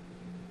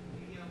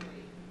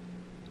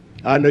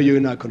 I know you're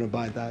not going to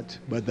buy that,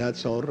 but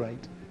that's all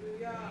right.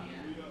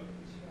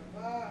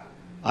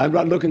 I'm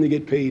not looking to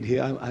get paid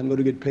here. I'm going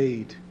to get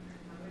paid.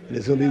 And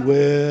it's going to be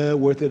well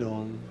worth it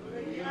all.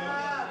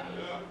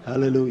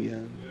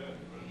 Hallelujah.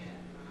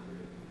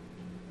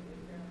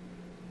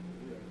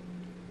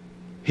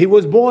 He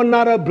was born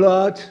not of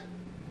blood,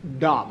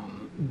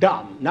 dumb,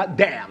 not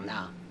damn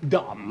now,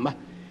 dumb.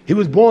 He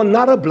was born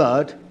not of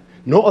blood,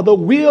 nor of the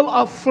will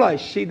of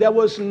flesh. See, there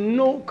was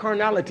no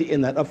carnality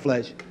in that of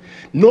flesh.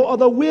 Nor of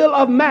the will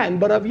of man,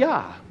 but of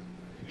Yah.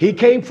 He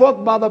came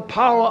forth by the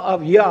power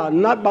of Yah,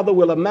 not by the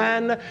will of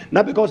man,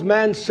 not because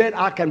man said,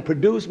 I can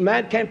produce.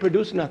 Man can't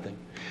produce nothing.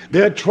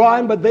 They're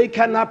trying, but they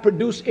cannot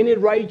produce any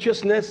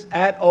righteousness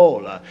at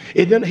all.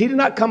 He did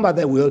not come by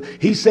their will.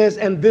 He says,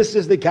 and this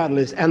is the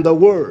catalyst, and the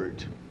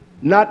word,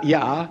 not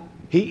Yah,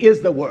 he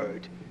is the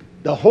word.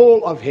 The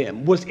whole of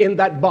him was in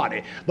that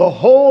body. The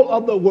whole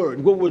of the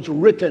word, what was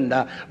written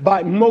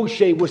by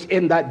Moshe, was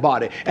in that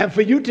body. And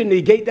for you to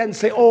negate that and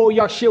say, oh,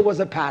 Yahshua was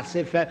a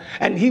passive,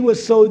 and he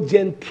was so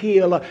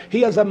genteel.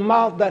 He has a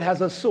mouth that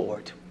has a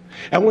sword.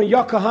 And when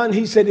Yakahan,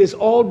 he said, it's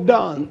all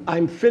done.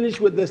 I'm finished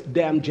with this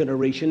damn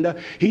generation.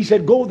 He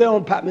said, go there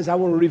on Patmos. I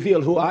will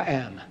reveal who I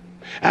am.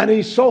 And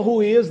he saw who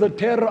he is, the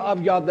terror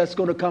of Yah that's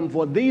going to come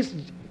forth. These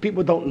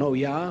people don't know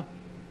Yah.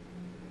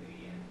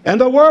 And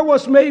the word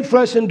was made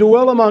flesh and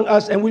dwelt among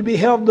us, and we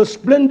beheld the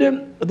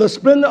splendor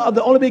of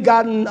the only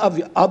begotten of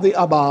the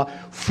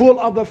Abba, full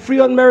of the free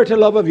unmerited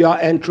love of Yah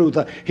and truth.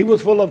 He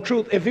was full of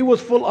truth. If he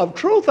was full of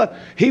truth,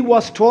 he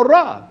was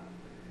Torah.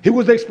 He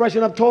was the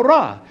expression of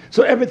Torah.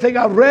 So everything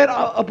I've read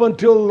up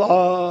until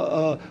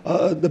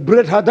the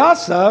Brit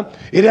Hadassah,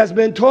 it has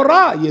been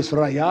Torah,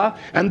 Yisrael.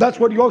 And that's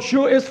what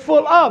Yeshua is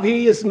full of.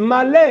 He is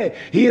Malay.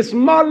 He is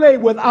Malay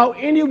without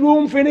any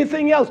room for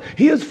anything else.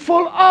 He is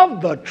full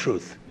of the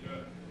truth.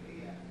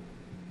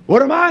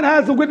 What a man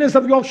has the witness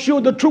of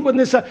Yeshua, the true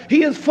witness,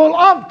 he is full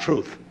of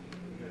truth.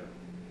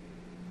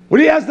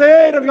 When he has the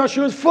aid of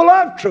Yeshua, he is full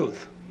of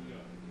truth.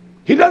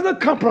 He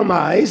doesn't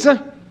compromise.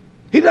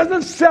 He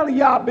doesn't sell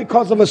Yah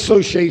because of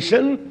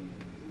association.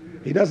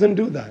 He doesn't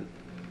do that.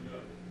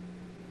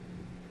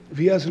 If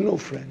he has no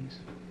friends,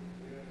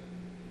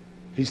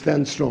 he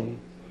stands strong.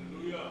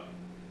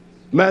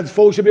 Man's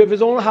foe should be of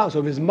his own house,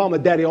 of his mama,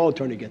 daddy, all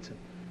turn against him.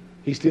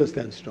 He still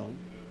stands strong.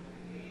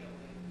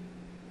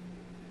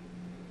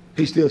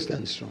 He still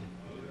stands strong.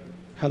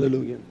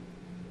 Hallelujah.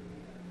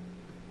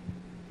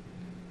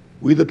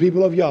 We the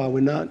people of Yah, we're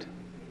not.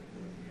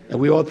 And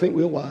we all think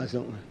we're wise,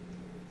 don't we?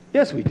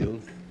 Yes, we do.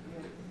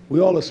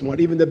 We all are smart.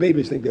 Even the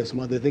babies think they're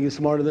smart. They think they're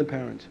smarter than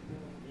parents.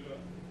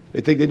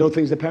 They think they know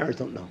things that parents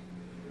don't know.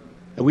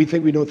 And we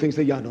think we know things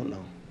that Yah don't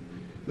know.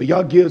 But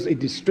Yah gives a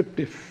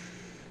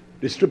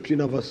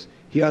description of us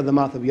here in the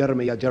mouth of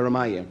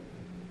Jeremiah.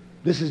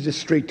 This is just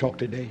straight talk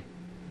today.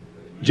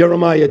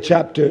 Jeremiah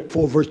chapter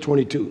 4, verse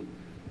 22.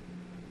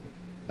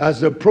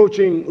 As the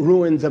approaching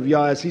ruins of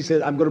Yah, as he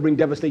said, I'm going to bring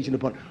devastation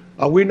upon.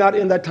 Are we not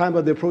in that time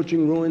of the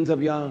approaching ruins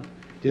of Yah?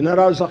 Did not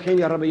our Zachin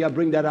Yah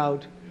bring that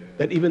out?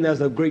 That even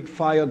there's a great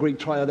fire, great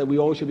trial that we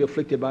all should be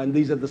afflicted by, and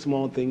these are the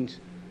small things.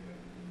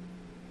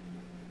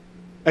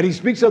 And he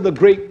speaks of the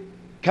great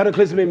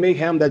cataclysmic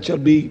mayhem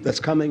that's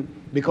coming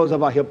because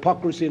of our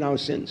hypocrisy and our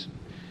sins.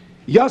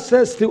 Yah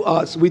says to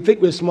us, we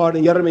think we're smart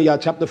in Jeremiah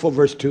chapter 4,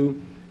 verse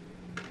 2.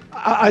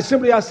 I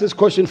simply ask this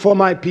question, for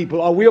my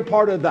people, are we a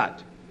part of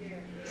that?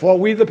 For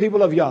we the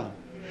people of Yah.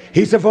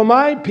 He said, for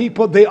my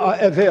people, they are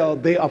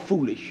evel, they are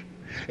foolish.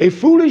 A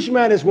foolish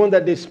man is one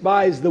that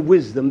despises the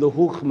wisdom, the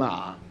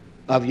hukhmah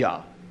of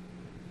Yah.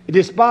 He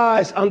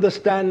despised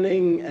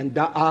understanding and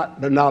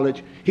the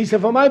knowledge. He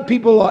said, for my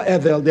people are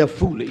evil, they're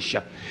foolish.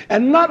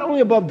 And not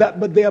only above that,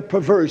 but they are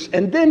perverse.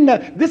 And then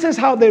this is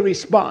how they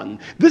respond.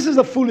 This is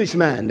a foolish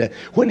man.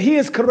 When he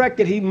is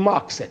corrected, he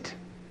mocks it.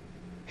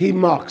 He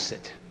mocks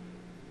it.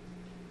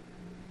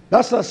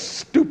 That's a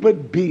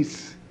stupid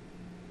beast.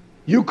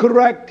 You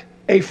correct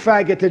a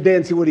faggot today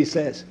and see what he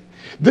says.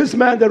 This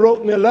man that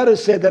wrote me a letter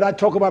said that I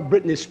talk about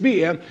Britney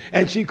Spears,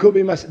 and she could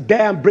be my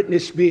damn Britney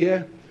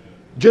Spears.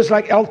 Just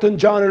like Elton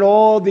John and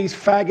all these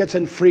faggots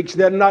and freaks,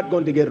 they're not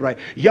going to get it right.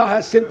 Yah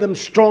has sent them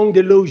strong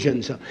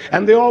delusions,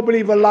 and they all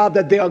believe a lie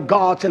that they are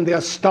gods and they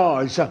are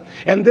stars.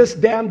 And this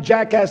damn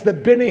jackass, the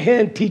Benny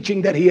Hinn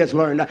teaching that he has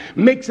learned,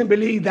 makes him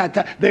believe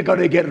that they're going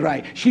to get it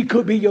right. She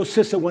could be your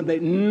sister one day.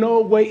 No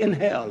way in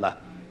hell.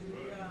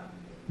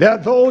 There are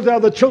those that are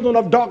the children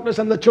of darkness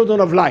and the children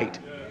of light.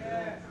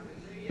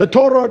 The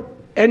Torah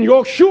and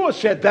Yeshua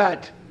said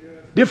that.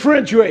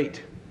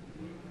 Differentiate.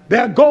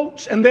 They're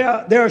goats and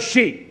they're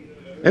sheep.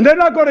 And they're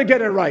not going to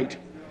get it right.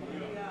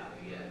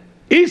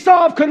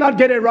 Esau could not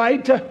get it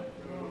right.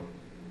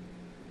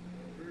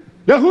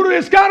 Yehuda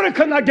Iscariot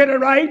could not get it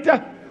right.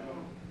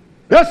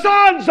 They're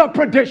sons of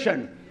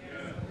perdition.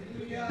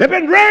 They've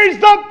been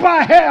raised up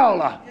by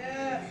hell.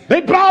 They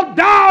bowed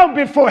down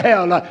before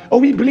hell. Oh,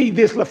 we believe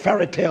this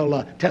fairy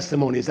tale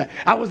testimonies.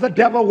 I was a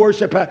devil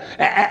worshiper,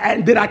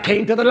 and then I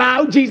came to the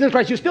light. Jesus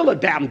Christ, you're still a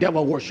damn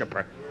devil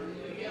worshiper.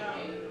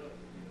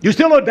 You're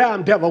still a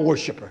damn devil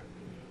worshiper.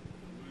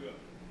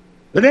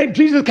 The name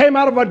Jesus came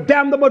out of a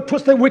damnable,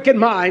 twisted, wicked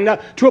mind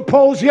to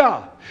oppose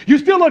Yah. You're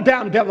still a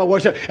damn devil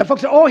worshiper. And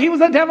folks say, oh, he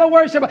was a devil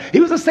worshiper. He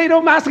was a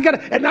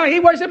sadomasochist. And now he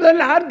worships the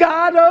Lord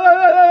God.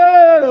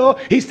 Oh,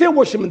 he's still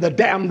worshiping the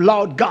damn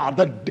Lord God,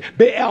 the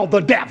Baal, the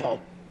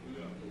devil.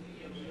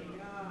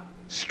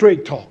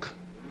 Straight talk.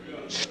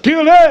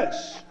 Still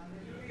is.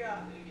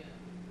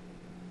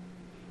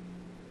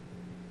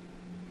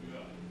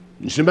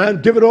 You see,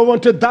 man, give it over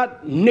to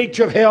that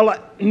nature of hell,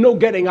 no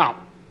getting out.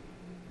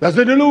 There's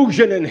a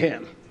delusion in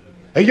him.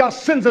 And Yah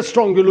sends a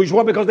strong delusion.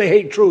 Why? Because they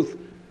hate truth.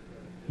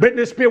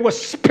 Britney Spears will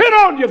spit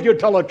on you if you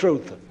tell the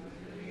truth.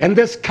 And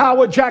this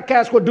coward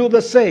jackass will do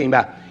the same.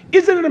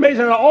 Isn't it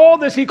amazing? All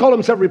this, he called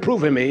himself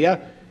reproving me.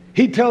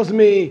 He tells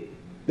me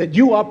that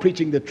you are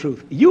preaching the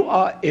truth. You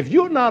are, if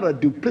you're not a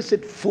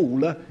duplicit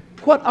fool,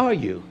 what are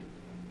you?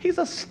 He's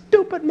a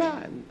stupid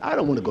man. I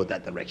don't want to go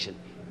that direction,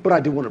 but I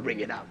do want to bring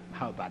it out.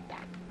 How about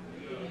that?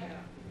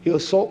 He'll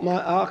assault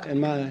my ark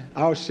and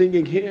our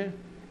singing here,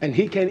 and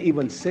he can't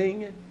even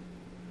sing.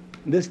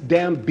 This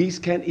damn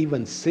beast can't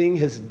even sing.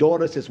 His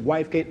daughters, his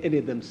wife, can't any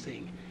of them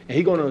sing. And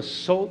he's going to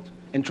assault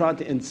and try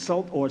to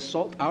insult or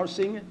assault our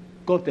singing?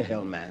 Go to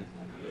hell, man.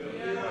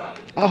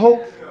 I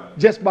hope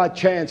just by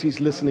chance he's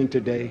listening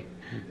today.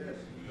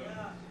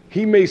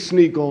 He may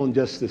sneak on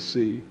just to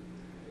see.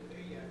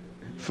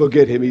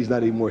 Forget him. He's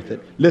not even worth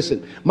it.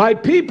 Listen, my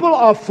people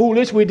are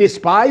foolish. We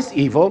despise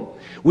evil.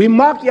 We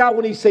mock Yah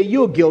when he say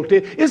you're guilty.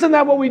 Isn't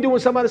that what we do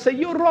when somebody say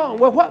you're wrong?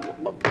 Well, what?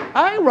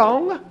 I ain't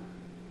wrong.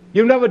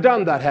 You've never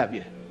done that, have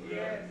you?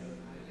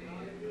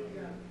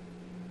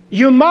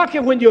 You mock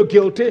it when you're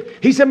guilty.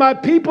 He said, my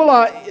people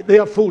they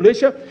are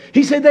foolish.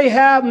 He said, they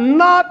have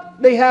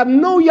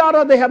no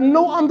yada, they have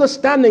no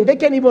understanding. They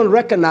can't even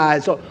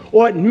recognize or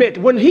admit.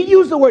 When he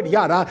used the word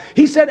yada,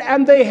 he said,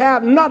 and they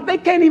have not, they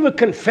can't even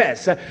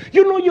confess.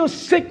 You know you're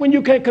sick when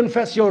you can't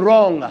confess you're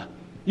wrong.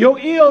 Your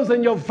ills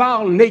and your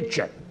vile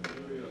nature.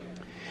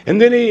 And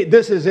then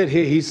this is it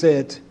here. He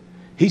said,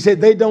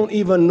 they don't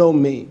even know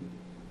me.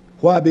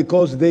 Why?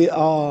 Because they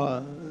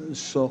are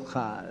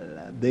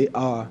sochal. They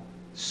are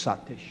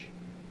sottish.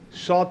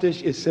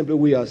 Sottish is simply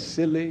we are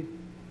silly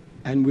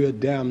and we're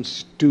damn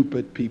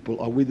stupid people.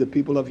 Are we the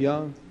people of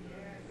Yah?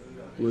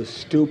 We're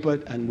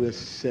stupid and we're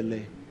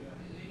silly.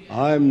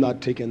 I'm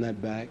not taking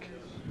that back.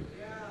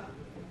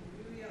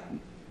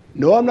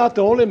 No, I'm not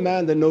the only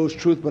man that knows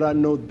truth, but I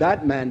know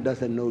that man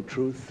doesn't know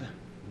truth.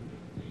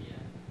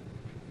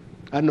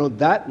 I know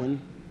that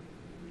one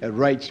that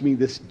writes me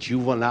this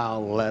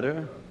juvenile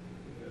letter.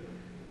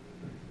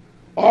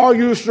 Or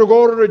you used to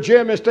go to the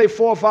gym and stay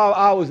 4 or 5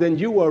 hours, then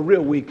you were a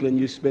real weakling.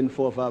 You spend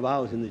 4 or 5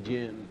 hours in the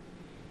gym.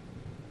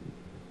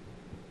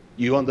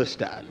 You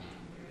understand.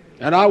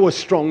 And I was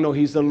strong. No,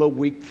 he's a little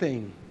weak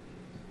thing.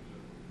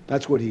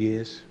 That's what he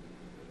is.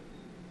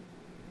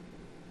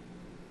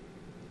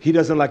 He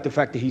doesn't like the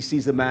fact that he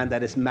sees a man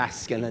that is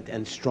masculine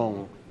and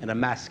strong and a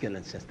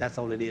masculine sense. That's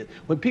all it is.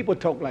 When people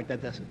talk like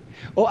that, that's it.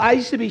 Oh, I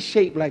used to be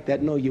shaped like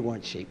that. No, you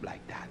weren't shaped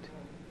like that.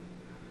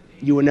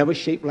 You were never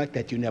shaped like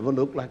that. You never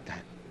looked like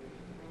that.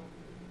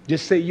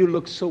 Just say, you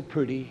look so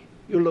pretty.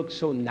 You look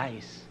so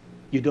nice.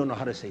 You don't know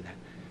how to say that.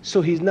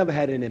 So he's never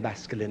had any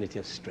masculinity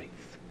or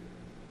strength.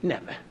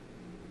 Never.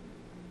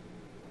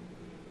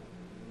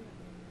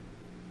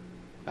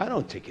 I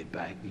don't take it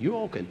back. You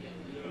all can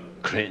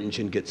cringe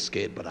and get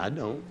scared, but I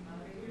don't.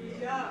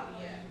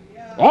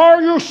 Oh,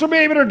 you used to be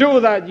able to do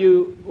that.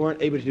 You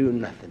weren't able to do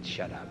nothing.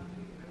 Shut up.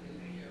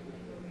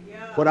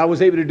 What I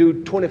was able to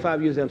do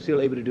 25 years ago, I'm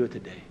still able to do it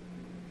today.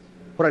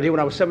 What I did when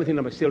I was 17,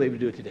 I'm still able to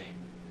do it today.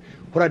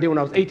 What I did when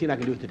I was 18, I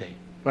can do it today.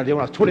 What I did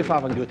when I was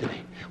 25, I can do it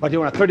today. What I did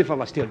when I was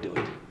 35, I still do it.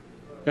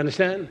 You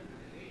understand?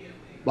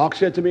 Mark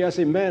said to me, I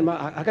said, man,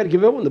 I got to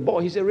give up on the ball.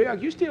 He said,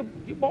 Riak,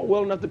 you ball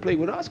well enough to play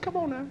with us. Come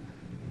on now.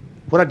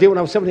 What I did when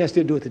I was 70, I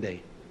still do it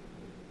today.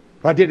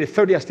 What I did at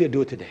 30, I still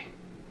do it today.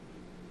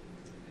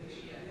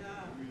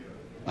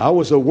 I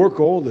was a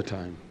worker all the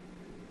time.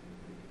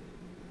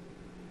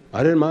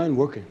 I didn't mind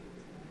working.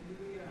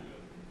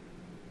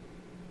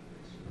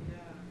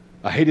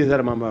 I hated that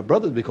among my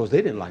brothers because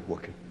they didn't like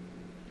working.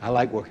 I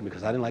like working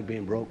because I didn't like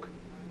being broke.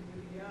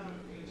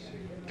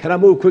 Can I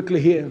move quickly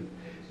here?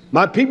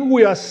 My people,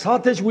 we are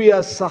satish, we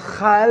are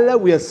sachal,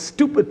 we are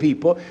stupid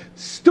people,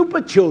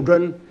 stupid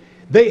children.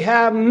 They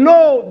have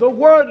the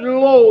word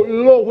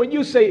lo, when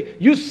you say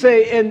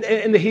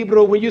in the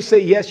Hebrew, when you say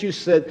yes, you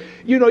said,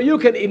 you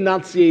can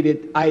enunciate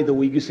it either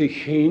way. You say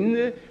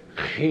chin,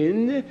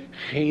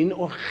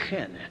 or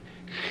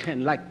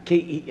chen, like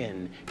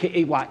K-E-N,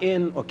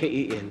 K-A-Y-N or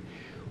K-E-N.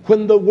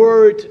 When the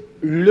word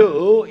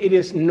lo, it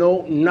is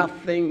no,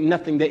 nothing,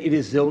 that it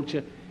is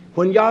zilch.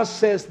 When Yah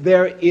says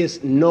there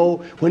is no,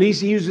 when he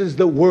uses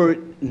the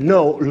word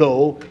no,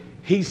 lo,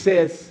 he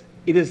says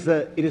it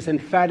is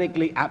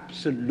emphatically,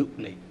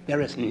 absolutely.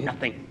 There is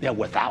nothing there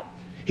without.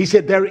 He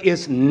said there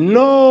is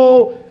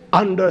no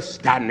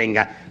understanding.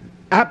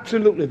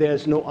 Absolutely, there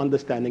is no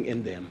understanding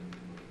in them.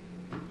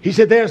 He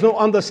said there is no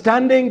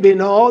understanding,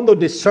 no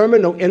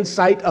discernment, no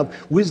insight of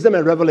wisdom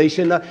and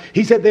revelation.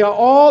 He said they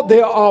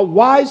are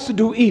wise to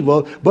do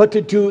evil, but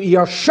to do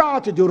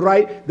yashar, to do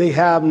right, they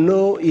have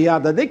no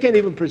yada. They can't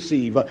even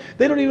perceive.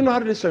 They don't even know how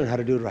to discern how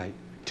to do right.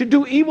 To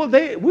do evil,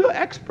 we're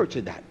experts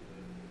at that.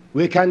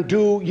 We can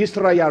do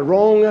Yisrael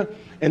wrong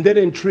and then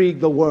intrigue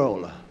the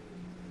world.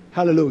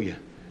 Hallelujah.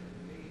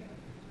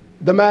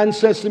 The man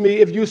says to me,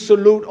 if you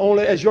salute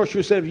only, as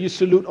Joshua said, if you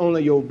salute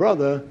only your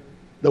brother,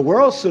 the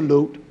world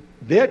salute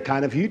their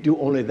kind. If you do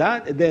only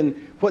that,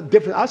 then what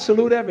difference? I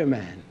salute every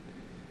man.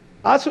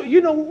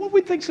 What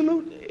we think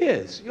salute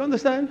is. You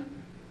understand?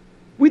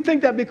 We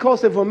think that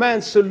because if a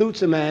man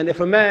salutes a man, if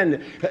a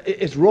man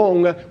is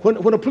wrong,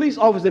 when a police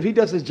officer, if he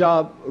does his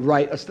job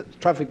right, a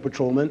traffic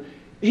patrolman,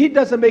 he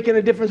doesn't make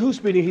any difference who's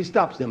speeding, he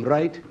stops them,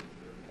 right?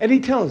 And he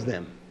tells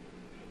them.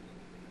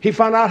 He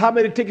found out how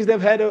many tickets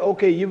they've had.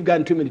 Okay, you've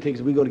gotten too many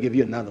tickets, we're going to give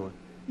you another one.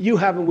 You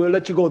haven't, we'll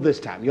let you go this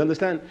time. You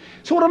understand?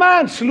 So when a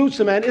man salutes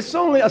a man, it's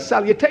only a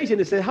salutation.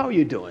 They say, how are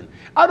you doing?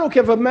 I don't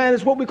care if a man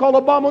is what we call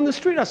a bomb on the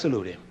street, I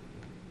salute him.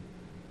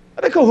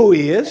 I don't care who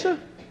he is.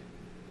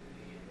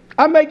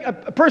 I make a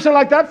person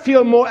like that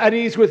feel more at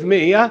ease with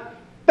me than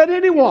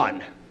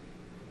anyone.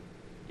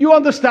 You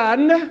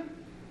understand?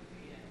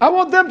 I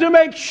want them to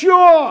make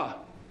sure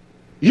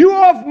you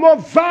are of more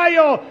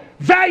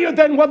value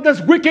than what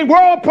this wicked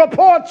world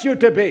purports you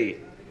to be.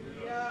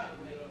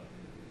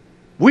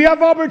 We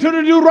have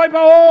opportunity to do right by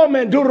all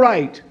men. Do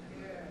right.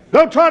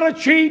 Don't try to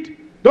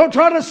cheat. Don't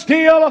try to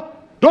steal.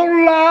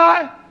 Don't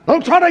lie.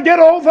 Don't try to get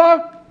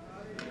over.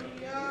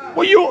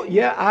 Well,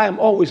 I am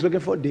always looking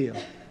for a deal.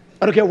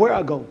 I don't care where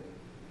I go.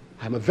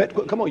 I'm a vet.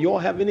 Come on, you all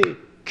have any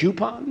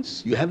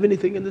coupons? You have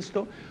anything in the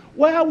store?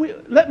 Well,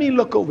 let me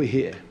look over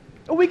here.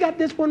 Oh, we got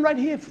this one right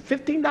here,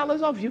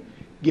 $15 off you.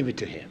 Give it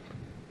to him.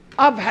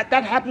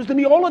 That happens to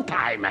me all the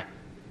time.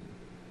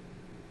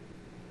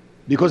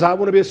 Because I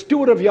want to be a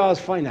steward of Yah's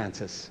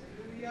finances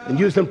and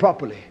use them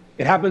properly.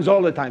 It happens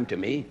all the time to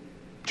me.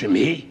 To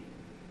me.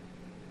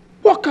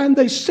 What can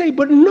they say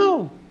but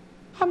no?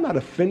 I'm not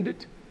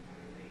offended.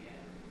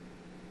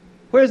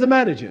 Where's the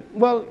manager?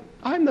 Well,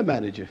 I'm the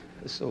manager.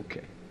 It's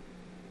okay.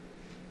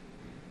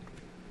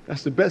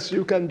 That's the best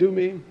you can do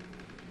me?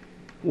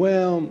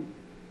 Well,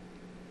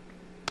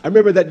 I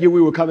remember that year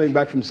we were coming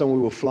back from somewhere,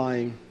 we were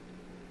flying.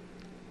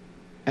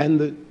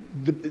 And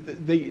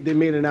they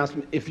made an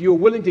announcement. If you're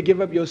willing to give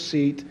up your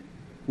seat,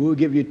 we'll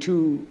give you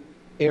 2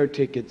 air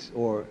tickets,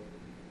 or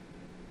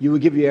you will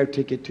give your air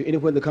ticket to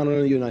anywhere in the continent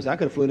of the United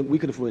States. We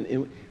could have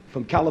flown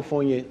from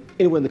California,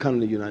 anywhere in the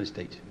continent of the United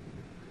States.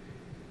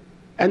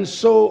 And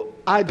so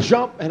I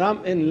jump and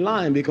I'm in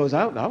line because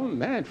I'm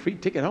mad, free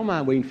ticket. I don't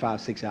mind waiting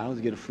 5-6 hours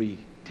to get a free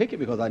ticket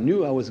because I knew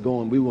we were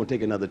going to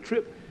take another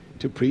trip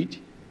to preach.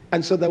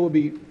 And so I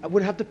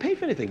wouldn't have to pay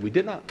for anything. We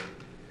did not.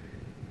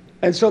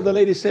 And so the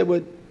lady said,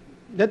 well,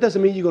 that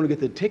doesn't mean you're going to get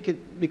the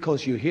ticket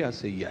because you're here. I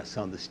said, yes,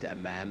 I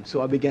understand, ma'am.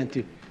 So I began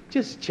to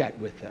just chat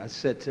with her. I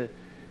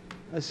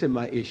said,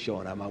 my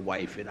Ishona, my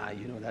wife and I,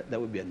 that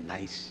would be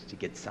nice to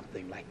get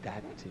something like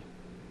that.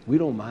 We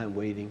don't mind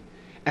waiting.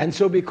 And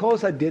so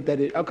because I did that,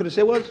 I could have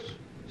said, well,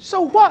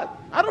 so what?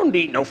 I don't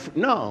need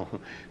no.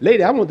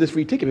 Lady, I want this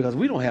free ticket because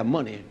we don't have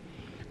money.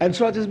 And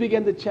so I just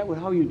began to chat with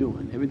her. How you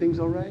doing? Everything's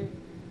all right?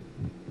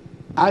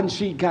 And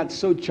she got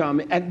so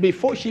charming. And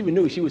before she even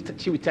knew, she was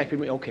texting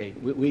me, okay,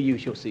 we'll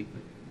use your seat.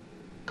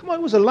 Come on,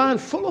 it was a line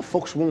full of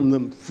folks wanting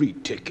them free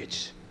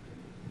tickets.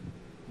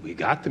 We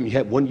got them. You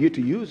had 1 year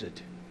to use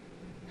it.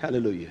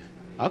 Hallelujah.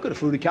 I could have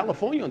flew to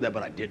California on that,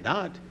 but I did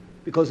not.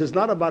 Because it's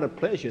not about a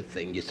pleasure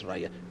thing,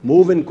 Yisrael.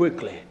 Moving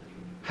quickly.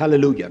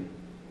 Hallelujah.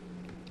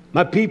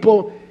 My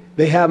people,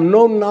 they have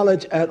no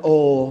knowledge at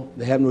all.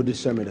 They have no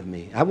discernment of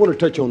me. I want to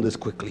touch on this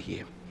quickly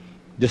here.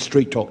 the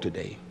straight talk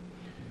today.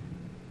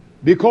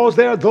 Because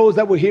there are those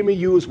that will hear me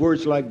use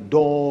words like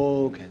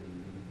dog and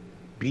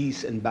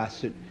beast and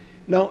bastard.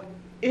 Now,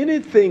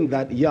 anything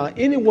that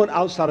anyone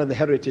outside of the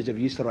heritage of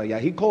Israel,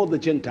 he called the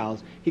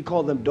Gentiles, he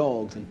called them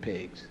dogs and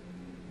pigs.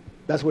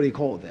 That's what he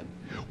called them.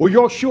 Well,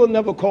 Yahshua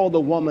never called the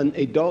woman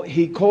a dog.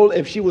 He called,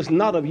 if she was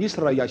not of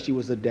Israel, she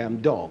was a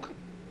damn dog.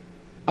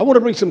 I want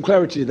to bring some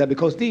clarity to that,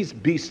 because these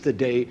beasts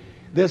today,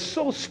 they're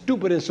so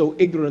stupid and so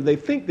ignorant. They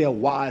think they're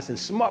wise and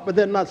smart, but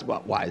they're not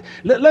smart wise.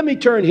 Let me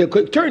turn here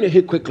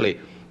quickly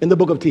in the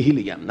book of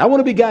Tehillim. I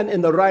want to begin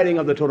in the writing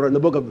of the Torah in the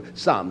book of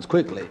Psalms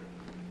quickly.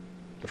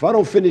 If I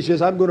don't finish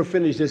this, I'm going to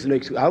finish this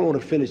next. I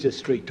want to finish this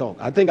straight talk.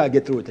 I think I'll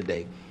get through it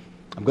today.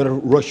 I'm going to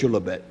rush you a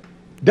little bit.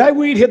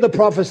 David here, the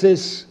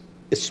prophecies,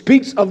 it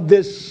speaks of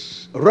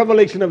this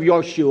revelation of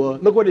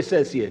Yahshua. Look what it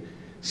says here.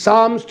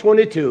 Psalms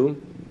 22,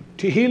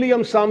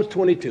 Tehillim, Psalms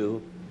 22,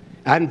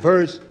 and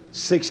verse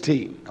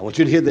 16. I want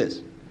you to hear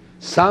this.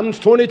 Psalms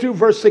 22,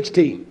 verse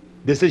 16.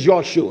 This is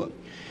Yahshua.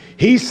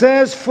 He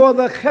says, for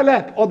the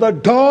chelep, or the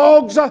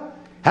dogs,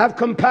 have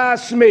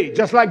compassed me.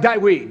 Just like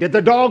David. Did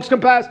the dogs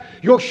compass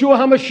Yahshua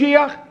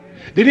HaMashiach?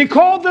 Did he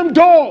call them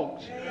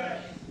dogs?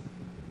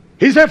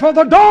 He said, for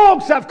the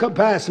dogs have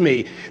compassed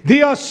me.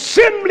 The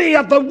assembly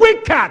of the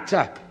wicked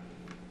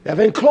have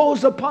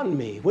enclosed upon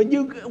me. When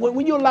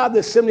you allow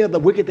the assembly of the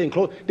wicked to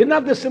enclose, did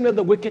not the assembly of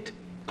the wicked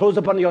close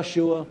upon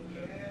Yahshua?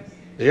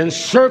 They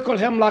encircled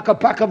him like a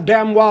pack of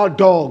damn wild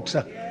dogs.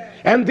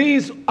 And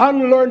these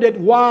unlearned,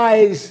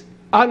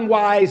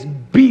 unwise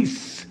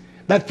beasts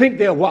that think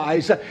they're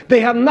wise, they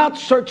have not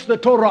searched the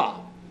Torah.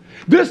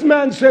 This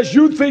man says,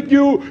 you think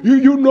you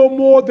know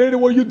more than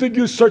what you think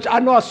you search. I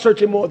know I'm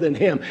searching more than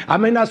him. I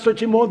may not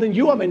search more than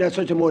you. I may not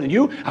search more than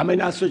you. I may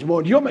not search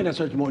more than you. I may not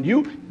search more than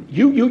you.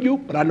 You.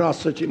 But I know I'm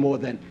searching more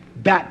than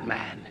that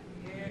man.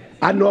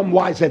 I know I'm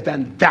wiser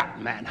than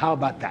that man. How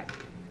about that?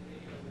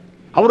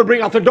 I want to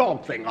bring out the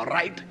dog thing, all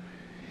right?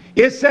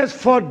 It says,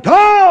 for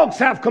dogs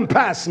have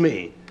compassed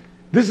me.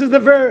 This is the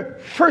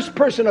very first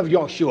person of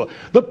Yahshua.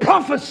 The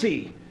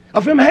prophecy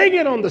of him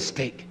hanging on the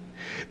stake.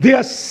 The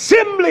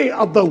assembly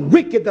of the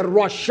wicked, the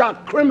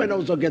Rashah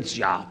criminals against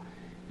Yah,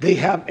 they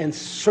have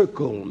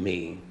encircled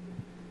me.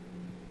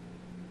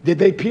 Did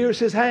they pierce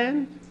his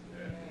hand?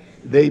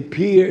 They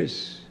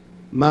pierce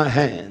my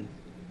hand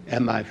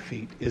and my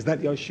feet. Is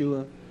that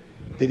Yahshua?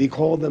 Did he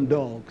call them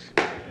dogs?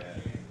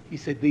 He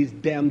said, these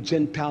damn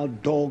Gentile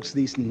dogs,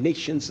 these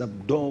nations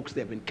of dogs,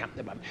 they've been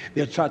captive.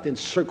 They've tried to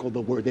encircle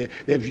the word.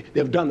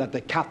 They've done that.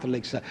 The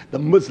Catholics, the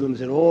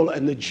Muslims, and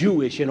the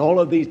Jewish, and all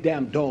of these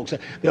damn dogs,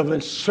 they've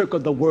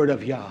encircled the word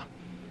of Yah.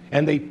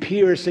 And they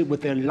pierce it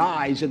with their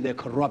lies and their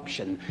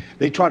corruption.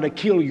 They try to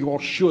kill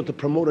Yahshua to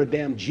promote a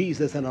damn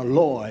Jesus and a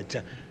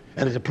Lord,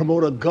 and to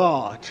promote a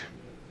God.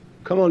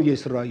 Come on,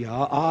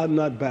 Yisrael. I'm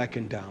not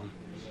backing down.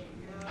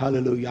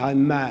 Hallelujah.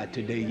 I'm mad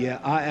today. Yeah,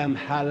 I am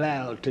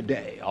halal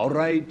today. All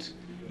right?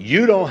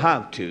 You don't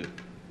have to.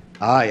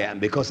 I am,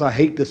 because I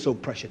hate this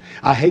oppression.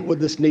 I hate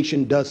what this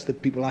nation does to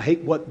people. I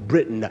hate what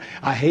Britain,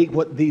 I hate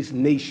what these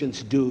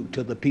nations do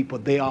to the people.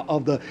 They are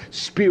of the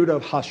spirit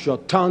of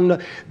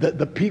Hashatan.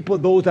 The people,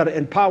 those that are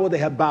in power, they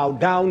have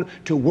bowed down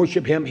to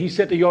worship him. He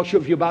said to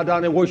Yahshua, if you bow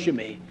down and worship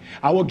me,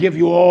 I will give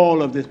you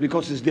all of this,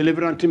 because it's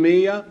delivered unto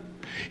me.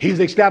 He's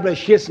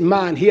established his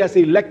mind. He has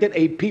elected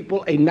a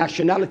people, a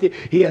nationality.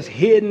 He has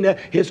hidden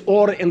his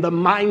order in the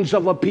minds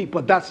of a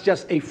people. That's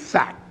just a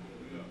fact.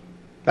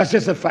 That's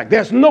just a fact.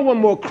 There's no one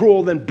more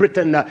cruel than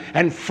Britain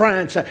and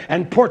France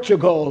and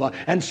Portugal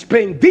and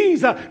Spain.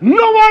 These are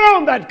no one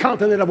on that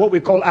continent of what we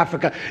call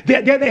Africa.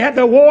 They had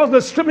the wars, the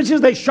skirmishes,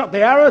 they shot the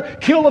arrows,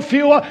 killed a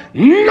few.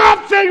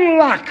 Nothing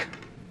like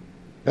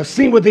I've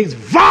seen with these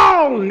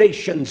vile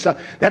nations that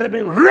have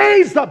been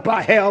raised up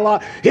by hell.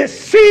 His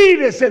seed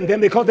is in them,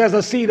 because there's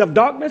a seed of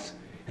darkness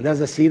and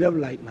there's a seed of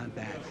light, my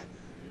bad.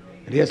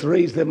 And he has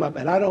raised them up,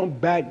 and I don't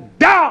back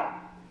down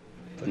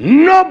for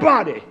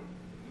nobody.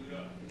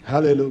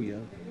 Hallelujah.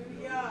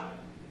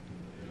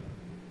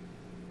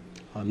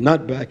 I'm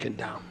not backing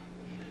down.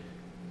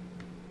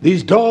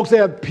 These dogs, they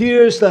have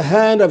pierced the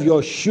hand of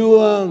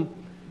Yahshua.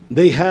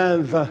 They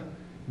have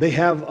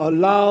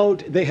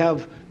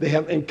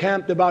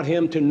encamped about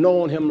him to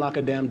know him like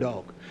a damn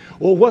dog.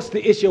 Well, what's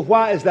the issue?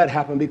 Why has that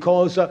happened?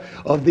 Because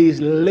of these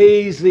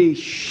lazy,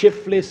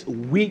 shiftless,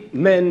 weak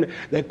men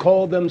that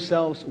call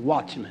themselves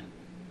watchmen.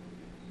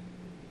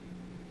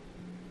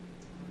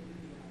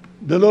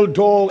 The little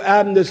dog,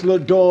 Adam, this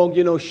little dog,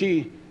 you know,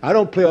 I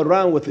don't play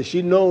around with her.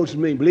 She knows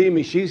me. Believe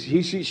me,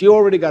 she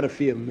already got a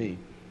fear of me.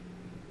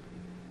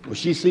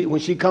 When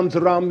she comes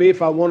around me,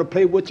 if I want to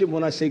play with you,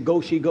 when I say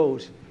go, she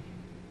goes.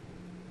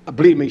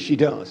 Believe me, she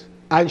does.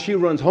 And she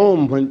runs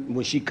home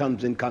when she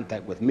comes in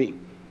contact with me.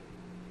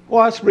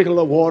 Or I sprinkle a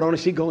little water on her.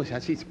 She goes. I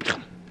say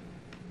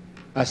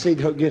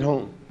to her, get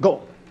home.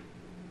 Go.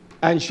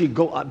 And she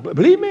go.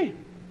 Believe me.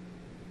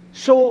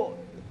 So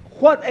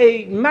what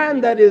a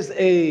man that is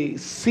a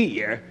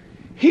seer,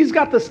 he's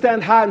got to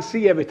stand high and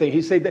see everything.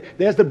 He said,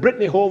 there's the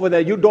Brittany over there.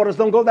 You daughters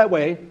don't go that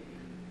way.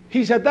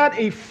 He said, that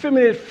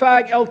effeminate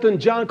fag Elton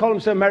John called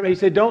himself married. He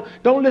said, don't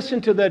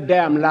listen to their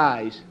damn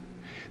lies.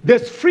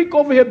 This freak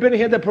over here been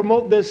here to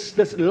promote this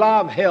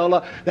lie of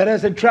hell that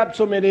has entrapped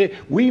so many.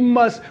 We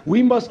must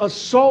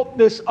assault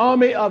this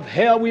army of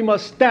hell. We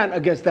must stand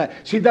against that.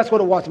 See, that's what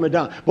the watchman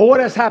done. But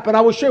what has happened?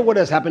 I will show you what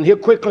has happened. Here,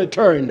 quickly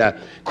turn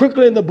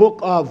quickly in the book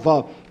of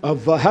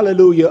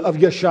Hallelujah, of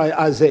Yeshaya,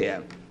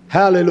 Isaiah.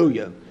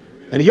 Hallelujah.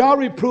 And y'all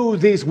reprove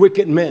these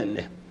wicked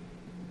men.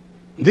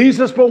 We're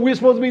supposed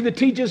to be the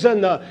teachers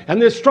and the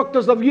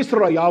instructors of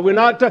Israel. We're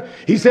not.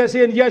 He says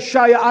in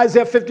Yeshaya,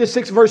 Isaiah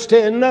 56 verse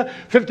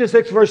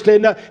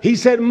 10, he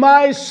said,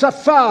 my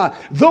Safa,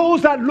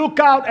 those that look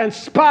out and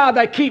spy,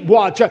 that keep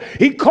watch.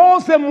 He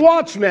calls them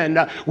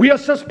watchmen. We are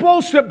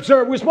supposed to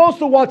observe. We're supposed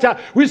to watch out.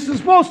 We're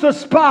supposed to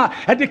spy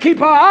and to keep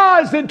our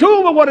eyes in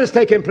tune with what is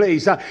taking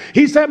place.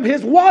 He said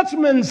his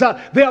watchmen,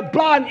 they are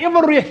blind.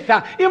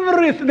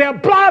 Iverith, they are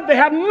blind. They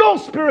have no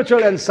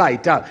spiritual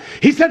insight.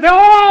 He said they're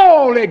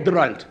all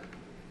ignorant.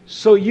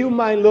 So you,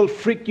 my little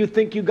freak, you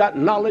think you got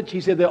knowledge? He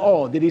said they're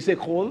all. Did he say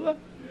whole?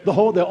 The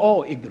whole, they're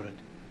all ignorant.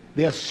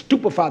 They are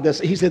stupefied.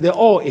 He said they're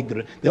all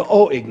ignorant. They're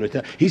all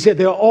ignorant. He said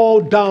they're all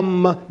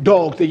dumb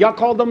dogs. Did y'all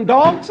call them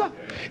dogs?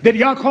 Did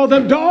y'all call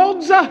them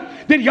dogs?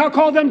 Did y'all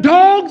call them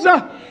dogs?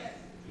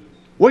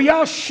 Well,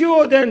 y'all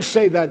sure didn't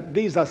say that.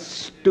 These are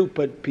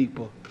stupid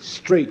people.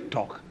 Straight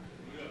talk.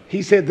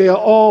 He said they are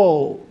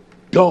all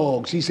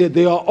dogs. He said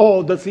they are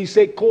all. Does he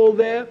say call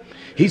there?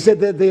 He said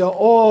that they are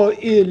all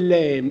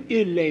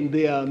ilame.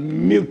 They are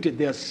muted.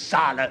 They are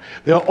silent.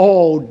 They are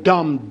all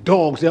dumb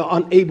dogs. They are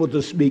unable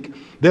to speak.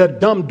 They are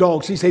dumb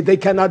dogs. He said they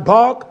cannot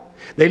bark.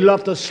 They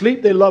love to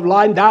sleep. They love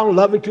lying down,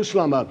 loving to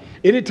slumber.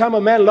 Anytime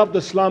a man loves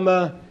to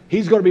slumber,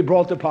 he's going to be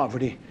brought to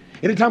poverty.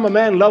 Anytime a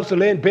man loves to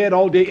lay in bed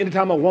all day,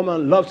 anytime a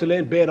woman loves to lay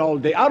in bed all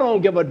day, I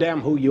don't give a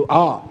damn who you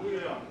are.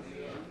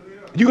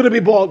 You're going to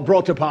be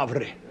brought to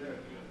poverty.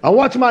 I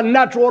watch my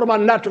natural order, my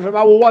natural film.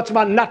 I will watch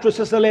my natural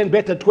sister lay in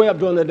bed till 12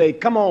 during the day.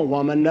 Come on,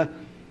 woman.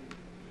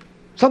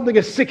 Something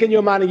is sick in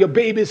your mind and your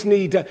babies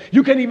need.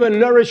 You can even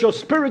nourish your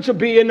spiritual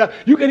being.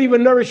 You can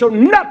even nourish your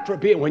natural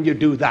being when you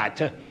do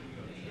that.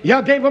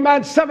 Y'all gave a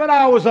man 7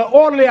 hours,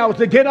 orderly hours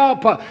to get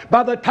up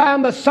by the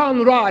time the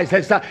sun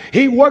rises.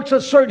 He works a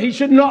certain, he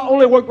should not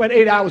only work but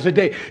 8 hours a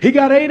day. He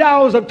got 8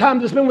 hours of time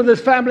to spend with his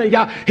family.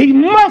 Yeah, he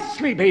must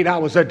sleep 8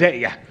 hours a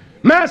day.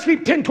 Man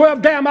sleep 10,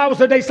 12 damn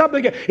hours a day.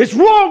 Something is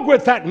wrong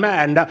with that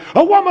man.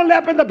 A woman lay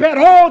up in the bed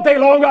all day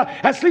long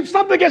and sleep.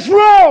 Something is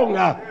wrong.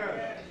 A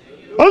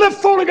little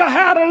fooling a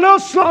hat, a little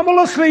slumber, a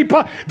little sleep.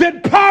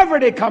 Then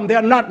poverty come.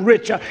 They're not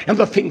rich in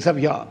the things of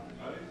Yah.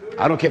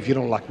 I don't care if you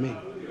don't like me.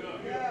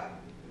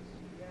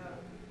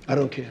 I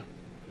don't care.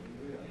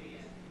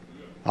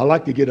 I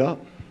like to get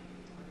up.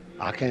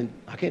 I can't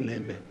lay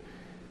in bed.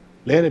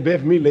 Laying in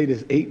bed for me,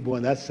 ladies, 8, boy,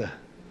 that's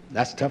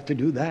tough to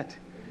do that.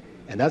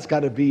 And that's got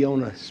to be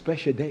on a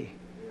special day.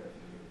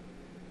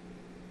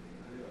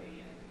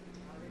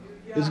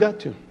 It's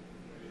got to.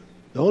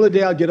 The only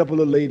day I'll get up a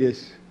little late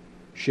is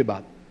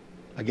Shabbat.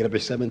 I get up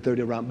at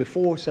 7:30 around,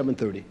 before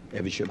 7:30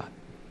 every Shabbat.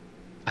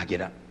 I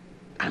get up.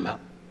 I'm up.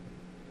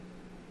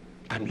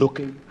 I'm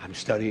looking. I'm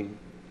studying.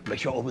 Make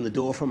sure I open the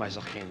door for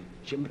myself.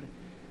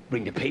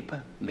 Bring the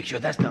paper. Make sure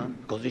that's done.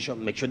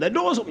 Make sure that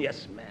door's open.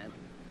 Yes, ma'am.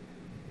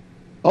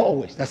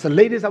 Always. That's the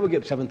latest I would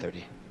get up,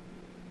 7:30.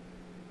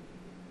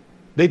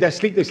 They that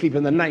sleep, they sleep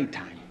in the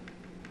nighttime.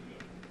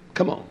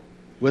 Come on.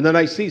 We're in the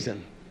night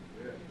season.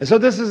 And so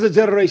this is a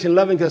generation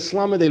loving to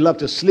slumber. They love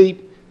to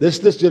sleep. This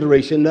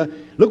generation.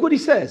 Look what he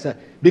says.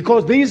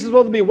 Because these are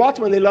supposed to be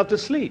watchmen, they love to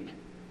sleep.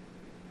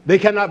 They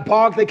cannot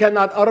bark, they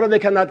cannot utter, they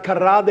cannot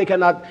kara, they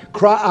cannot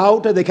cry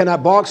out, they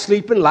cannot bark,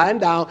 sleeping, lying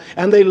down,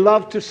 and they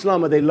love to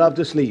slumber, they love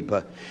to sleep.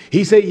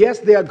 He said, yes,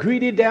 they are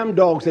greedy damn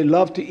dogs. They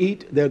love to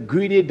eat. They're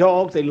greedy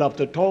dogs. They love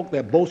to talk.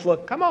 They're boastful.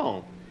 Come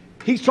on.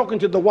 He's talking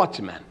to the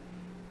watchman.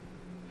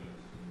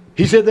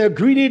 He said they're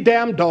greedy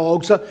damn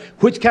dogs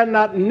which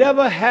cannot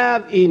never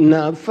have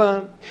enough.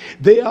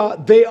 They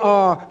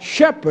are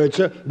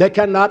shepherds that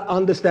cannot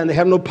understand. They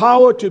have no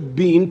power to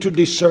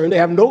discern. They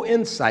have no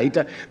insight.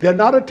 They're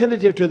not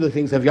attentive to the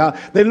things of Yah.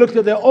 They look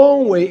to their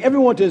own way.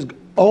 Everyone to his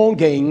own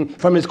gain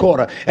from his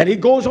quarter. And he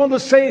goes on to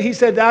say, he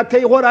said, I'll tell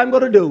you what I'm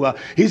going to do.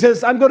 He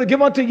says, I'm going to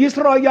give unto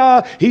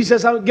Yisrael. He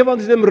says, I'll give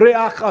unto them reach,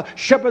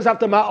 shepherds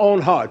after my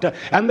own heart.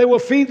 And they will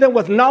feed them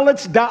with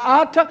knowledge,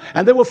 da'at,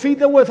 and they will feed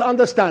them with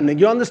understanding.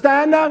 You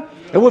understand that?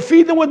 They will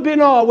feed them with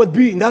binah, with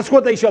being. That's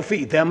what they shall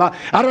feed them.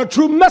 And a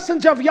true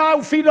messenger of Yah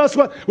will feed us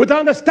with the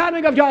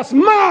understanding of Yah's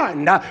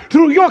mind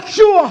through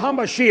Yeshua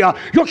HaMashiach.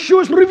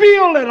 Yeshua is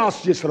revealed in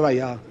us,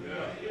 Yisrael.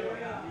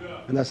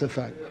 And that's a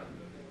fact.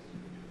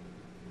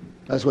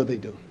 That's what they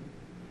do.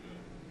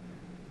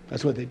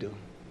 That's what they do.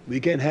 We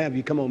can't have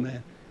you. Come on,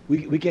 man.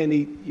 We can't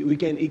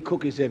eat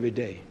cookies every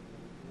day.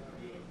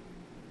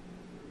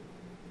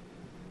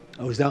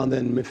 I was down there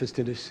in Memphis,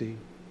 Tennessee.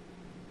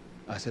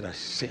 I said I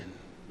sinned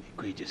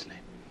egregiously,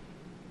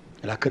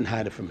 and I couldn't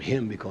hide it from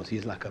him because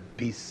he's like a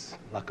beast,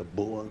 like a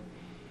bull.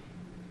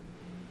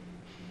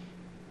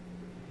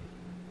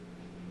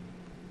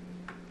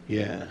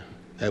 Yeah,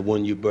 that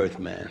one you birthed,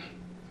 man.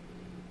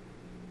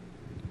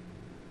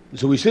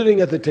 So we're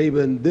sitting at the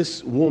table, and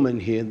this woman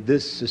here,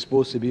 this is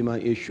supposed to be my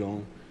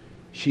issue.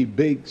 She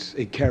bakes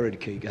a carrot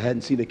cake. I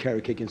hadn't seen a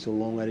carrot cake in so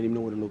long, I didn't even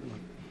know what it looked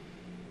like.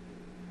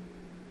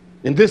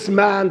 And this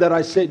man that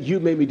I said, you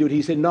made me do it,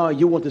 he said, no,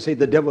 you want to say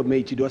the devil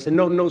made you do it. I said,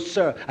 no, no,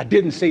 sir, I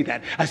didn't say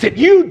that. I said,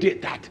 you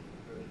did that.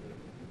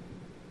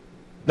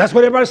 That's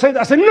what everybody said.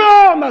 I said,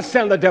 no, I'm not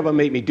saying the devil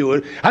made me do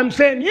it. I'm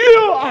saying,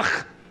 you,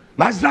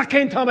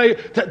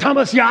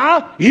 Thomas,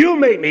 yeah, you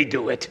made me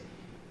do it.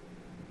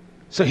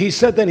 So he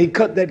said that, he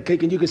cut that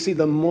cake, and you could see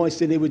the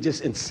moisture, and it was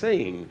just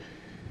insane.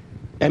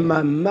 And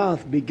my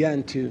mouth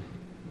began to,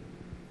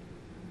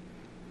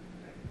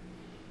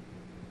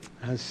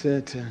 I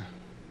said,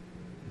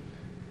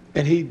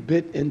 and he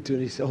bit into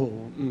it. He said,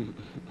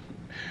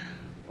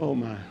 oh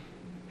my,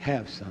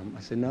 have some.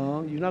 I said,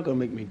 no, you're not going to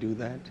make me do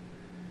that.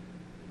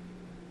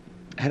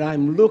 And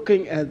I'm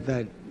looking at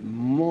that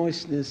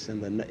moistness,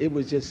 and it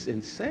was just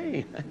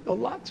insane. I know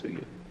lots of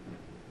you.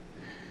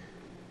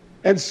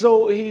 And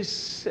so he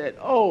said,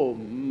 oh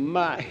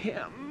my.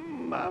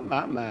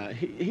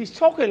 He's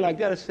talking like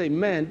that. I say,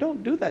 man,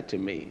 don't do that to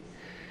me.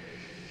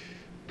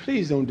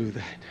 Please don't do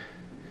that.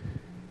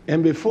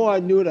 And before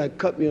I knew it, I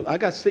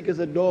got sick as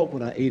a dog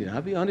when I ate it.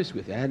 I'll be honest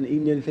with you. I hadn't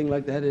eaten anything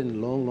like that in a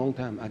long, long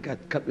time. I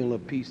cut me a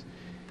little piece.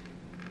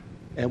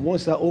 And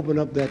once I opened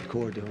up that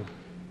corridor,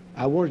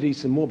 I wanted to eat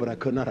some more, but I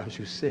could not. I was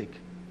too sick.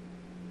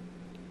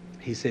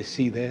 He said,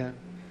 see there?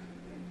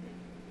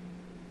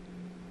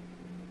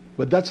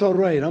 But that's all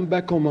right. I'm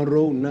back on my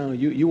road now.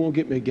 You won't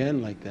get me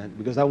again like that,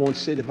 because I won't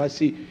sit. If I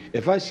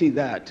see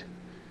that,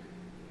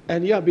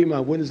 and y'all be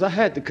my witness, I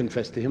had to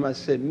confess to him. I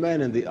said,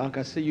 man in the ark,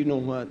 I said, you know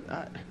what?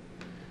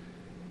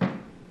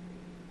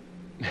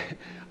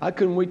 I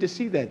couldn't wait to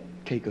see that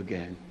cake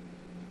again,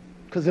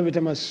 because every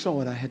time I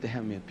saw it, I had to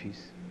have me a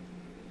piece.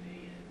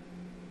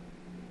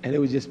 And it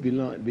was just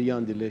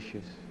beyond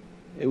delicious.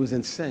 It was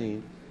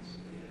insane.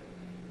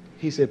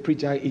 He said,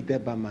 preacher, I eat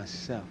that by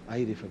myself. I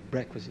eat it for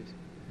breakfast.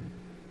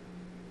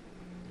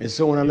 And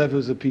so when I left, it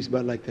was a piece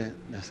about like that.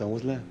 That's all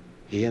was left.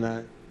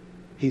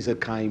 He's a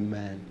kind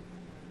man.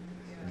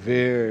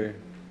 Very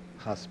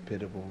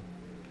hospitable.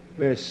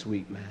 Very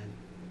sweet man.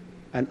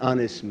 An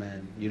honest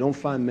man. You don't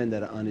find men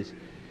that are honest,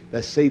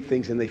 that say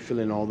things and they fill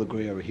in all the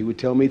gray area. He would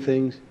tell me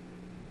things,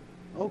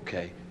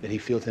 okay, that he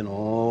fills in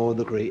all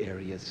the gray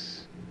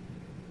areas.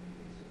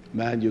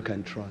 Man you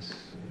can trust.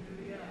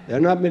 There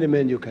are not many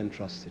men you can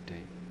trust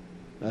today.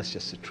 That's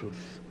just the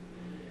truth.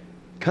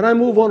 Can I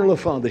move on a little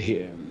further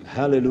here?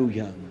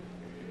 Hallelujah.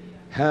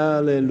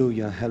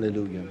 Hallelujah.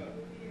 Hallelujah.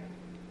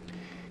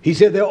 He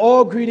said, they're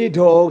all greedy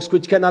dogs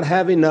which cannot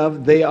have enough.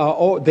 They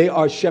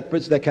are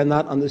shepherds that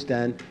cannot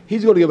understand.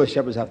 He's going to give us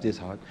shepherds after his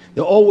heart.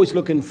 They're always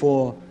looking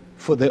for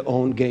their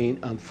own gain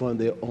and for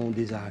their own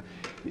desire.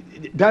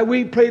 That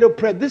we prayed a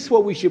prayer. This is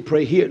what we should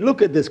pray here.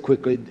 Look at this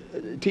quickly.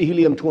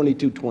 Tehillim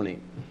 22:20.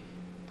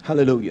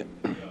 Hallelujah.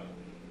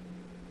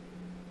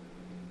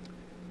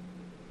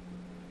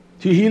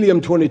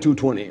 Tehillim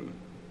 22:20.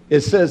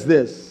 It says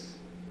this.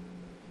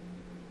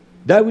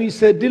 That we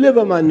said,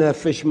 deliver my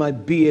nefesh, my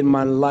being,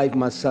 my life,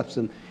 my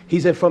substance. He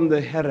said, from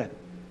the heret,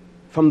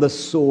 from the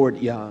sword,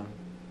 Yah.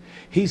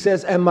 He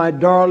says, and my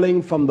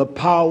darling, from the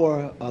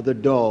power of the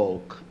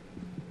dog,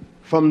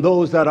 from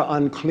those that are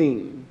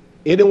unclean.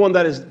 Anyone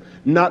that is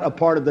not a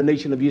part of the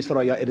nation of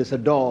Israel, it is a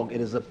dog,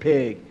 it is a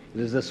pig, it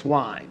is a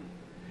swine.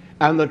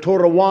 And the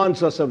Torah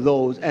warns us of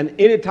those. And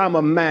anytime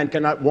a man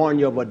cannot warn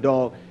you of a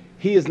dog,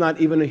 he is not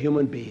even a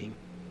human being.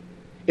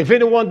 If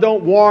anyone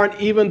don't warn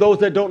even those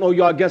that don't know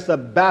you against a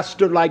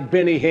bastard like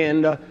Benny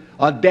Hinn,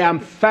 a damn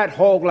fat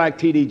hog like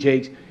T.D.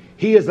 Jakes,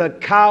 he is a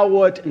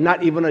coward,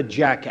 not even a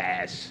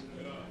jackass.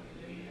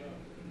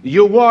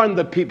 You warn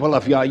the people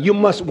of Yah. You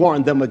must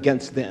warn them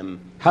against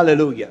them.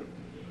 Hallelujah.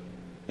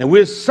 And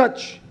we're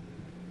such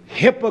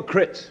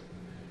hypocrites.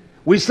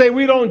 We say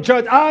we don't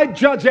judge. I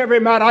judge every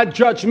man. I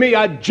judge me.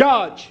 I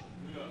judge.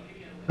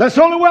 That's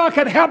the only way I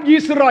can help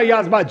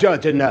Yisrael is by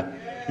judging.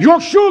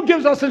 Yeshua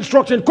gives us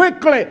instruction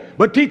quickly.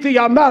 But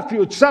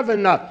Matthew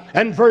 7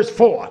 and verse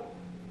 4.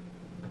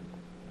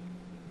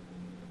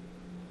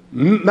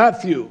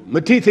 Matthew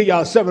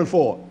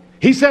 7:4.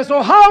 He says,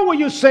 so how will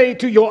you say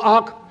to your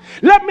ox,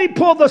 let me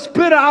pull the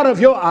splinter out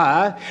of your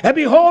eye, and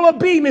behold, a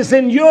beam is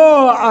in your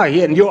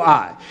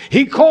eye.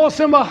 He calls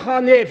him a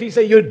hanef. He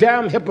said, you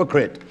damn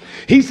hypocrite.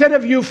 He said,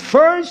 if you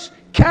first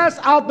cast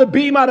out the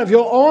beam out of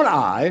your own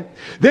eye,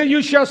 then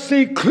you shall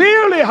see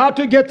clearly how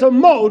to get the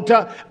mote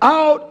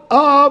out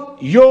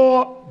of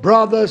your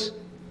brother's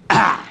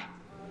eye.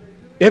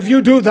 If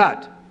you do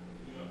that.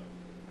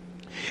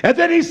 And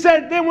then he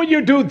said, then when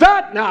you do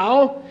that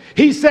now,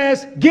 he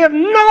says, give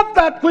not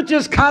that which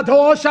is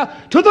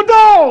kadosh to the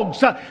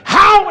dogs.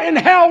 How in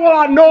hell will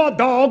I know a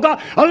dog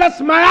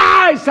unless my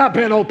eyes have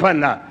been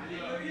opened? How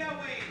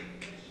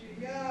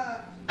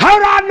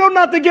do I know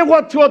not to give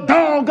what to a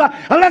dog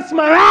unless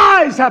my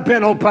eyes have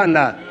been opened?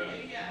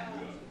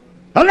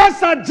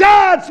 Unless I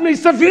judge me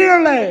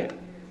severely.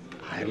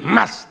 I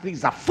must.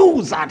 These are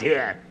fools out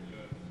here.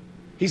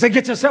 He said,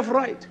 get yourself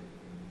right.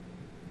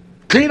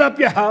 Clean up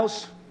your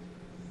house.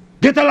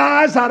 Get the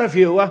lies out of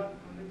you.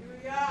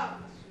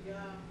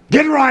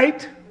 Get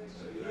right.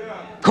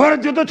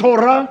 According to the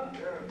Torah.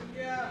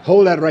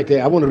 Hold that right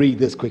there. I want to read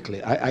this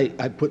quickly.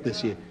 I put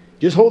this here.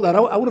 Just hold that. I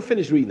want to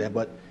finish reading that,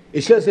 but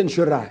it says in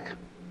Sirach,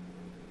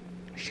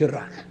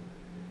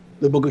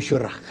 the book of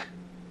Sirach,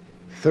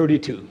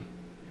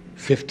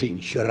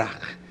 32:15.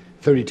 Sirach,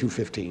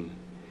 32:15.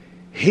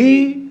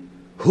 He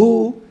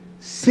who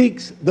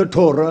seeks the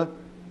Torah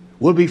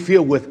will be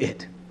filled with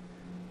it,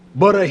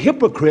 but a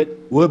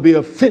hypocrite will be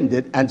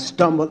offended and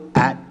stumble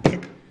at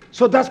it.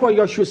 So that's why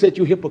Yeshua said,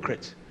 you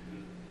hypocrites.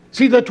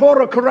 See, the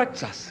Torah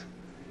corrects us.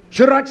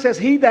 Sirach says,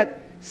 he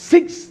that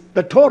seeks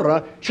the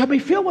Torah shall be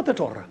filled with the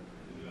Torah.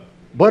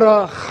 But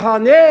a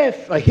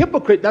chanef, a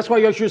hypocrite, that's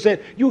why Yeshua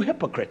said, you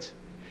hypocrites.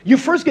 You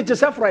first get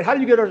yourself right. How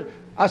do you get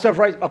ourselves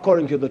right?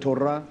 According to the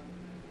Torah.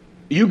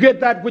 You get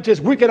that which is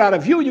wicked out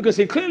of you. You can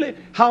see clearly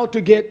how to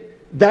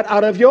get that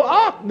out of your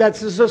ark.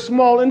 That's just a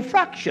small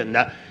infraction.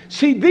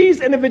 See,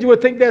 these individuals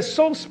think they're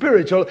so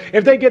spiritual.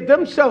 If they get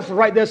themselves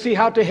right, they'll see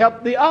how to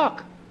help the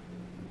ark.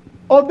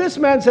 Oh, this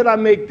man said, I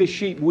make the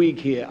sheep weak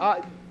here.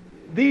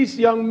 These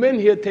young men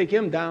here take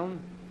him down.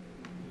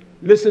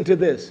 Listen to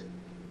this.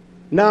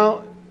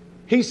 Now,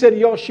 he said,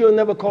 Yeshua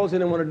never calls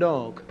anyone a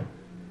dog.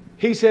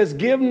 He says,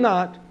 give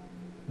not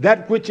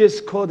that which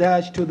is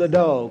kodesh to the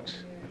dogs.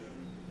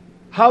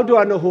 How do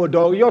I know who a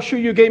dog is?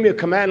 Yeshua, you gave me a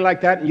command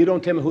like that and you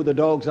don't tell me who the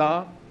dogs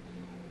are?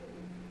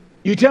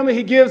 You tell me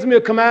he gives me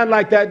a command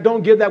like that,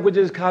 don't give that which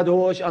is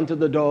kadosh unto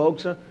the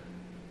dogs.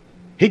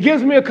 He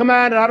gives me a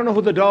command and I don't know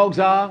who the dogs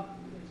are.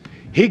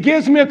 He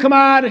gives me a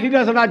command and he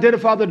doesn't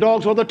identify the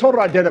dogs, or the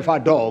Torah identify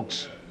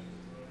dogs.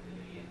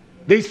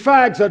 These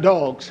fags are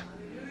dogs.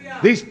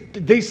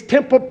 These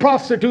temple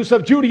prostitutes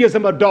of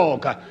Judaism are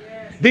dogs.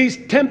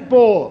 These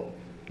temple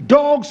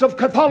dogs of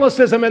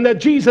Catholicism and their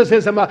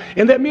Jesusism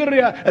and their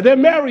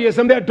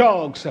Maryism, they're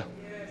dogs.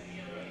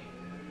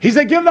 He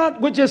said, give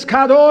that which is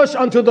kadosh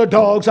unto the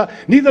dogs,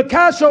 neither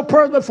cast your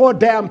pearl before a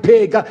damn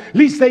pig,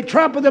 lest they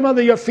trample them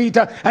under your feet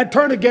and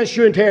turn against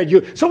you and tear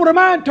you. So when a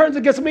man turns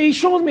against me, he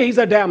shows me he's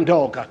a damn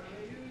dog.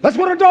 That's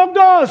what a dog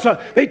does.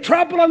 They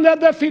trample under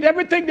their feet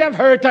everything they've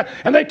heard,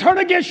 and they turn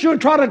against you and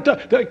try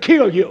to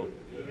kill you.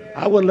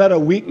 I wouldn't let a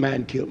weak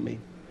man kill me.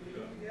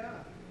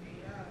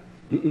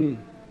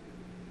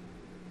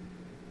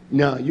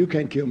 No, you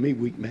can't kill me,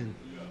 weak man.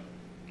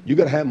 You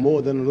got to have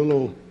more than a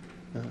little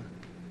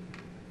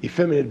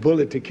effeminate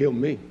bullet to kill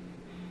me.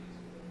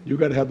 You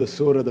got to have the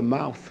sword of the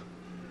mouth.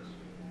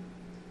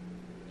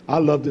 I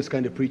love this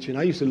kind of preaching.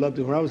 I used to love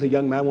it. When I was a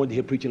young man, I wanted to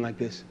hear preaching like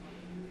this.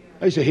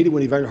 I used to hate it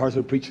when Evangelist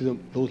Hartson preaches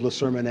those little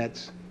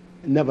sermonettes.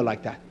 Never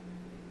like that.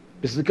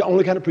 This is the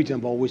only kind of preaching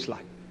I've always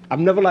liked.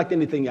 I've never liked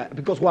anything yet.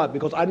 Because why?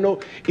 Because I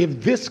know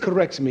if this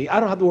corrects me, I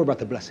don't have to worry about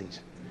the blessings.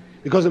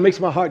 Because it makes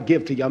my heart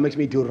give to y'all, makes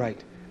me do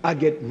right. I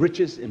get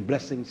riches and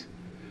blessings.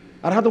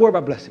 I don't have to worry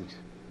about blessings.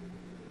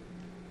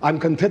 I'm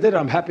contented,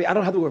 I'm happy. I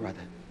don't have to worry about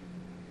that.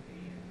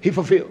 He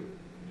fulfilled.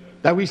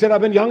 That we said,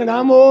 I've been young and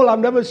I'm old. I've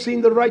never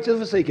seen the righteous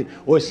forsaken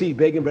or seed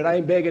begging bread. I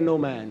ain't begging no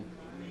man.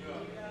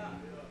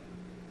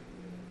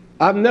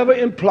 I've never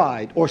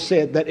implied or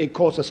said that it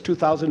costs us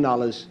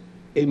 $2,000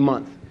 a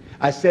month.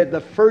 I said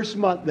the first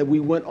month that we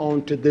went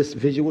on to this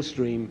visual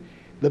stream,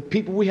 the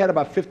people, we had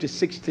about 50,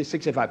 60,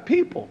 65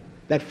 people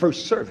that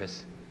first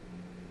service.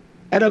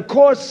 And of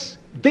course,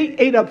 they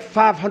ate up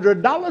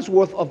 $500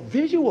 worth of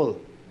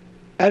visual.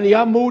 And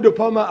Yah moved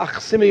upon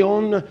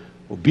Simeon,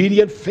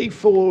 obedient,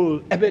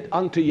 faithful, Ebed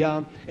unto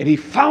Yah. And he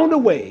found a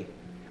way.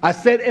 I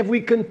said, if we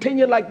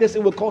continue like this,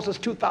 it will cost us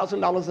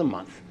 $2,000 a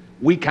month.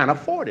 We can't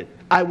afford it.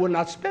 I will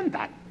not spend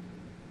that.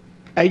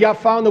 And Yah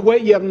found a way.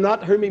 You have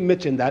not heard me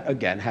mention that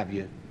again, have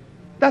you?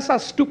 That's how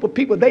stupid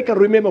people, they can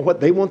remember what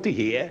they want to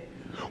hear.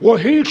 Well,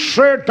 he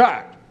said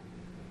that.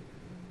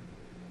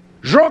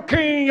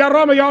 Joaquin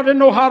Yarama, y'all didn't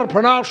know how to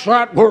pronounce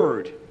that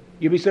word.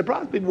 You'd be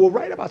surprised people will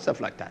write about stuff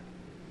like that.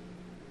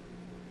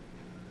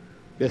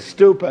 They're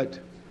stupid.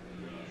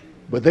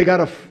 But they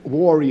got a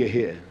warrior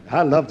here.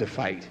 I love to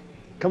fight.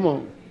 Come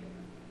on.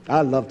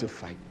 I love to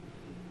fight.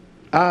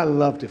 I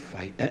love to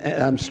fight.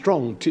 And I'm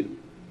strong too.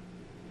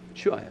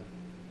 Sure I am.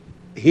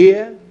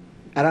 Here,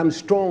 and I'm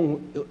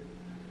strong.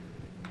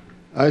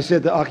 I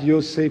said to Ak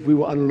Yosef, we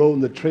were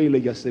unloading the trailer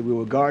yesterday. We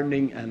were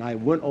gardening, and I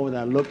went over and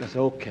I looked. I said,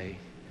 okay,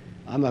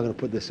 I'm not going to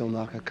put this on the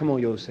Ak. Come on,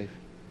 Yosef.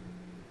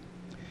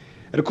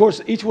 And of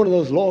course, each one of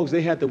those logs,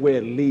 they had to weigh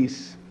at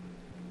least,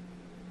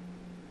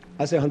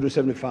 I say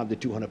 175 to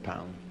 200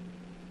 pounds.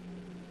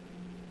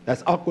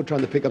 That's awkward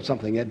trying to pick up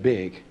something that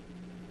big.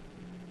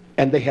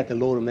 And they had to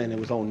load them in. It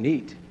was all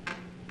neat.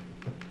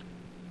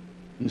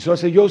 And so I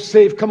said,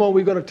 Yosef, come on,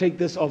 we're going to take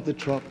this off the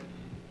truck.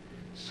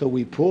 So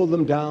we pulled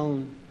them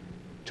down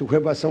to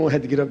whereby someone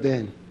had to get up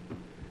there.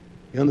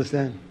 You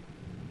understand?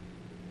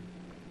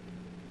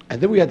 And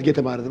then we had to get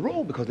them out of the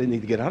road because they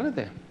need to get out of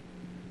there.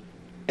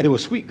 And it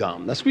was sweet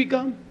gum. That's sweet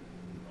gum?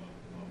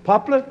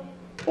 Poplar?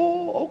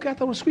 Oh, okay, I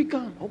thought it was sweet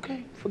gum.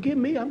 Okay, forgive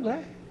me, I'm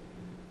glad.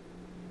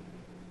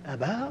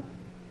 About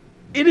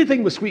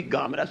anything with sweet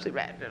gum, and I said,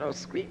 right,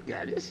 sweet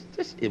gum,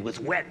 it was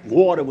wet.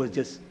 Water was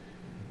just,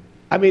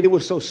 I mean, it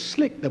was so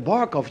slick, the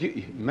bark off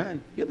you,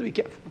 man, you have to be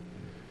careful.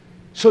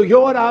 So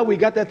Yo and I, we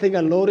got that thing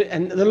unloaded,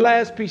 and the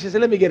last piece, he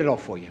said, let me get it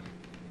off for you.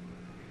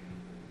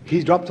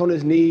 He dropped on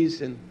his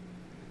knees, and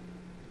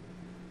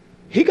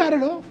he got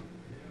it off.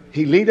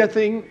 He leaned that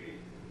thing.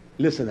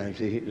 Listen,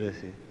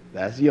 listen,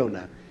 that's Yo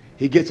now.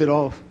 He gets it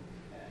off.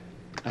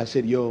 I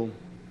said, Yo,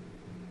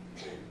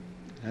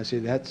 I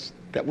said,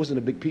 that wasn't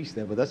a big piece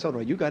there, but that's all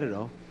right. You got it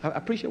off. I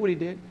appreciate what he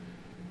did.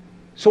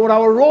 So when I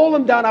would roll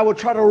them down, I would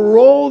try to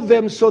roll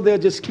them so they'll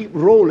just keep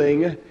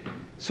rolling.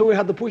 So we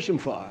had to push them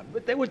far.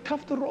 But they were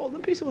tough to roll. The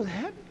piece was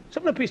heavy.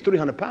 Some of the piece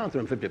 300 pounds,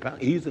 350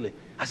 pounds, easily.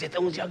 I said,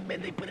 those young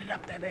men, they put it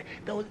up there. They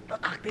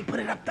put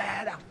it up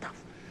there. That was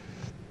tough.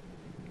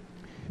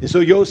 And so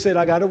Yo said,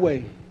 I got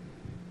away.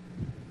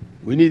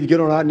 We need to get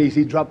on our knees.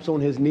 He drops on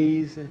his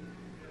knees.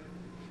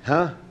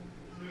 Huh?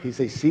 He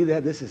said, see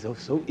that? This is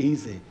so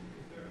easy.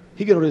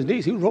 He get on his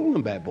knees. He was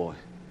rolling bad boy.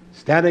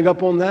 Standing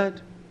up on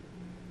that,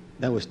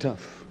 that was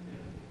tough.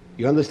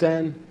 You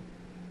understand?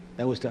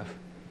 That was tough.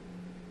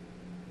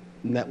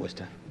 And that was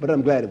tough. But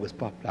I'm glad it was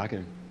popped. I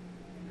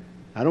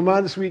don't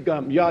mind the sweet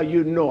gum. Y'all,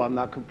 you know I'm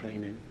not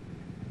complaining.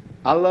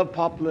 I love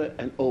poplar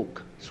and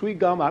oak. Sweet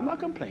gum, I'm not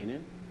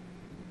complaining.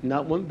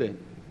 Not one bit.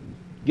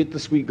 Get the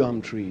sweet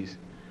gum trees.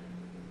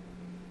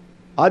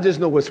 I just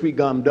know what sweet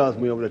gum does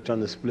when we over there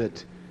trying to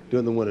split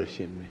during the winter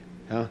shimmy.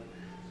 Huh?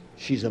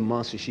 She's a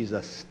monster. She's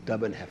a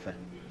stubborn heifer.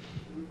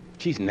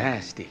 She's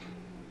nasty.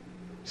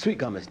 Sweet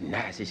gum is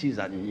nasty. She's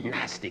a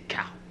nasty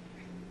cow.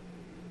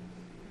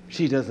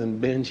 She doesn't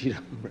bend. She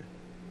doesn't break.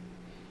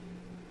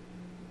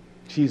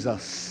 She's a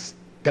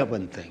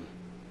stubborn thing.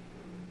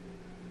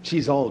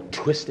 She's all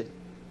twisted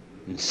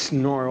and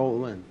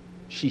snarl, and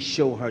she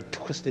show her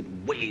twisted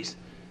ways.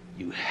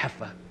 You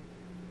heifer.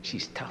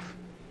 She's tough.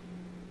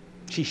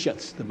 She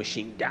shuts the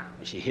machine down.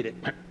 She hit it.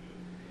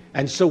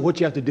 And so what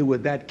you have to do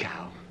with that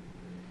cow,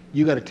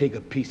 you got to take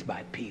it piece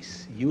by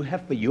piece. You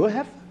heifer, you're a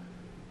heifer.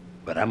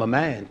 But I'm a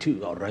man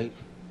too, all right?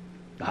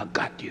 I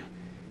got you.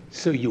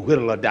 So you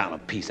whittle her down a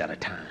piece at a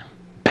time.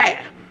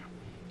 Bam!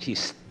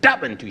 She's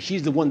stubborn too.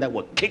 She's the one that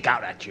will kick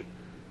out at you.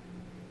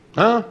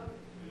 Huh?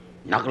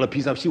 Knock her a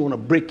piece up. She want to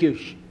break your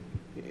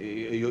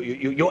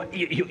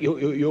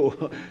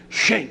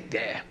shank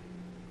there.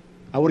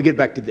 I want to get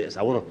back to this.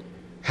 I want to,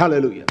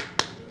 hallelujah.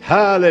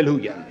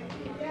 Hallelujah.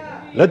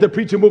 Let the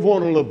preacher move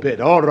on a little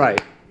bit. All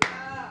right.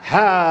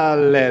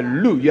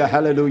 Hallelujah,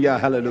 hallelujah,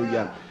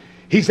 hallelujah.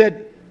 He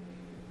said,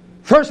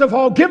 first of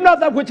all, give not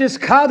that which is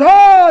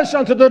kadosh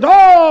unto the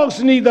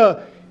dogs,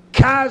 neither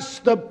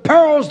cast the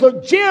pearls, the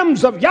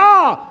gems of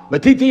Yah,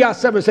 Matithiyah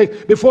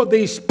 7:6, before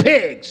these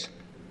pigs.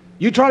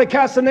 You try to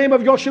cast the name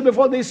of Yahshua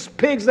before these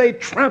pigs, they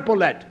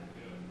trample it.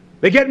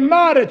 They get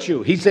mad at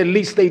you. He said,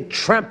 least they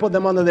trample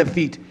them under their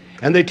feet,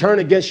 and they turn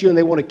against you and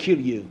they want to kill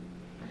you.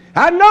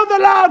 I know the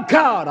Lord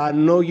God. I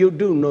know you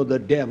do know the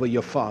devil,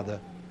 your father.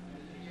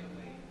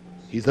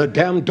 He's a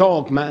damn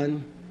dog,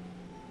 man.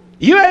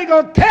 You ain't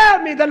going to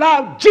tell me the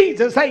Lord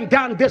Jesus ain't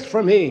done this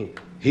for me.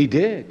 He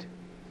did.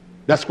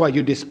 That's why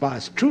you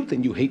despise truth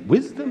and you hate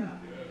wisdom.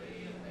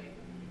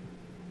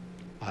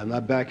 I'm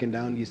not backing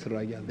down,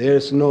 Yisrael.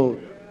 There's no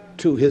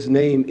two. His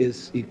name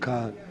is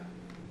Echad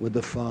with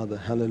the Father.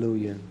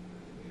 Hallelujah.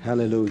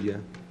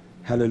 Hallelujah.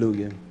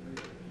 Hallelujah.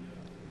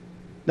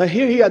 Now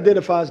here he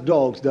identifies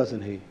dogs,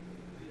 doesn't he?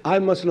 I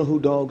must know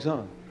who dogs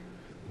are.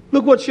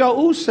 Look what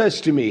Shaul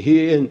says to me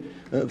here in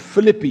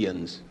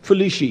Philippians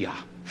 3:2.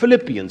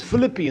 Philippians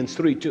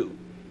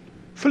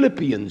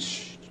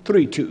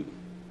 3:2.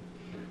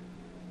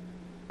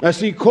 As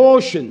he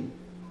cautioned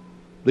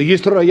the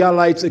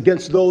Israelites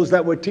against those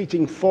that were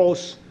teaching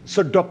false,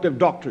 seductive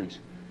doctrines.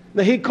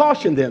 Now he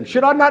cautioned them.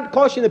 Should I not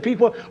caution the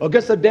people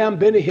against the damn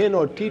Benny Hinn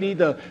or TD,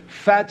 the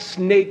fat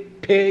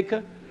snake pig,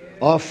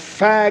 or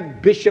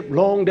fag Bishop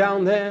Long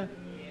down there?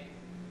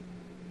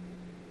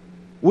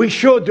 We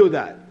should do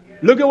that.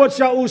 Look at what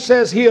Shaul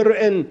says here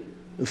in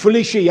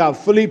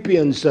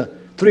Philippians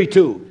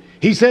 3:2.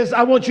 He says,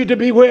 I want you to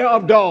beware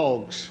of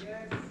dogs.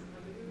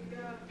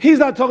 He's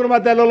not talking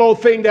about that little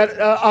old thing that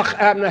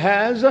Abner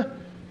has.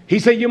 He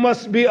said you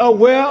must be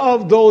aware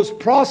of those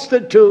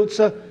prostitutes,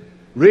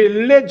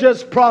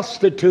 religious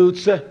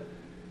prostitutes,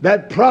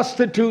 that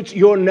prostitutes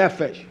your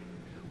nefesh.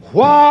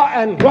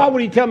 Why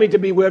would he tell me to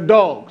beware of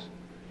dogs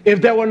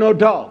if there were no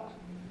dogs?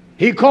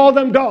 He called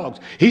them dogs.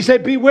 He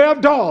said, beware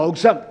of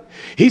dogs.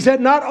 He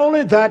said, not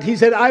only that, he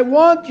said, I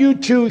want you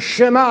to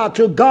shema,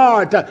 to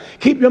guard, to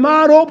keep your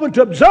mind open,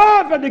 to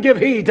observe and to give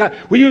heed.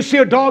 When you see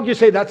a dog, you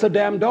say, that's a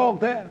damn dog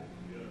there.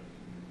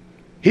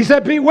 He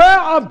said, beware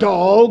of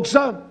dogs.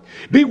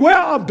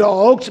 Beware of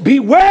dogs.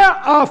 Beware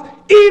of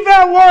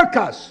evil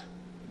workers.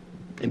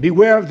 And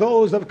beware of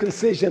those of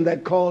concision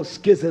that cause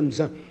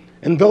schisms.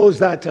 And those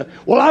that,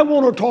 well, I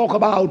want to talk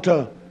about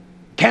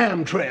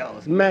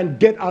chemtrails. Man,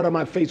 get out of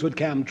my face with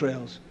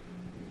chemtrails.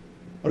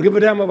 Or give a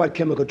damn about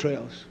chemical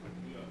trails.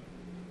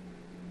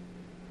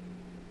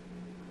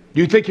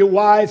 Do you think you're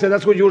wise and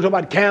that's what you're talking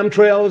about,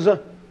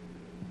 chemtrails?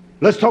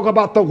 Let's talk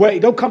about the way.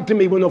 Don't come to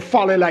me with no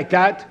folly like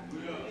that.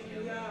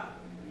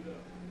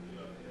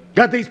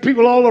 Got these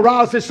people all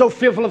around us, they're so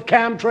fearful of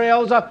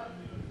chemtrails.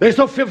 They're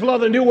so fearful of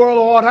the New World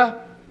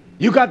Order.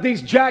 You got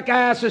these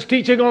jackasses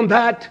teaching on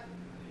that.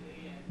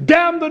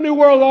 Damn the New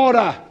World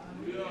Order.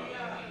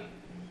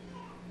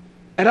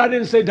 And I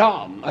didn't say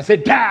damn. I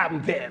said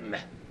damn them.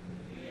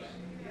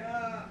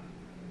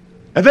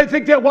 And they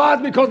think they're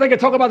wise because they can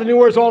talk about the New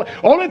World Order.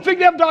 Only thing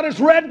they've done is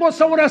read what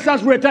someone else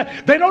has written.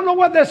 They don't know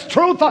what this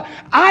truth.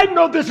 I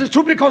know this is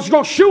true because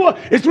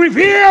Yeshua is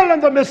revealed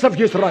in the midst of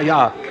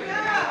Israel.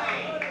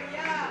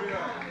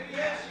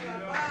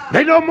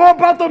 They know more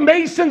about the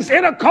Masons'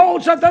 inner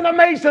culture than the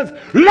Masons'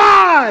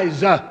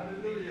 lies.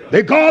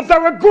 They guard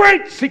their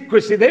great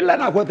secrecy. They let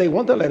out what they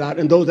want to let out.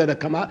 And those that have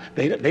come out,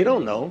 they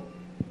don't know.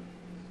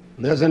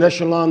 There's an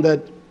echelon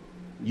that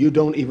you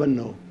don't even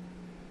know.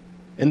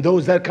 And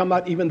those that come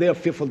out, even they're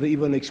fearful to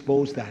even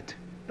expose that.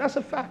 That's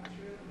a fact.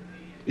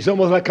 It's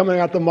almost like coming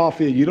out the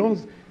mafia. You're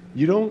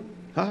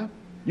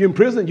in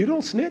prison, you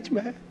don't snitch,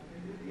 man.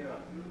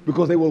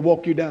 Because they will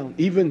walk you down.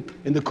 Even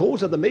in the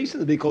codes of the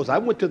Masons, because I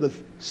went to the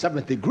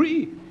 7th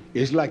degree.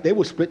 It's like they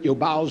will split your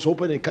bowels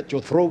open and cut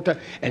your throat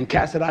and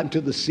cast it out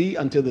into the sea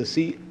until the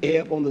sea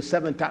ebbed on the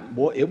 7th time.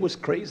 Boy, it was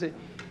crazy.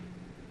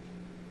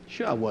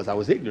 Sure I was. I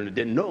was ignorant.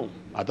 Didn't know.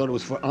 I thought it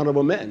was for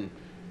honorable men.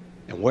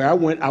 And where I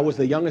went, I was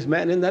the youngest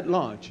man in that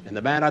lodge. And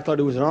the man I thought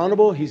it was an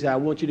honorable, he said, I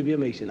want you to be a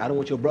Mason. I don't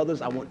want your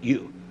brothers. I want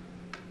you.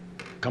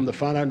 Come to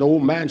find out, the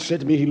old man said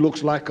to me, he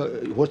looks like,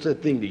 what's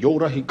that thing, the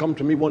Yoda? He come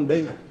to me one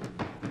day.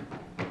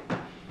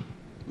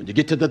 When you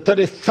get to the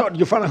 33rd,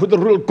 you find out who the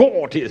real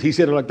God is. He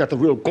said it like that, the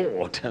real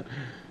God.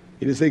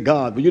 He didn't say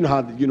God, but you know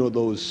how,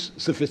 those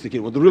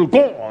sophisticated, what the real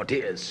God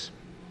is.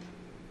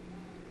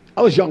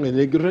 I was young and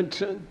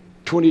ignorant,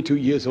 22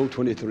 years old,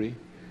 23.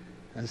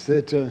 I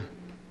said,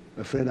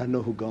 my friend, I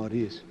know who God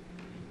is.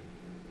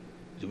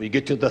 So when you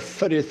get to the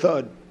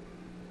 33rd,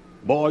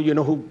 boy, you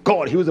know who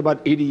God, he was about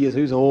 80 years,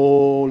 he was an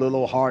old,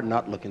 little hard,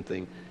 not looking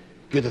thing.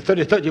 You get to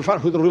the 33rd, you find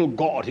out who the real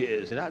God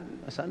is. And I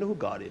said, I know who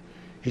God is.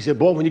 He said,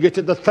 boy, when you get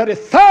to the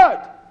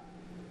 33rd,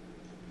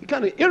 he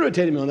kind of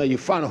irritated me on that. You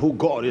find out who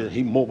God is.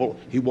 He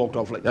walked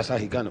off like, that's how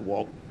he kind of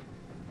walked.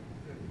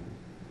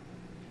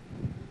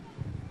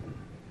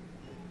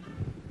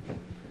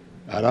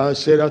 And I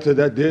said after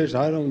that dish,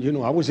 I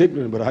was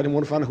ignorant, but I didn't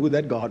want to find out who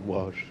that God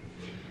was.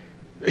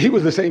 He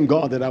was the same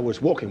God that I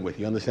was walking with,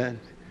 you understand?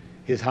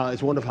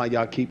 It's wonderful how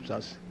Yah keeps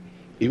us.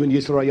 Even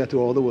Yisrael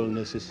through all the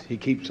wildernesses, he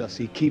keeps us.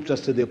 He keeps us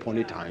to the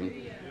appointed time.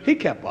 He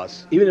kept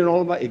us. Even in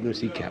all of our ignorance,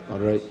 he kept, all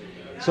right?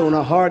 So when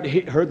our heart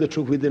heard the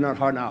truth, we did not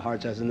harden our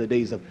hearts as in the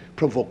days of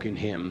provoking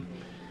him.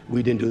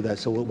 We didn't do that.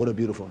 So what a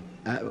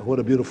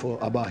beautiful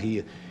Abba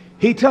here.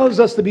 He tells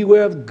us to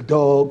beware of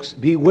dogs,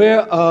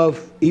 beware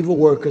of evil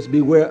workers,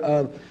 beware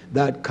of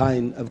that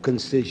kind of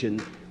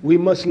concision. We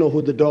must know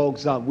who the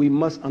dogs are. We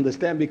must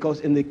understand,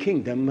 because in the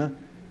kingdom,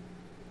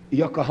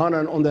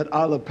 Yochanan on that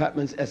Isle of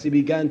Patmos, as he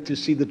began to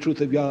see the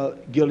truth of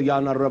Gilead,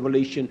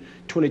 Revelation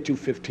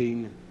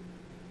 22:15,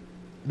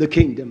 the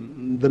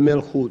kingdom, the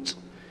Melchut.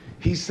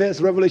 He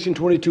says, Revelation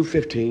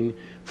 22:15,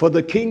 for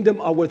the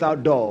kingdom are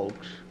without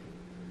dogs.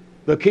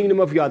 The kingdom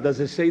of Yah, does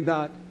it say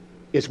that?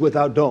 It's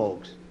without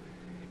dogs.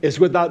 It's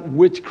without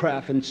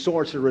witchcraft and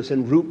sorcerers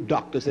and root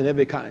doctors and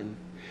every kind.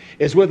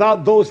 It's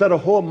without those that are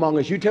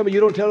whoremongers. You tell me, you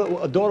don't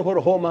tell a daughter what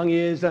a whoremonger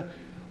is?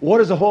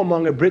 What is a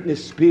whoremonger? Britney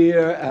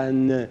Spears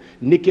and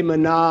Nicki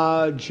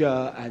Minaj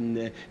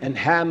and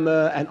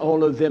Hammer and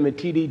all of them, and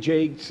T.D.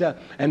 Jakes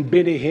and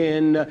Benny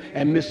Hinn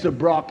and Mr.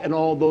 Brock and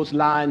all those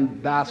lying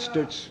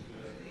bastards.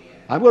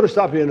 I'm going to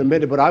stop here in a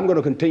minute, but I'm going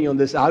to continue on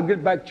this. I'll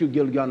get back to you,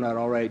 Gilgal,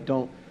 all right?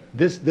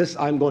 This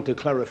I'm going to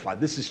clarify.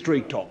 This is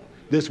straight talk.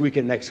 This week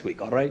and next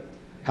week, all right?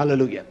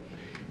 Hallelujah.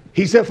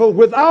 He said, for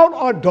without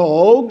are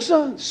dogs,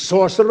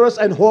 sorcerers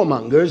and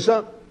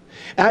whoremongers,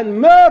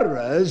 and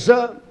murderers,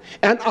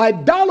 and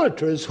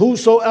idolaters,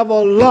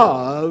 whosoever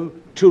love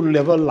to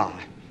live a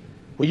lie.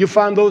 When you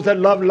find those that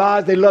love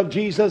lies, they love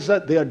Jesus,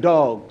 they are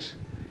dogs.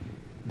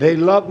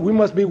 We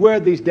must beware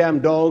of these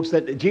damn dogs,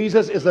 that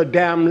Jesus is a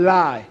damn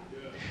lie.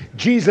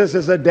 Jesus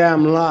is a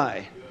damn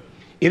lie.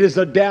 It is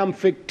a damn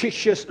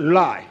fictitious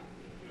lie.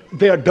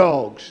 They're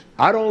dogs.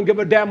 I don't give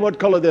a damn what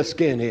color their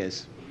skin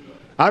is.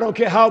 I don't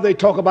care how they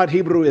talk about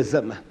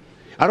Hebrewism.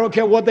 I don't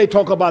care what they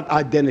talk about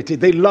identity.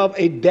 They love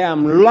a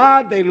damn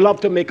lie. They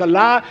love to make a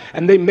lie.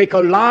 And they make a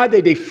lie.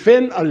 They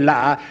defend a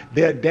lie.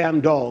 They're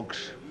damn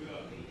dogs.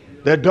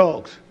 They're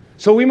dogs.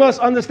 So we must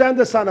understand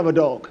the sign of a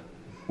dog.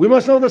 We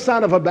must know the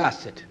sign of a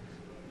bastard.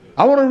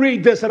 I want to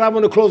read this, and I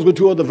want to close with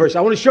 2 other verses.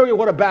 I want to show you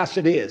what a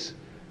bastard is.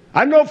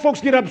 I know folks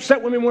get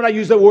upset with me when I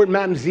use the word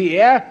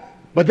mamzer,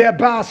 but they're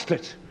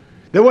bastards.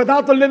 They're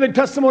without the living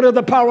testimony of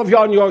the power of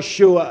Yah and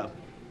Yeshua.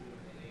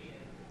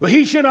 But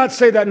he should not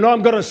say that. No,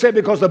 I'm going to say it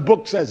because the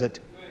book says it.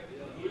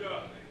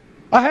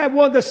 I had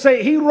one to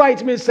say, he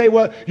writes me and say,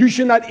 well, you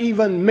should not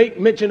even make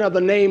mention of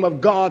the name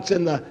of gods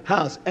in the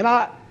house. And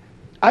I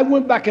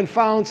went back and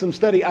found some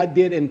study I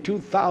did in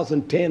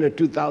 2010 or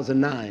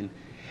 2009.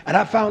 And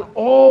I found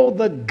all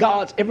the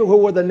gods everywhere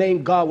where the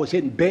name God was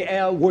hidden.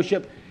 Baal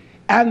worship.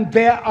 And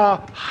there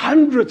are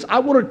hundreds. I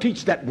want to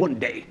teach that one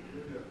day.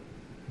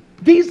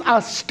 These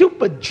are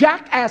stupid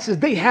jackasses.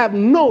 They have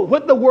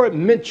what the word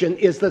mention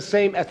is the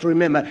same as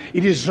remember.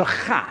 It is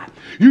rakha.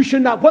 You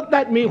should not, what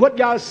that means, what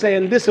y'all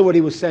saying, this is what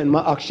he was saying.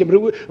 Will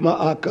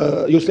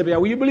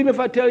you believe me if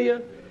I tell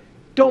you?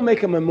 Don't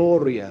make a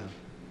memorial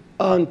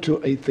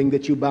unto a thing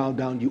that you bow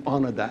down, you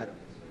honor that.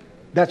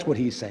 That's what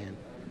he's saying.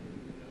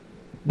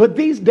 But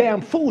these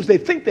damn fools, they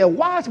think they're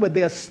wise, but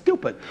they're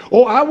stupid.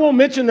 Oh, I won't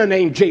mention the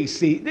name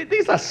JC.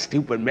 These are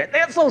stupid, man.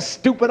 They're so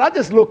stupid. I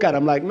just look at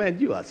them like, man,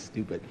 you are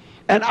stupid.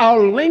 And our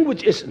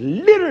language is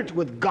littered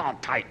with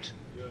God types.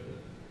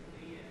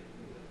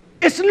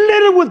 It's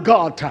littered with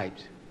God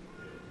types.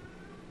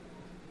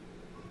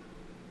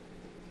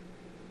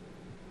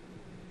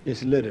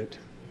 It's littered.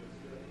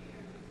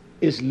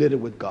 It's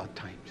littered with God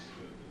types.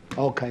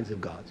 All kinds of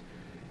gods.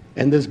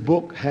 And this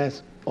book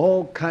has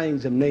all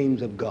kinds of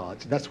names of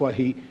gods. That's why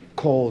he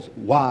calls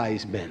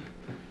wise men.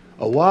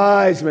 A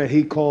wise man,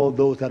 he called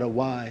those that are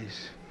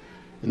wise.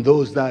 And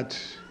those that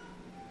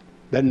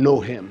know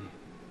him.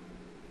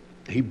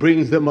 He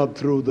brings them up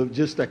through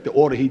just like the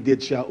order he did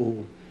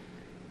Shaul.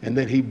 And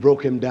then he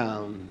broke him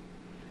down.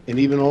 And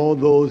even all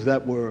those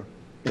that were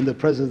in the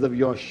presence of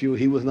Yahshua,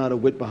 he was not a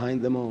whit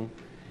behind them all.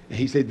 And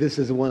he said, this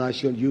is the one I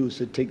shall use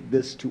to take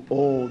this to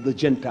all the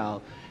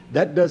Gentiles.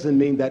 That doesn't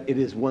mean that it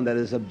is one that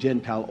is of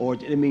Gentile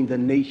origin. It means the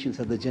nations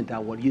of the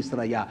Gentile world.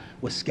 Yisrael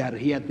was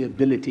scattered. He had the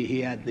ability.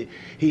 He had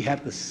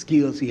the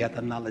skills. He had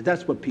the knowledge.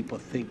 That's what people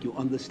think. You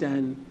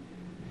understand?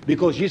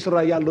 Because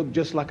Yisrael looked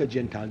just like a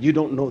Gentile. You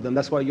don't know them.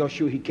 That's why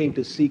Yahshua, he came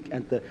to seek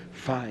and to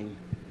find.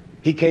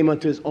 He came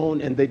unto his own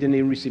and they didn't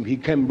even receive him. He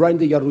came right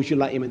into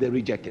Yerushalayim and they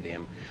rejected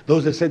him.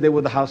 Those that said they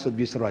were the house of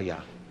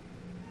Yisrael.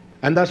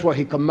 And that's why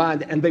he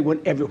commanded, and they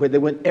went everywhere. They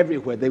went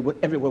everywhere. They went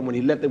everywhere. When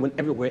he left, they went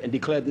everywhere and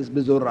declared this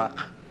Bezorah.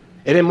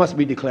 And it must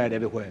be declared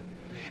everywhere.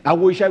 I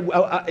wish I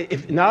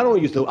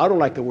don't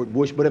like the word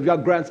wish, but if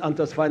God grants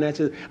unto us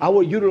finances, I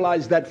will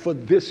utilize that for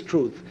this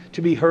truth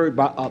to be heard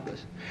by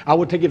others. I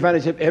will take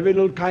advantage of every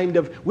little kind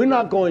of, we're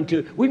not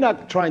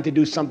trying to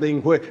do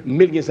something where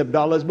millions of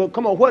dollars, but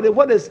come on, what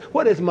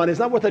is money? It's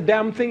not worth a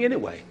damn thing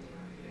anyway.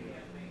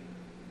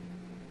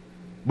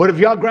 But if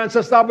y'all grants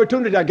us the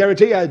opportunity, I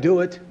guarantee you I'll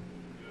do it.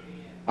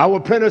 I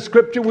will print a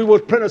scripture. We will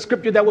print a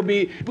scripture that will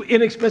be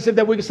inexpensive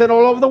that we can send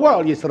all over the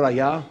world,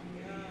 Yisrael.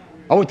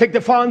 I would take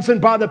the funds and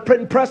buy the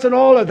print and press and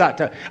all of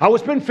that. I would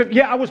spend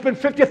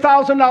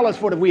 $50,000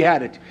 for it if we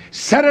had it.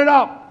 Set it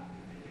up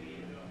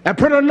and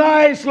print a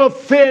nice little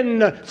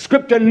thin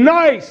scripture.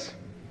 Nice.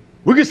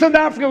 We can send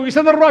to Africa. We can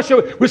send to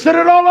Russia. We send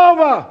it all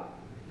over.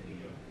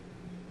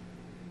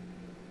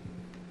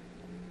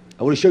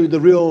 I want to show you the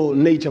real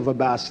nature of a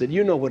bastard.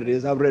 You know what it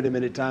is. I've read it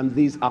many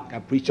times. I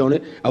preach on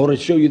it. I want to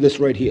show you this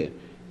right here.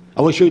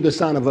 I want to show you the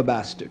sign of a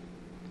bastard.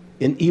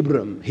 In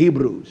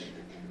Hebrews.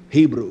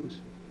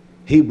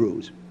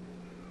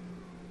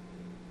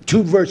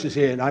 2 verses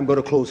here, and I'm going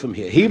to close from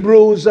here.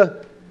 Hebrews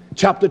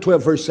chapter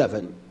 12, verse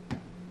 7.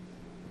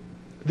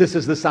 This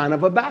is the sign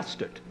of a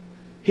bastard.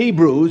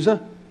 Hebrews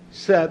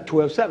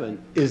 12,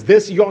 7. Is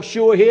this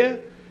Yahshua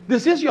here?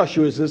 This is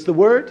Yahshua. Is this the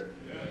word?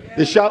 Yeah.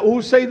 Did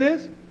Shaul say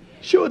this?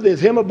 Sure, there's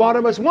him of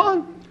Barnabas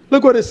 1.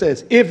 Look what it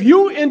says. If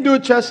you endure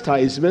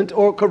chastisement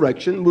or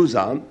correction,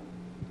 Muzam,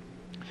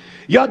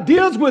 Yah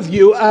deals with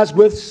you as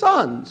with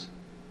sons.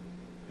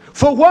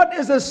 For what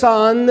is a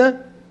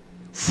son?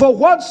 For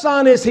what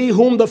son is he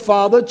whom the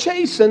father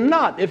chasten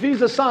not? If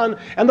he's a son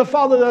and the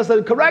father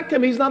doesn't correct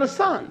him, he's not a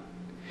son.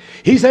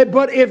 He said,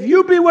 but if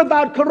you be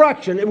without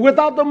correction,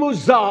 without the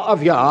muzah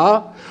of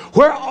Yah,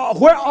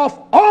 whereof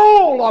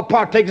all are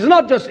partakers,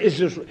 not just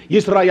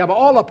Yisrael, but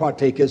all are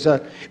partakers,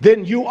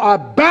 then you are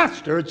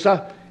bastards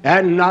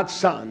and not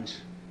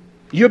sons.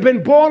 You've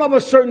been born of a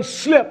certain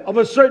slip, of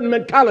a certain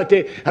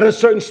mentality, and a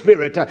certain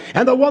spirit.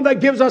 And the one that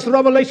gives us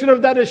revelation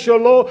of that is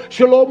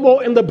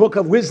Shlomo in the book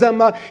of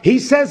wisdom. He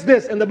says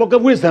this in the book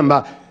of wisdom.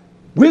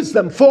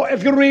 Wisdom 4,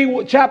 if you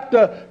read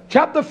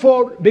chapter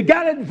 4,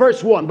 began in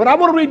verse 1. But I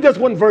want to read this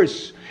one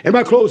verse in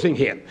my closing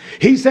here.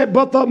 He said,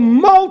 but the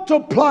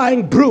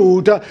multiplying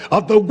brood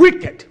of the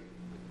wicked,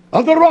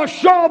 of the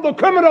Rasha, the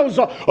criminals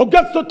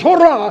against the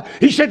Torah,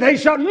 he said, they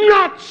shall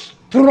not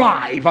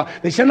thrive.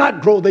 They shall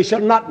not grow. They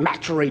shall not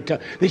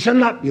maturate. They shall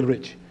not be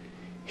rich.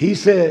 He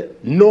said,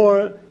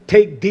 nor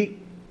take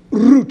deep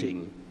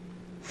rooting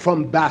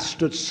from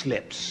bastard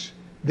slips.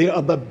 They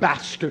are the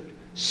bastard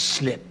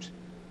slips.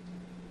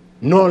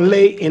 Nor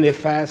lay in a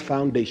fast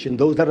foundation.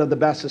 Those that are the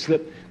bastard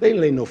slip, they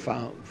lay no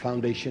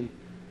foundation.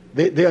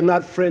 They are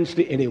not friends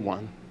to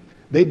anyone.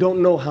 They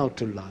don't know how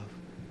to love.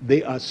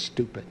 They are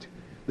stupid.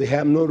 They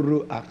have no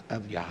ruach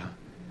of Yah.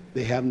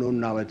 They have no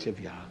knowledge of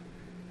Yah.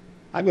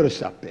 I'm going to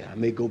stop there. I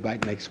may go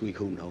back next week.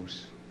 Who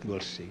knows? We'll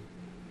see.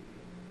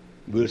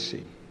 We'll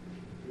see.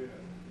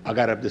 I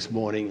got up this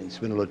morning and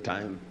spent a little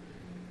time.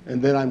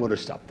 And then I'm going to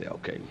stop there.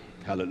 Okay.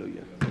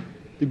 Hallelujah.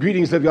 The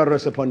greetings of Yah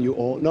rest upon you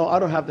all. No, I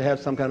don't have to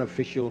have some kind of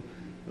official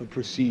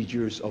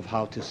procedures of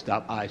how to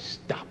stop. I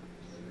stop.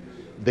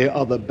 They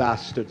are the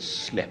bastards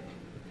slip.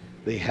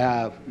 They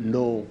have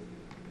no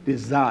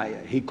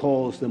desire. He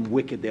calls them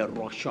wicked. They're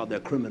rasha, they're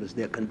criminals,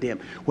 they're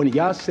condemned. When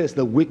Yah says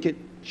the wicked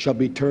shall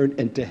be turned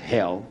into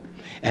hell,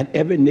 and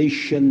every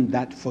nation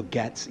that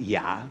forgets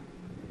Yah,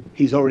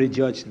 he's already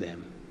judged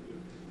them.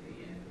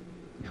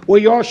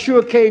 Well,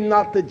 Yahshua came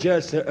not to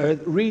judge the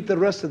earth. Read the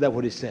rest of that,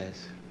 what he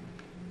says.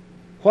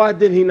 Why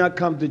did he not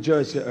come to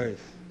judge the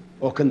earth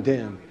or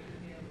condemn?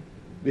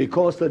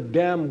 Because the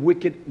damn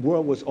wicked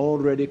world was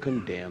already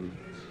condemned.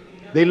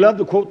 They love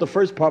to quote the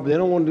first part, but they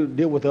don't want to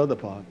deal with the other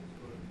part.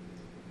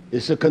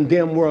 It's a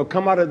condemned world.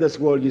 Come out of this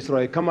world,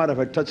 Israel. Come out of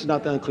her. Touch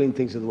not the unclean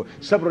things of the world.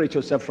 Separate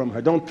yourself from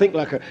her. Don't think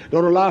like her.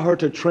 Don't allow her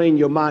to train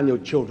your mind, your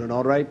children,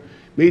 all right?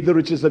 May the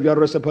riches of Yah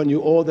rest upon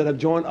you all that have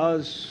joined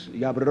us.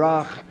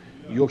 Yabrach,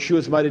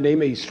 Yeshua's mighty name.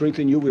 May he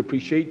strengthen you. We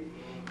appreciate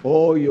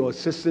all your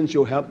assistance,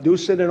 your help. Do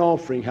send an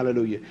offering.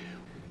 Hallelujah.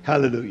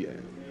 Hallelujah.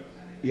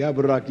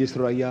 Yabrach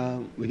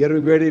Yisrael. We're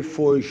getting ready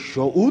for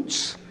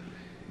Sho'utz.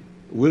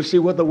 We'll see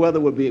what the weather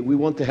will be. We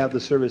want to have the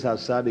service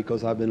outside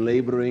because I've been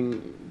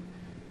laboring.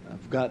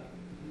 I've got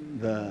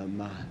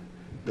the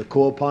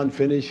core pond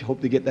finished.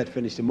 Hope to get that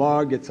finished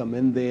tomorrow. Get some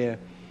in there.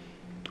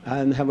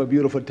 And have a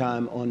beautiful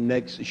time on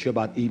next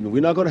Shabbat evening.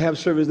 We're not going to have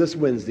service this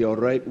Wednesday, all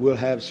right? We'll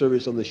have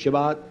service on the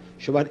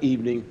Shabbat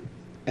evening,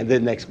 and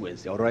then next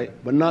Wednesday, all right?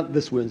 But not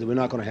this Wednesday. We're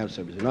not going to have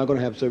service. We're not going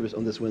to have service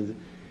on this Wednesday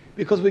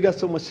because we got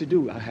so much to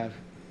do. I have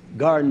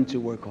garden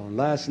to work on.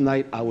 Last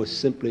night, I was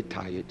simply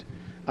tired.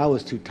 I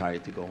was too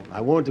tired to go on.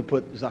 I wanted to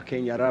put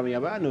Zaken Yarami,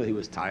 but I know he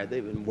was tired.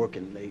 They've been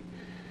working late.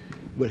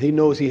 But he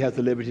knows he has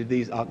the liberty to do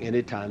these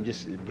any time.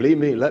 Just believe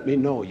me, let me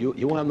know. You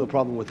won't have no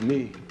problem with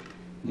me.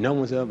 No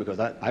one's ever, because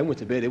I went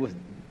to bed. It was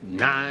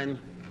 9.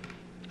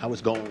 I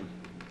was gone.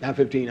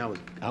 9:15.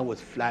 I was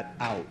flat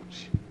out.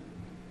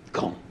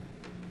 Gone.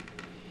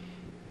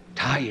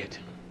 Tired.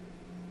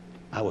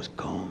 I was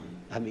gone.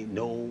 I mean,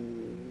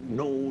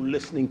 no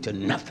listening to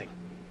nothing.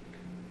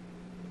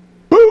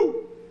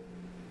 Boo!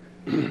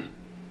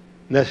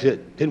 That's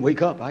it. Didn't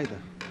wake up either.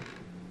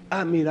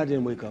 I mean, I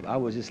didn't wake up. I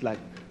was just like,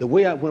 the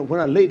way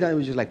when I laid down, it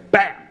was just like,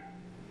 bam!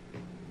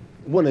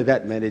 One of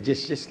that, man, it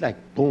just like,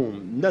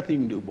 boom,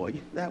 nothing new, boy.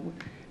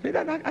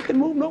 I could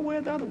move nowhere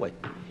the other way.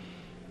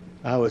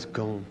 I was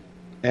gone.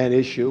 And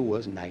it sure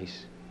was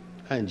nice.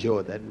 I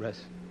enjoyed that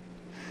rest.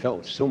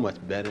 Felt so much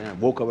better. I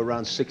woke up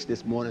around 6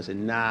 this morning and said,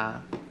 nah,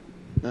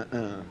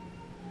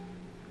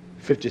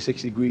 50,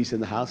 60 degrees in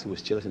the house. It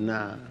was chill. I said,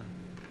 nah,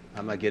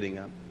 I'm not getting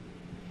up.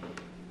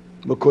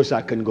 Of course,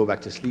 I couldn't go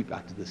back to sleep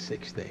after the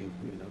 6th day,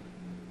 you know.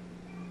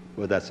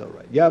 Well, that's all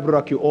right. Yah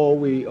Barak you all.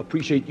 We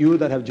appreciate you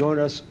that have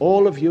joined us.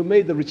 All of you,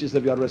 may the riches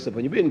of Yah rest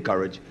upon you. Be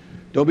encouraged.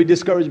 Don't be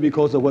discouraged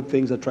because of what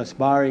things are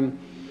transpiring.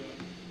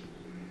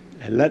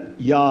 And let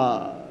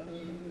Yah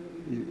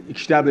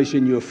establish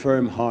in you a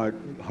firm heart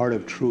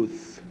of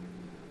truth.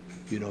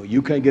 You know,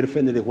 you can't get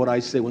offended at what I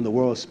say when the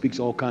world speaks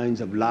all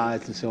kinds of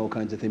lies and say all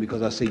kinds of things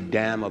because I say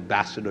damn, a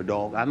bastard, or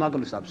dog. I'm not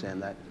going to stop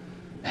saying that.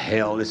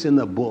 Hell, it's in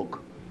the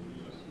book.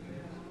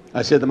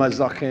 I said to my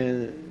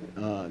Zaken,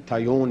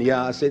 Tayon,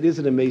 yeah, I said,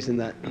 isn't it amazing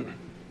that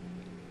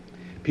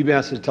people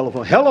answer the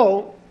telephone,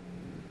 hello,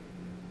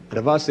 and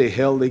if I say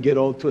hell, they get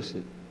all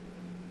twisted.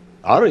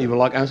 I don't even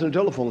like answering the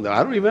telephone.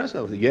 I don't even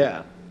answer. I say,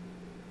 yeah,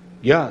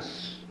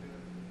 yes.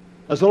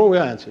 That's the only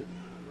way I answer.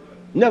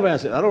 Never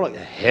answer. I don't like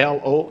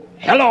hello,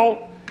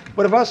 hello.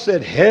 But if I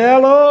said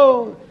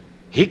hello,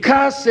 he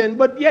cussing,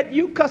 but yet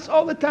you cuss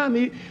all the time.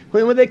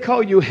 When they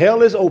call you,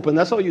 hell is open.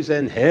 That's all you're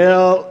saying.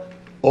 Hell,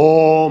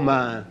 oh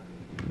man.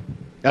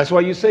 That's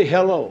why you say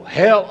hello.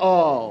 Hell,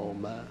 oh,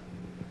 man.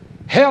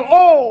 Hell,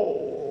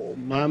 oh,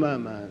 my.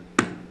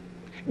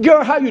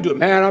 Girl, how you doing?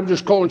 Man, I'm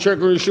just calling,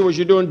 checking to see what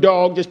you're doing,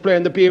 dog. Just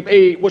playing the PM.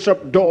 Hey, what's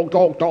up, dog?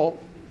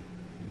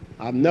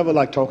 I've never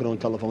liked talking on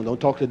the telephone. Don't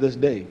talk to this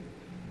day.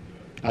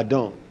 I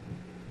don't.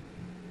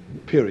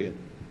 Period.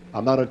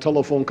 I'm not a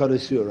telephone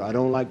connoisseur. I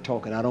don't like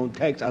talking. I don't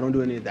text. I don't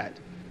do any of that.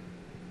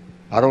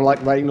 I don't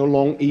like writing no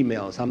long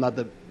emails. I'm not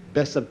the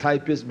best of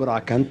typists, but I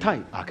can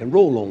type. I can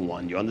roll on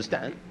one. You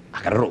understand? I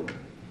can roll.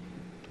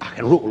 I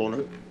can roll on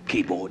a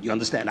keyboard. You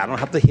understand? I don't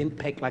have to hint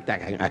peck like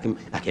that. I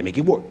can make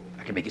it work.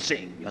 I can make it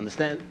sing. You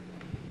understand?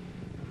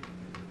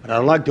 But I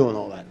don't like doing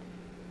all that.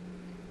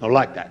 I don't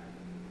like that.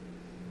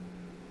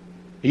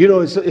 You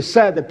know, it's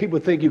sad that people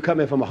think you come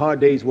in from a hard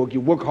day's work.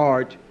 You work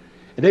hard,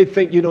 and they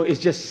think, you know,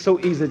 it's just so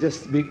easy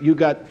to you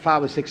got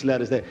 5 or 6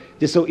 letters there.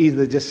 Just so easy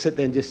to just sit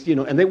there and just, you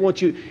know, and they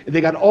want you,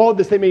 they got all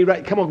this, they may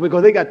write, come on,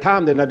 because they got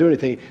time, they're not doing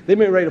anything. They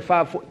may write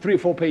a 3 or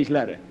 4 page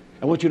letter.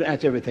 I want you to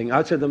answer everything.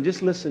 I tell them,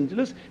 just listen.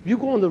 If you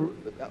go on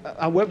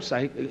our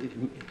website,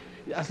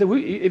 I said,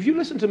 if you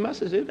listen to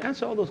messages, it'll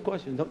answer all those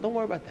questions. Don't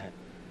worry about that.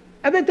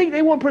 And they think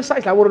they want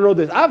precise. I want to know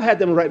this. I've had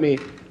them write me a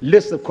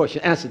list of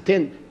questions, answer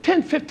 10,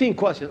 15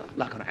 questions. I'm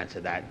not going to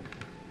answer that.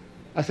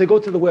 I said, go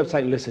to the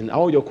website and listen.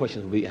 All your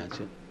questions will be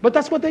answered. But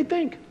that's what they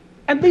think.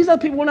 And these are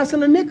people who will not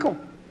send a nickel.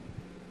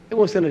 They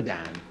won't send a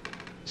dime.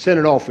 Send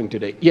an offering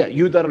today. Yeah,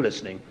 you that are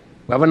listening.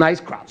 We have a nice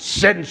crowd.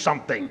 Send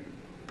something.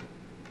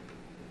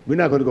 We're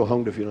not going to go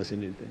hungry if you don't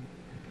send anything.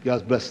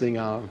 God's blessing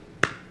our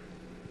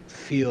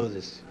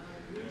fields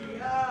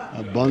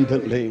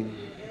abundantly.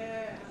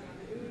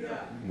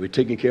 We're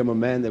taking care of a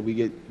man that we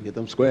get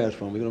them squares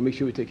from. We're going to make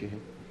sure we take care of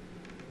him.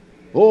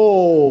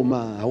 Oh,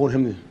 my. I want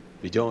him to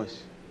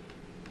rejoice.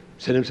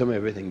 Send him some of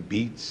everything.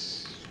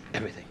 Beets,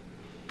 everything.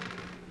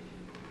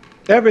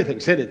 Everything.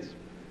 Send it.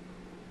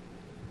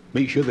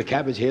 Make sure the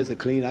cabbage heads are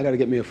clean. I got to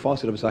get me a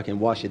faucet up so I can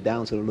wash it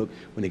down so it'll look,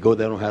 when they go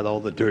there, they don't have all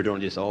the dirt on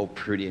it, just all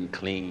pretty and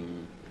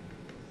clean.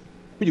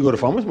 When you go to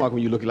farmer's market,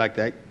 when you look like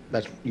that,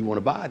 that's you want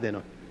to buy it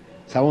then.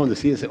 So I wanted to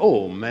see it and say,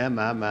 oh, man.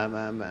 So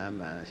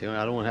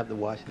I don't want to have to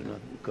wash it or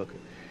cook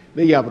it.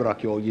 May Yah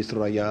barak you all,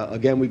 Yisrael.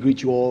 Again, we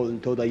greet you all and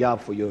Todah Yah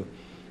for your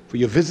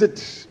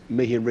visit.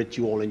 May He enrich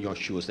you all in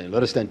Yeshua's name.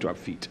 Let us stand to our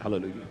feet.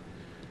 Hallelujah.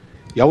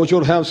 Yeah, I want you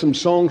all to have some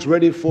songs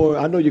ready for,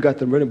 I know you got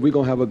them ready. We're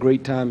going to have a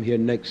great time here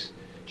next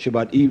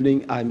Shabbat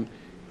evening. I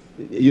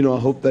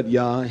hope that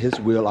Yah, His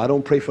will. I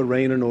don't pray for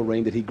rain or no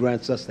rain, that He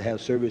grants us to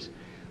have service.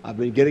 I've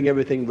been getting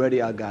everything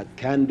ready. I got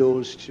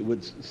candles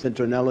with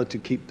citronella to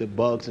keep the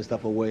bugs and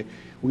stuff away.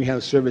 We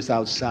have service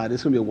outside.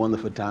 It's going to be a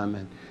wonderful time,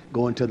 and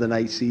go into the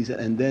night season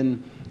and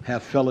then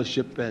have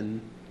fellowship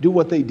and do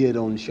what they did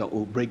on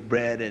Shaul, break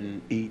bread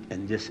and eat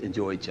and just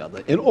enjoy each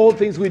other. In all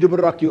things we do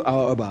barak you,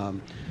 our Abba.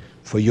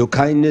 For your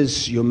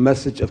kindness, your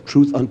message of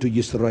truth unto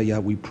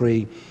Yisrael, we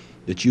pray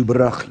that you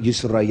barak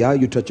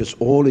Yisrael, you touch us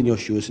all in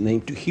Yeshua's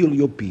name to heal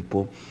your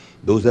people.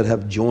 Those that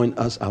have joined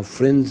us, our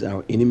friends,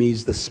 our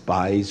enemies, the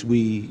spies,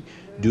 we're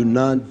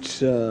not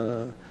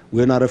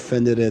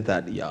offended at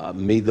that, Yah.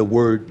 May the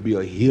word be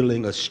a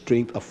healing, a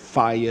strength, a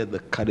fire, the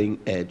cutting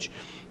edge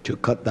to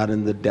cut that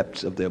in the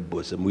depths of their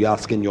bosom. We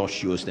ask in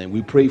Yeshua's name.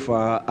 We pray for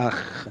our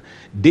Ach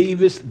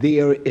Davis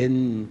there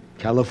in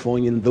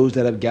California and those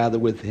that have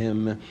gathered with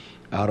him,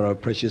 our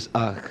precious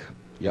Ach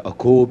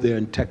Yaakov there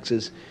in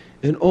Texas,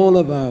 and all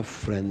of our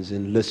friends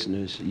and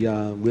listeners.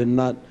 Yah, we're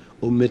not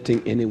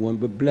omitting anyone,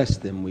 but bless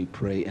them, we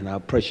pray. And our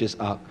precious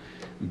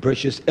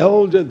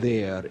elder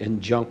there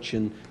in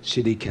Junction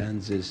City,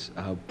 Kansas,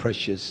 our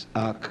precious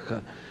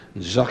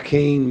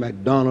Zachane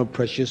McDonald,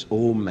 precious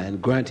old man,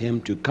 grant him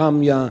to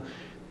come, Yah,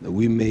 that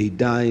we may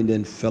dine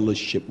in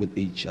fellowship with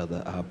each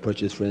other. Our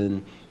precious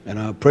friend and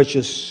our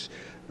precious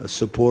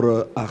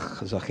supporter,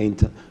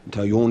 Zachane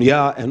Tayon,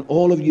 Yah, and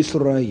all of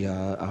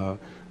Yisrael, our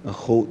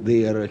Chot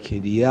there,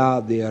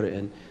 Kedia there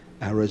in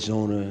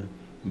Arizona.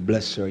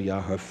 Bless her,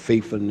 Yah, her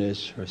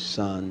faithfulness, her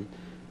son.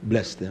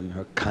 Bless them,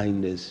 her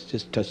kindness.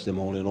 Just touch them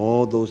all, and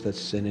all those that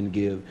send and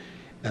give.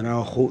 And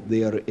our hope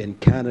there in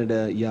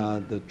Canada, Yah,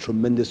 the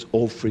tremendous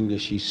offering that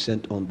she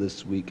sent on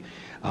this week.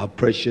 Our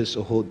precious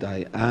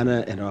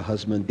Diana and her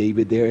husband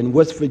David there in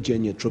West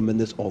Virginia,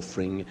 tremendous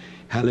offering.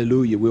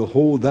 Hallelujah. We'll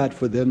hold that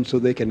for them so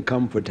they can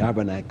come for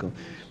tabernacle.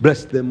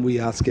 Bless them, we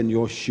ask in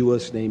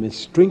Yeshua's name, and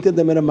strengthen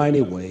them in a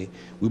mighty way.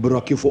 We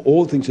barak you for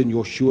all things in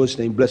Yeshua's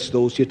name. Bless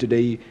those here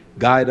today.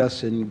 Guide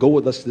us and go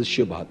with us this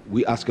Shabbat.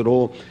 We ask it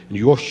all in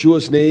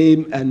Yeshua's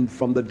name, and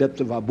from the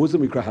depths of our bosom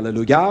we cry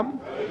hallelujah.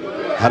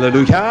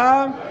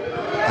 Hallelujah.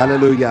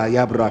 Hallelujah.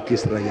 Ya barak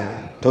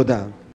Israel. Todah.